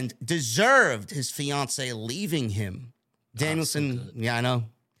and deserved his fiance leaving him. Danielson, yeah, I know.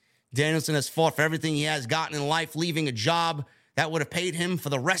 Danielson has fought for everything he has gotten in life, leaving a job that would have paid him for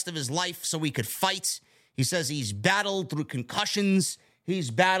the rest of his life so he could fight. He says he's battled through concussions.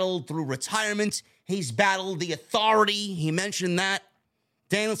 He's battled through retirement. He's battled the authority. He mentioned that.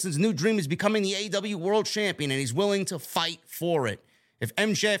 Danielson's new dream is becoming the AEW World Champion, and he's willing to fight for it. If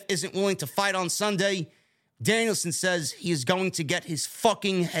MJF isn't willing to fight on Sunday, Danielson says he is going to get his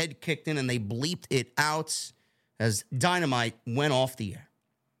fucking head kicked in, and they bleeped it out as Dynamite went off the air.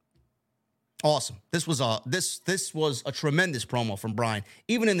 Awesome. This was a tremendous promo from Bryan.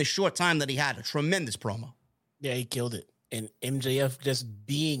 Even in the short time that he had, a tremendous promo. Yeah, he killed it. And MJF just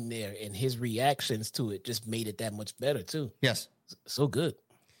being there and his reactions to it just made it that much better, too. Yes. So good.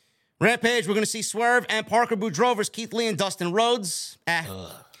 Rampage, we're going to see Swerve and Parker Boudreaux, Keith Lee and Dustin Rhodes.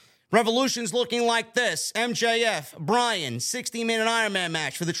 Revolution's looking like this. MJF, Bryan, 60-minute Iron Man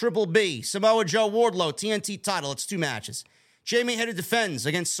match for the Triple B. Samoa Joe, Wardlow, TNT title. It's 2 matches. Jamie Hayter defends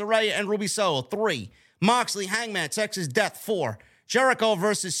against Saraya and Ruby Soho, 3. Moxley, Hangman, Texas Death, 4. Jericho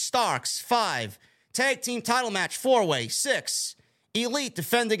versus Starks, 5. Tag team title match, 4-way, 6. Elite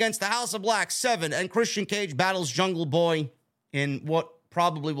defend against the House of Black, 7. And Christian Cage battles Jungle Boy in what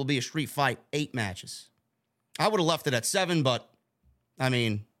probably will be a street fight, 8 matches. I would have left it at 7, but, I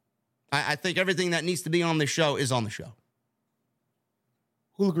mean, I think everything that needs to be on the show is on the show.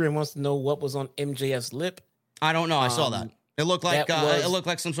 Hooligan wants to know what was on MJF's lip. I don't know. I saw that. It looked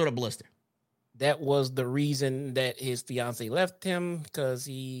like some sort of blister. That was the reason that his fiance left him, because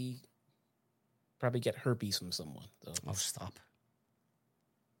he probably got herpes from someone. So. Oh, stop.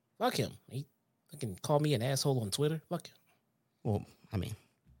 Fuck him. He can call me an asshole on Twitter. Fuck him. Well, I mean,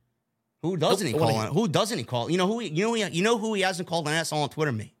 who doesn't he call? Who doesn't he call? You know who he hasn't called an asshole on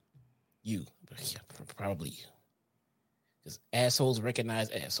Twitter? Me. You. Yeah, probably you. Because assholes recognize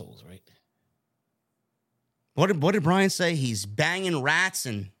assholes, right? What did Bryan say? He's banging rats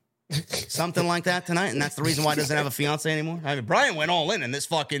and something like that tonight, and that's the reason why he doesn't have a fiance anymore? I mean, Bryan went all in this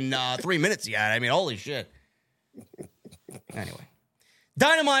fucking 3 minutes he had. I mean, holy shit. Anyway.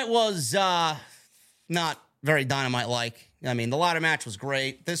 Dynamite was not very Dynamite-like. I mean, the ladder match was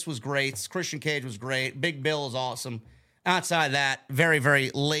great. This was great. Christian Cage was great. Big Bill is awesome. Outside of that, very,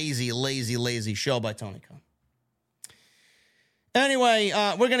 very lazy show by Tony Khan. Anyway,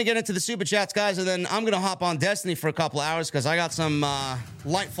 we're going to get into the Super Chats, guys, and then I'm going to hop on Destiny for a couple hours because I got some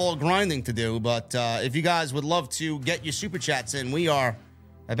lightfall grinding to do. But if you guys would love to get your Super Chats in, we are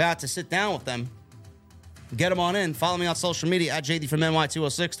about to sit down with them. Get them on in. Follow me on social media at JD from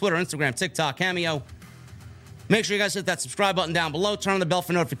NY206, Twitter, Instagram, TikTok, Cameo. Make sure you guys hit that subscribe button down below. Turn on the bell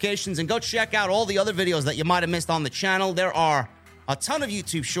for notifications. And go check out all the other videos that you might have missed on the channel. There are a ton of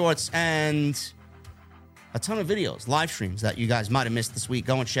YouTube shorts and a ton of videos, live streams that you guys might have missed this week.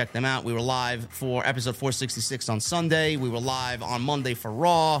 Go and check them out. We were live for episode 466 on Sunday. We were live on Monday for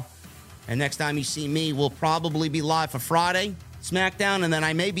Raw. And next time you see me, we'll probably be live for Friday, SmackDown. And then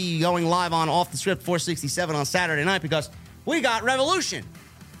I may be going live on Off the Script 467 on Saturday night because we got Revolution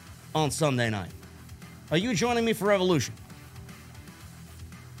on Sunday night. Are you joining me for Revolution?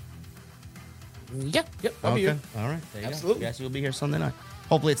 Yep, I'll be here. All right, there you Absolutely. go. Yes, you'll be here Sunday night.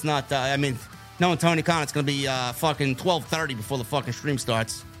 Hopefully it's not, knowing Tony Khan, it's going to be fucking 12:30 before the fucking stream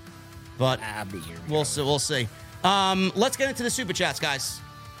starts. But I'll be here. We'll see. Let's get into the Super Chats, guys.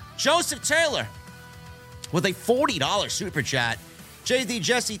 Joseph Taylor with a $40 Super Chat. JD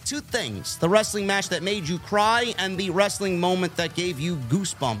Jesse, two things. The wrestling match that made you cry and the wrestling moment that gave you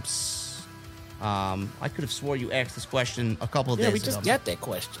goosebumps. I could have swore you asked this question a couple of days ago. Yeah, we just got that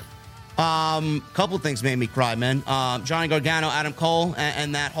question. Couple of things made me cry, man. Johnny Gargano, Adam Cole,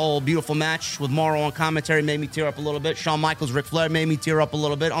 and that whole beautiful match with Morrow on commentary made me tear up a little bit. Shawn Michaels, Ric Flair made me tear up a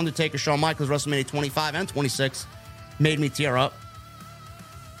little bit. Undertaker, Shawn Michaels, WrestleMania 25 and 26 made me tear up.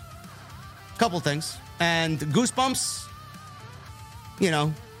 Couple of things. And goosebumps,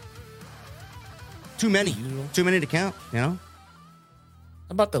 too many. Too many to count, How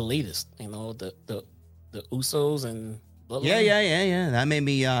about the latest? The Usos and Bloodline? Yeah. That made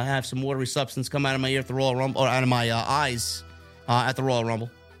me have some watery substance come out of my ear at the Royal Rumble, or out of my eyes at the Royal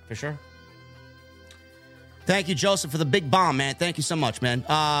Rumble, for sure. Thank you, Joseph, for the big bomb, man. Thank you so much, man.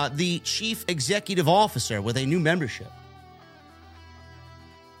 The Chief Executive Officer with a new membership.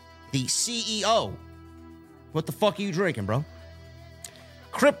 The CEO. What the fuck are you drinking, bro?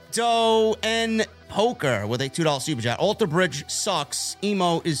 Crypto and Poker with a $2 super chat. Alter Bridge sucks.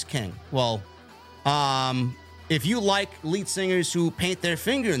 Emo is king. Well, if you like lead singers who paint their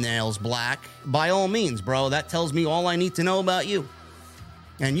fingernails black, by all means, bro. That tells me all I need to know about you.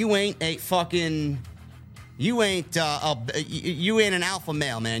 And you ain't a fucking... You ain't an alpha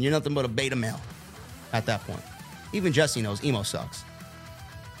male, man. You're nothing but a beta male at that point. Even Jesse knows emo sucks.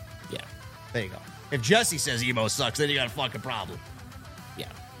 Yeah. There you go. If Jesse says emo sucks, then you got a fucking problem. Yeah.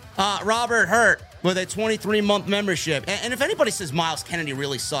 Robert Hurt with a 23-month membership. And if anybody says Miles Kennedy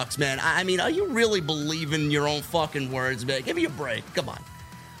really sucks, man, I mean, are you really believing your own fucking words, man? Give me a break. Come on.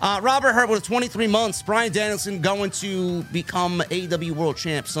 Robert Hurt with 23 months. Bryan Danielson going to become AEW World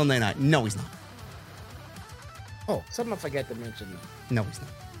Champ Sunday night. No, he's not. Oh, something I forgot to mention. No, he's not.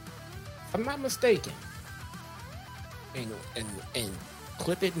 If I'm not mistaken. And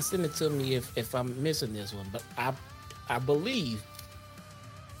clip it and send it to me if I'm missing this one. But I believe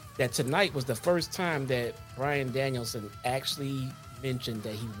that tonight was the first time that Bryan Danielson actually mentioned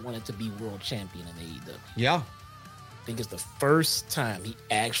that he wanted to be world champion in AEW. Yeah. I think it's the first time he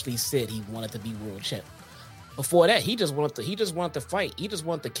actually said he wanted to be world champ. Before that, he just wanted to fight. He just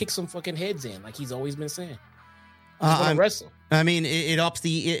wanted to kick some fucking heads in, like he's always been saying. He just want to wrestle. I mean, it ups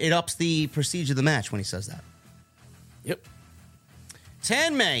the prestige of the match when he says that. Yep.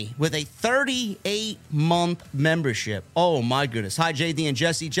 Tan May with a 38-month membership. Oh, my goodness. Hi, JD and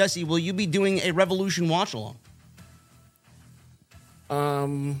Jesse. Jesse, will you be doing a Revolution watch-along?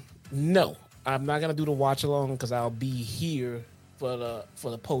 No. I'm not going to do the watch-along because I'll be here for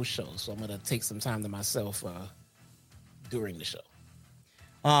the post-show. So I'm going to take some time to myself during the show.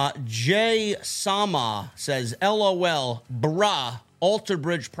 Jay Sama says, LOL, bruh, Alter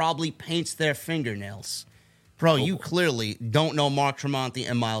Bridge probably paints their fingernails. Bro, you clearly don't know Mark Tremonti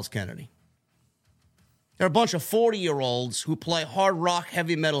and Miles Kennedy. They're a bunch of 40-year-olds who play hard rock,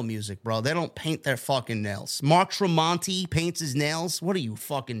 heavy metal music, bro. They don't paint their fucking nails. Mark Tremonti paints his nails? What are you, a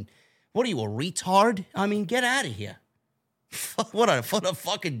retard? I mean, get out of here. What a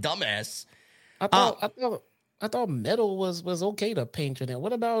fucking dumbass. I thought metal was okay to paint your nails.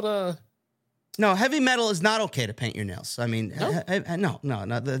 What about No, heavy metal is not okay to paint your nails. I mean, no.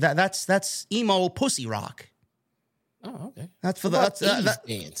 That's emo pussy rock. Oh, okay. That's for what the about 80s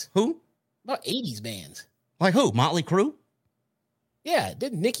bands. Who? About 80s bands. Like who? Motley Crue? Yeah,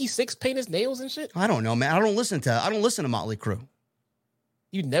 did Nikki Sixx paint his nails and shit? I don't know, man. I don't listen to Motley Crue.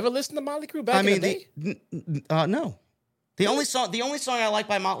 You never listened to Motley Crue back in the day? No. The only song I like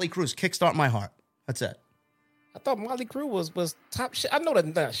by Motley Crue is "Kickstart My Heart." That's it. I thought Molly Crew was top shit. I know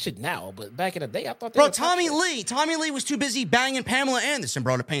that shit now, but back in the day, I thought they Bro, were top shit. Tommy Lee was too busy banging Pamela Anderson,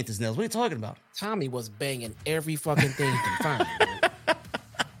 bro, to paint his nails. What are you talking about? Tommy was banging every fucking thing he can find. Bro.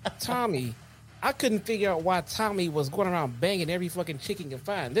 Tommy, I couldn't figure out why Tommy was going around banging every fucking chick he can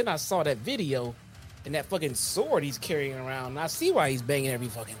find. Then I saw that video and that fucking sword he's carrying around, and I see why he's banging every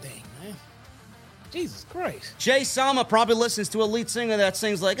fucking thing, man. Jesus Christ. Jay Sama probably listens to a lead singer that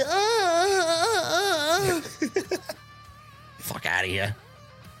sings like, fuck out of here.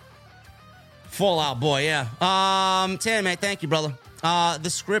 Fallout Boy, yeah. Tan, man, thank you, brother. The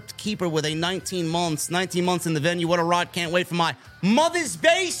script keeper with a 19 months in the venue. What a rod. Can't wait for my mother's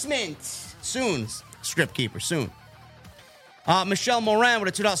basement. Soon. Script keeper, soon. Michelle Moran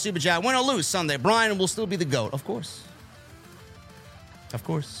with a $2 super chat. Win or lose Sunday, Brian will still be the GOAT. Of course. Of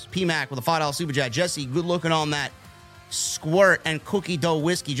course. P-Mac with a $5 super chat. Jesse, good looking on that squirt and cookie dough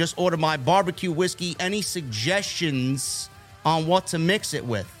whiskey. Just ordered my barbecue whiskey. Any suggestions on what to mix it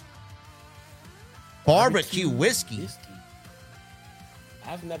with? Barbecue whiskey.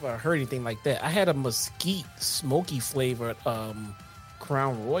 I've never heard anything like that. I had a mesquite smoky flavored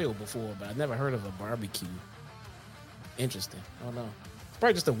Crown Royal before, but I never heard of a barbecue. Interesting. I don't know. It's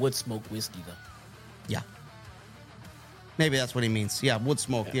probably just a wood smoked whiskey though. Yeah. Maybe that's what he means. Yeah, wood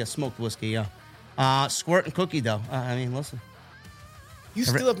smoked. Yeah, smoked whiskey, yeah. Squirt and cookie dough. I mean, listen. You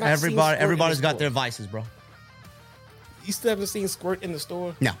still have not seen Squirt everybody's in the got store? their vices, bro. You still haven't seen Squirt in the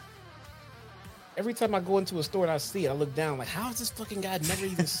store? No. Every time I go into a store and I see it, I look down like, how has this fucking guy never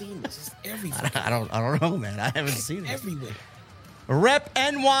even seen this? It's everywhere. I don't know, man. I haven't seen it. Everywhere. Rep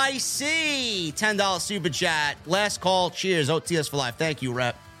NYC, $10 super chat. Last call. Cheers. OTS for life. Thank you,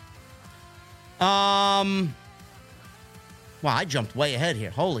 Rep. Wow, I jumped way ahead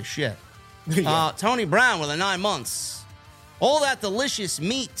here. Holy shit. Yeah. Tony Brown with a 9 months. All that delicious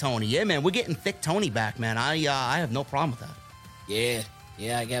meat, Tony. Yeah, man, we're getting thick Tony back, man. I have no problem with that.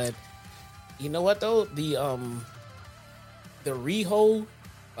 Yeah, I got it. You know what though? The Riho,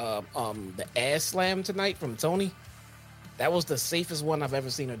 the ass slam tonight from Tony. That was the safest one I've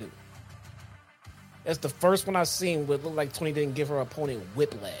ever seen her do. That's the first one I've seen where it looked like Tony didn't give her opponent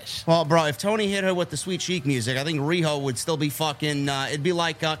whiplash. Well, bro, if Tony hit her with the Sweet Chic music, I think Riho would still be fucking... it'd be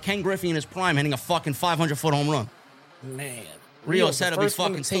like Ken Griffey in his prime hitting a fucking 500-foot home run. Man. Riho's head would be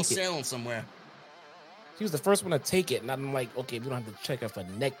fucking still sailing somewhere. She was the first one to take it, and I'm like, okay, we don't have to check her for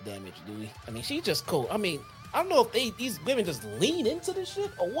neck damage, do we? I mean, she's just cool. I mean, I don't know if these women just lean into this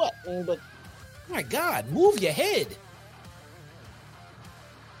shit or what, man, but oh my God, move your head.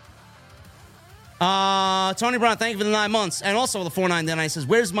 Tony Brown, thank you for the 9 months. And also the 499 says,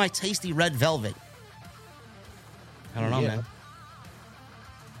 where's my tasty red velvet? I don't know, man.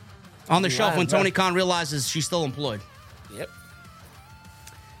 On the shelf when Tony Khan realizes she's still employed. Yep.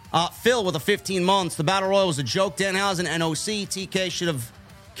 Phil with a 15 months. The Battle Royal was a joke. Danhausen, NOC. TK should have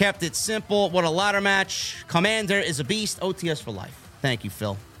kept it simple. What a ladder match. Commander is a beast. OTS for life. Thank you,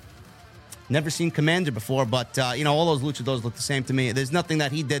 Phil. Never seen Commander before, but, all those luchadors look the same to me. There's nothing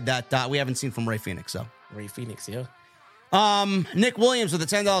that he did that we haven't seen from Rey Fenix, so. Rey Fenix, yeah. Nick Williams with a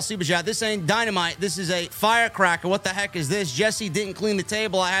 $10 super chat. This ain't Dynamite. This is a firecracker. What the heck is this? Jesse didn't clean the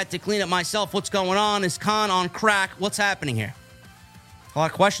table. I had to clean it myself. What's going on? Is Khan on crack? What's happening here? A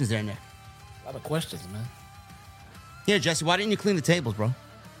lot of questions there, Nick. A lot of questions, man. Yeah, Jesse, why didn't you clean the tables, bro?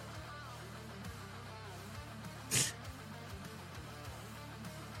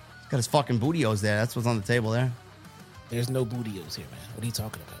 Got his fucking bootios there. That's what's on the table there. There's no bootios here, man. What are you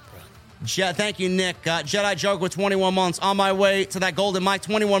talking about, bro? Thank you, Nick. Jedi Joke with 21 months. On my way to that golden mic.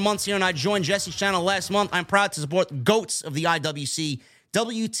 21 months here, and I joined Jesse's channel last month. I'm proud to support the GOATs of the IWC.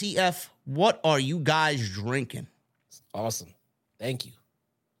 WTF, what are you guys drinking? Awesome. Thank you.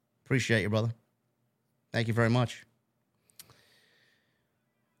 Appreciate you, brother. Thank you very much.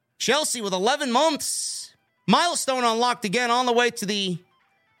 Chelsea with 11 months. Milestone unlocked again on the way to the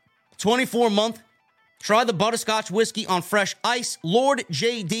 24-month. Try the butterscotch whiskey on fresh ice. Lord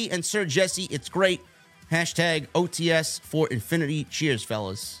JD and Sir Jesse, it's great. Hashtag OTS for infinity. Cheers,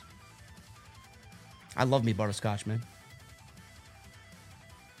 fellas. I love me butterscotch, man.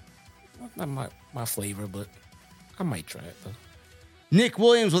 Not my flavor, but I might try it, though. Nick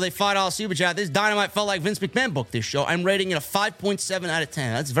Williams with a $5 super chat. This Dynamite felt like Vince McMahon booked this show. I'm rating it a 5.7 out of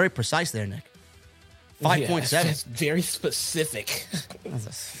 10. That's very precise there, Nick. 5.7. Yeah, that's very specific.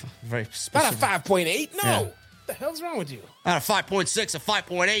 That's very specific. Not a 5.8. No. Yeah. What the hell's wrong with you? Not a 5.6, a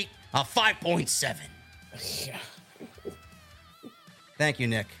 5.8, a 5.7. Yeah. Thank you,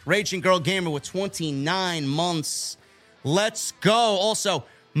 Nick. Raging Girl Gamer with 29 months. Let's go. Also,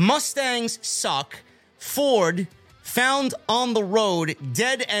 Mustangs suck. Ford Found on the road,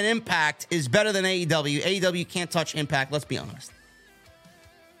 dead and Impact is better than AEW. AEW can't touch Impact. Let's be honest.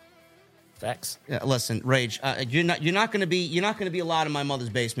 Facts. Yeah, listen, Rage. You're not going to be allowed in my mother's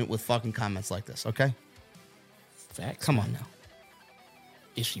basement with fucking comments like this. Okay. Facts. Come on now.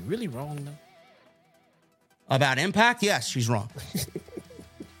 Is she really wrong though? About Impact? Yes, she's wrong.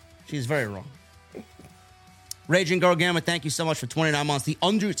 She's very wrong. Raging Girl Gamma, thank you so much for 29 months. The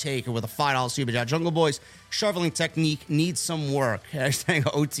Undertaker with a $5 super chat. Jungle Boys, shoveling technique needs some work. Hashtag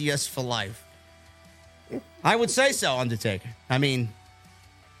OTS for life. I would say so, Undertaker. I mean,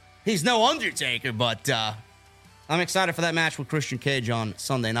 he's no Undertaker, but I'm excited for that match with Christian Cage on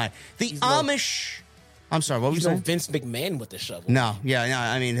Sunday night. I'm sorry, what were you saying? Vince McMahon with the shovel. No,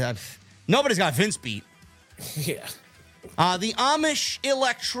 I mean, nobody's got Vince beat. Yeah. The Amish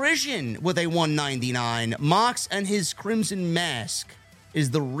electrician with a 199. Mox and his crimson mask is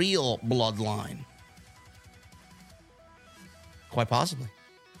the real bloodline. Quite possibly.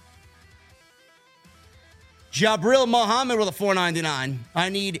 Jabril Muhammad with a 499. I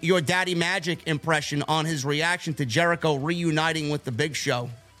need your Daddy Magic impression on his reaction to Jericho reuniting with the Big Show.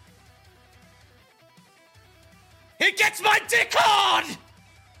 He gets my dick hard!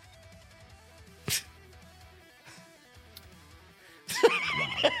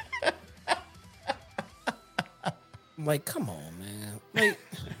 I'm like, come on, man. Like,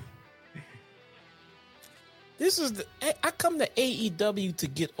 this is I come to AEW to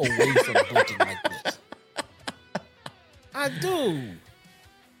get away from booking like this. I do.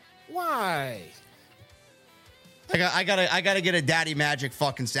 Why? I gotta get a Daddy Magic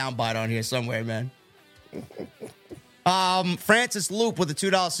fucking soundbite on here somewhere, man. Francis Loop with a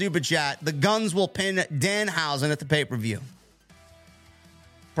 $2 super chat. The Guns will pin Danhausen at the pay-per-view.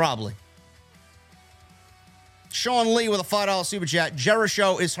 Probably. Sean Lee with a $5 super chat.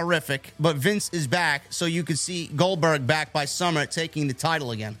 Jericho is horrific, but Vince is back, so you could see Goldberg back by summer taking the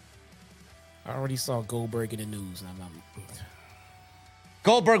title again. I already saw Goldberg in the news.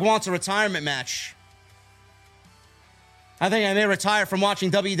 Goldberg wants a retirement match. I think I may retire from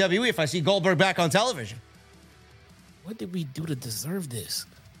watching WWE if I see Goldberg back on television. What did we do to deserve this?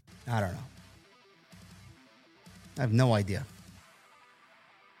 I don't know. I have no idea.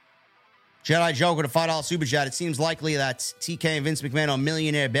 Jedi Joke with a $5 super chat. It seems likely that TK and Vince McMahon are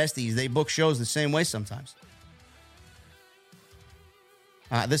millionaire besties. They book shows the same way sometimes.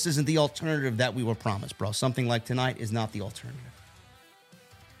 This isn't the alternative that we were promised, bro. Something like tonight is not the alternative.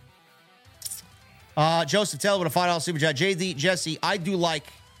 Joseph Taylor with a $5 super chat. JD, Jesse, I do like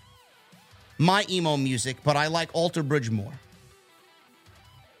my emo music, but I like Alter Bridge more.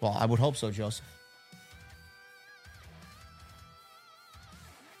 Well, I would hope so, Joseph.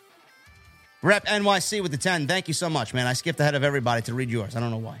 Rep NYC with the 10. Thank you so much, man. I skipped ahead of everybody to read yours. I don't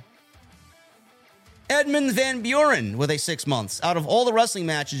know why. Edmund Van Buren with a 6 months. Out of all the wrestling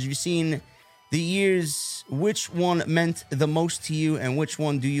matches you've seen the years, which one meant the most to you, and which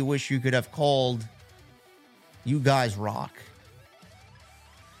one do you wish you could have called You Guys Rock?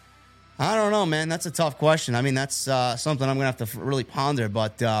 I don't know, man. That's a tough question. I mean, that's something I'm going to have to really ponder,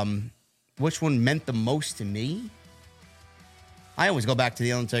 but which one meant the most to me? I always go back to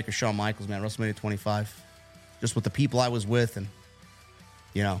The Undertaker, Shawn Michaels, man. WrestleMania 25. Just with the people I was with and,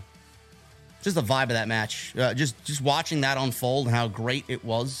 you know, just the vibe of that match. Just watching that unfold and how great it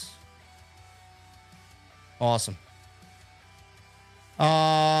was. Awesome.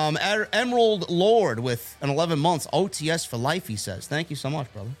 Emerald Lord with an 11 months OTS for life, he says. Thank you so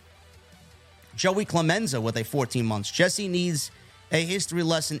much, brother. Joey Clemenza with a 14 months. Jesse needs a history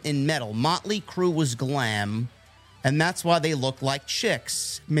lesson in metal. Motley Crue was glam, and that's why they look like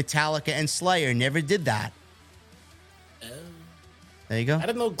chicks. Metallica and Slayer never did that. There you go. I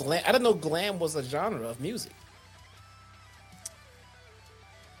didn't know glam was a genre of music.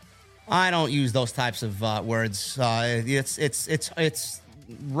 I don't use those types of words. It's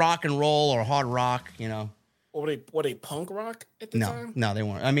rock and roll or hard rock, you know. Were they punk rock at the time? No, they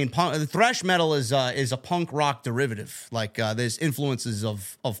weren't. I mean, thrash metal is a punk rock derivative. Like there's influences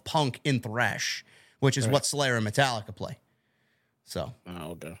of punk in thrash, which is what Slayer and Metallica play. So,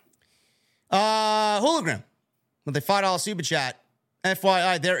 okay. Hologram with a $5 super chat.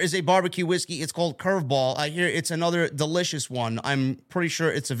 FYI, there is a barbecue whiskey. It's called Curveball. I hear it's another delicious one. I'm pretty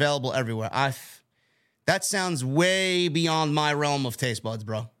sure it's available everywhere. That sounds way beyond my realm of taste buds,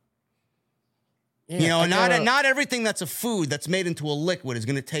 bro. Yeah, you know, not everything that's a food that's made into a liquid is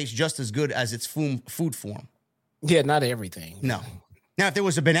going to taste just as good as its food form. Yeah, not everything. No. Now, if there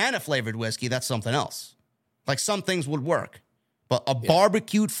was a banana-flavored whiskey, that's something else. Like, some things would work. But a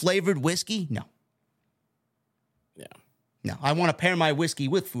barbecued-flavored whiskey? No. Yeah. No, I want to pair my whiskey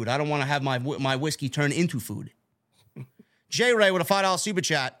with food. I don't want to have my whiskey turn into food. J Ray with a $5 super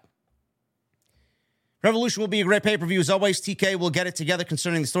chat. Revolution will be a great pay-per-view. As always, TK will get it together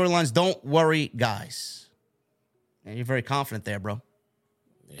concerning the storylines. Don't worry, guys. And you're very confident there, bro.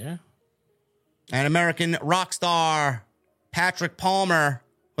 Yeah. And American rock star Patrick Palmer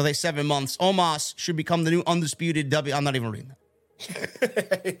with a 7 months. Omos should become the new undisputed W. I'm not even reading that.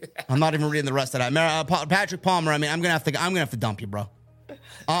 I'm not even reading the rest of that. Patrick Palmer. I mean, I'm gonna have to dump you, bro.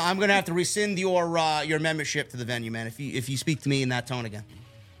 I'm gonna have to rescind your membership to the venue, man. If you speak to me in that tone again.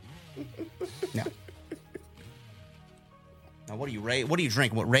 No. Now, what do you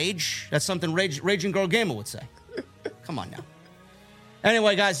drink? What, rage? That's something Raging Girl Gamer would say. Come on now.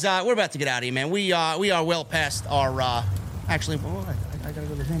 Anyway, guys, we're about to get out of here, man. We are well past our. Actually, I gotta go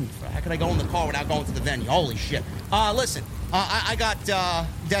to the venue. How could I go in the car without going to the venue? Holy shit! Listen, I got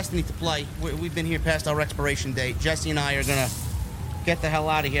Destiny to play. We've been here past our expiration date. Jesse and I are gonna get the hell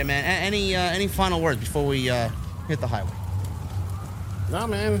out of here, man. Any final words before we hit the highway? Nah,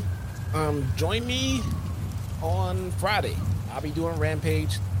 man. Join me on Friday. I'll be doing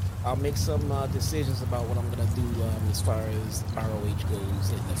Rampage. I'll make some decisions about what I'm going to do as far as ROH goes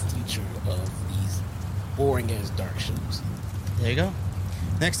in the future of these boring-ass dark shows. There you go.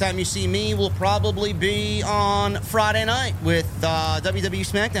 Next time you see me will probably be on Friday night with WWE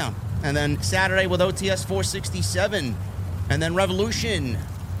SmackDown. And then Saturday with OTS 467. And then Revolution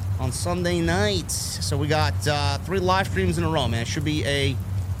on Sunday night. So we got 3 live streams in a row, man. It should be a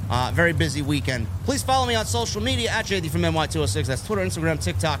very busy weekend. Please follow me on social media at JD from NY206. That's Twitter, Instagram,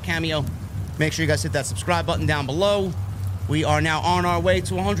 TikTok, Cameo. Make sure you guys hit that subscribe button down below. We are now on our way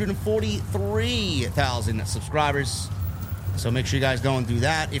to 143,000 subscribers. So make sure you guys go and do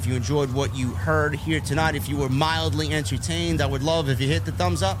that. If you enjoyed what you heard here tonight, if you were mildly entertained, I would love if you hit the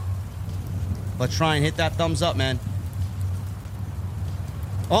thumbs up. Let's try and hit that thumbs up, man.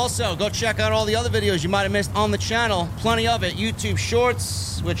 Also, go check out all the other videos you might have missed on the channel. Plenty of it. YouTube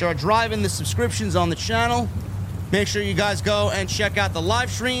Shorts, which are driving the subscriptions on the channel. Make sure you guys go and check out the live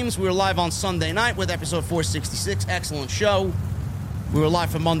streams. We were live on Sunday night with episode 466. Excellent show. We were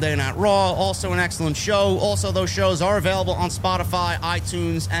live for Monday Night Raw. Also an excellent show. Also, those shows are available on Spotify,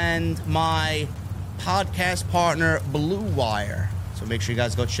 iTunes, and my podcast partner, Blue Wire. So make sure you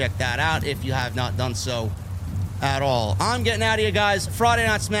guys go check that out if you have not done so at all. I'm getting out of here, guys. Friday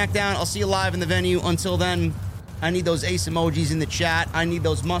Night SmackDown. I'll see you live in the venue. Until then, I need those ace emojis in the chat. I need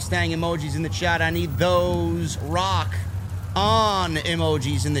those Mustang emojis in the chat. I need those rock on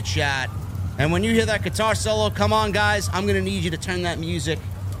emojis in the chat. And when you hear that guitar solo, come on, guys. I'm going to need you to turn that music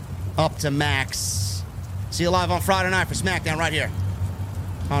up to max. See you live on Friday night for SmackDown right here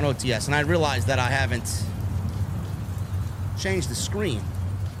on OTS. And I realized that I haven't changed the screen.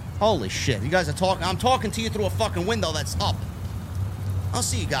 Holy shit. You guys are talking. I'm talking to you through a fucking window that's up. I'll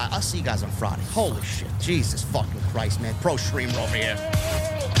see you guys on Friday. Holy shit. Jesus fucking Christ, man. Pro streamer over here.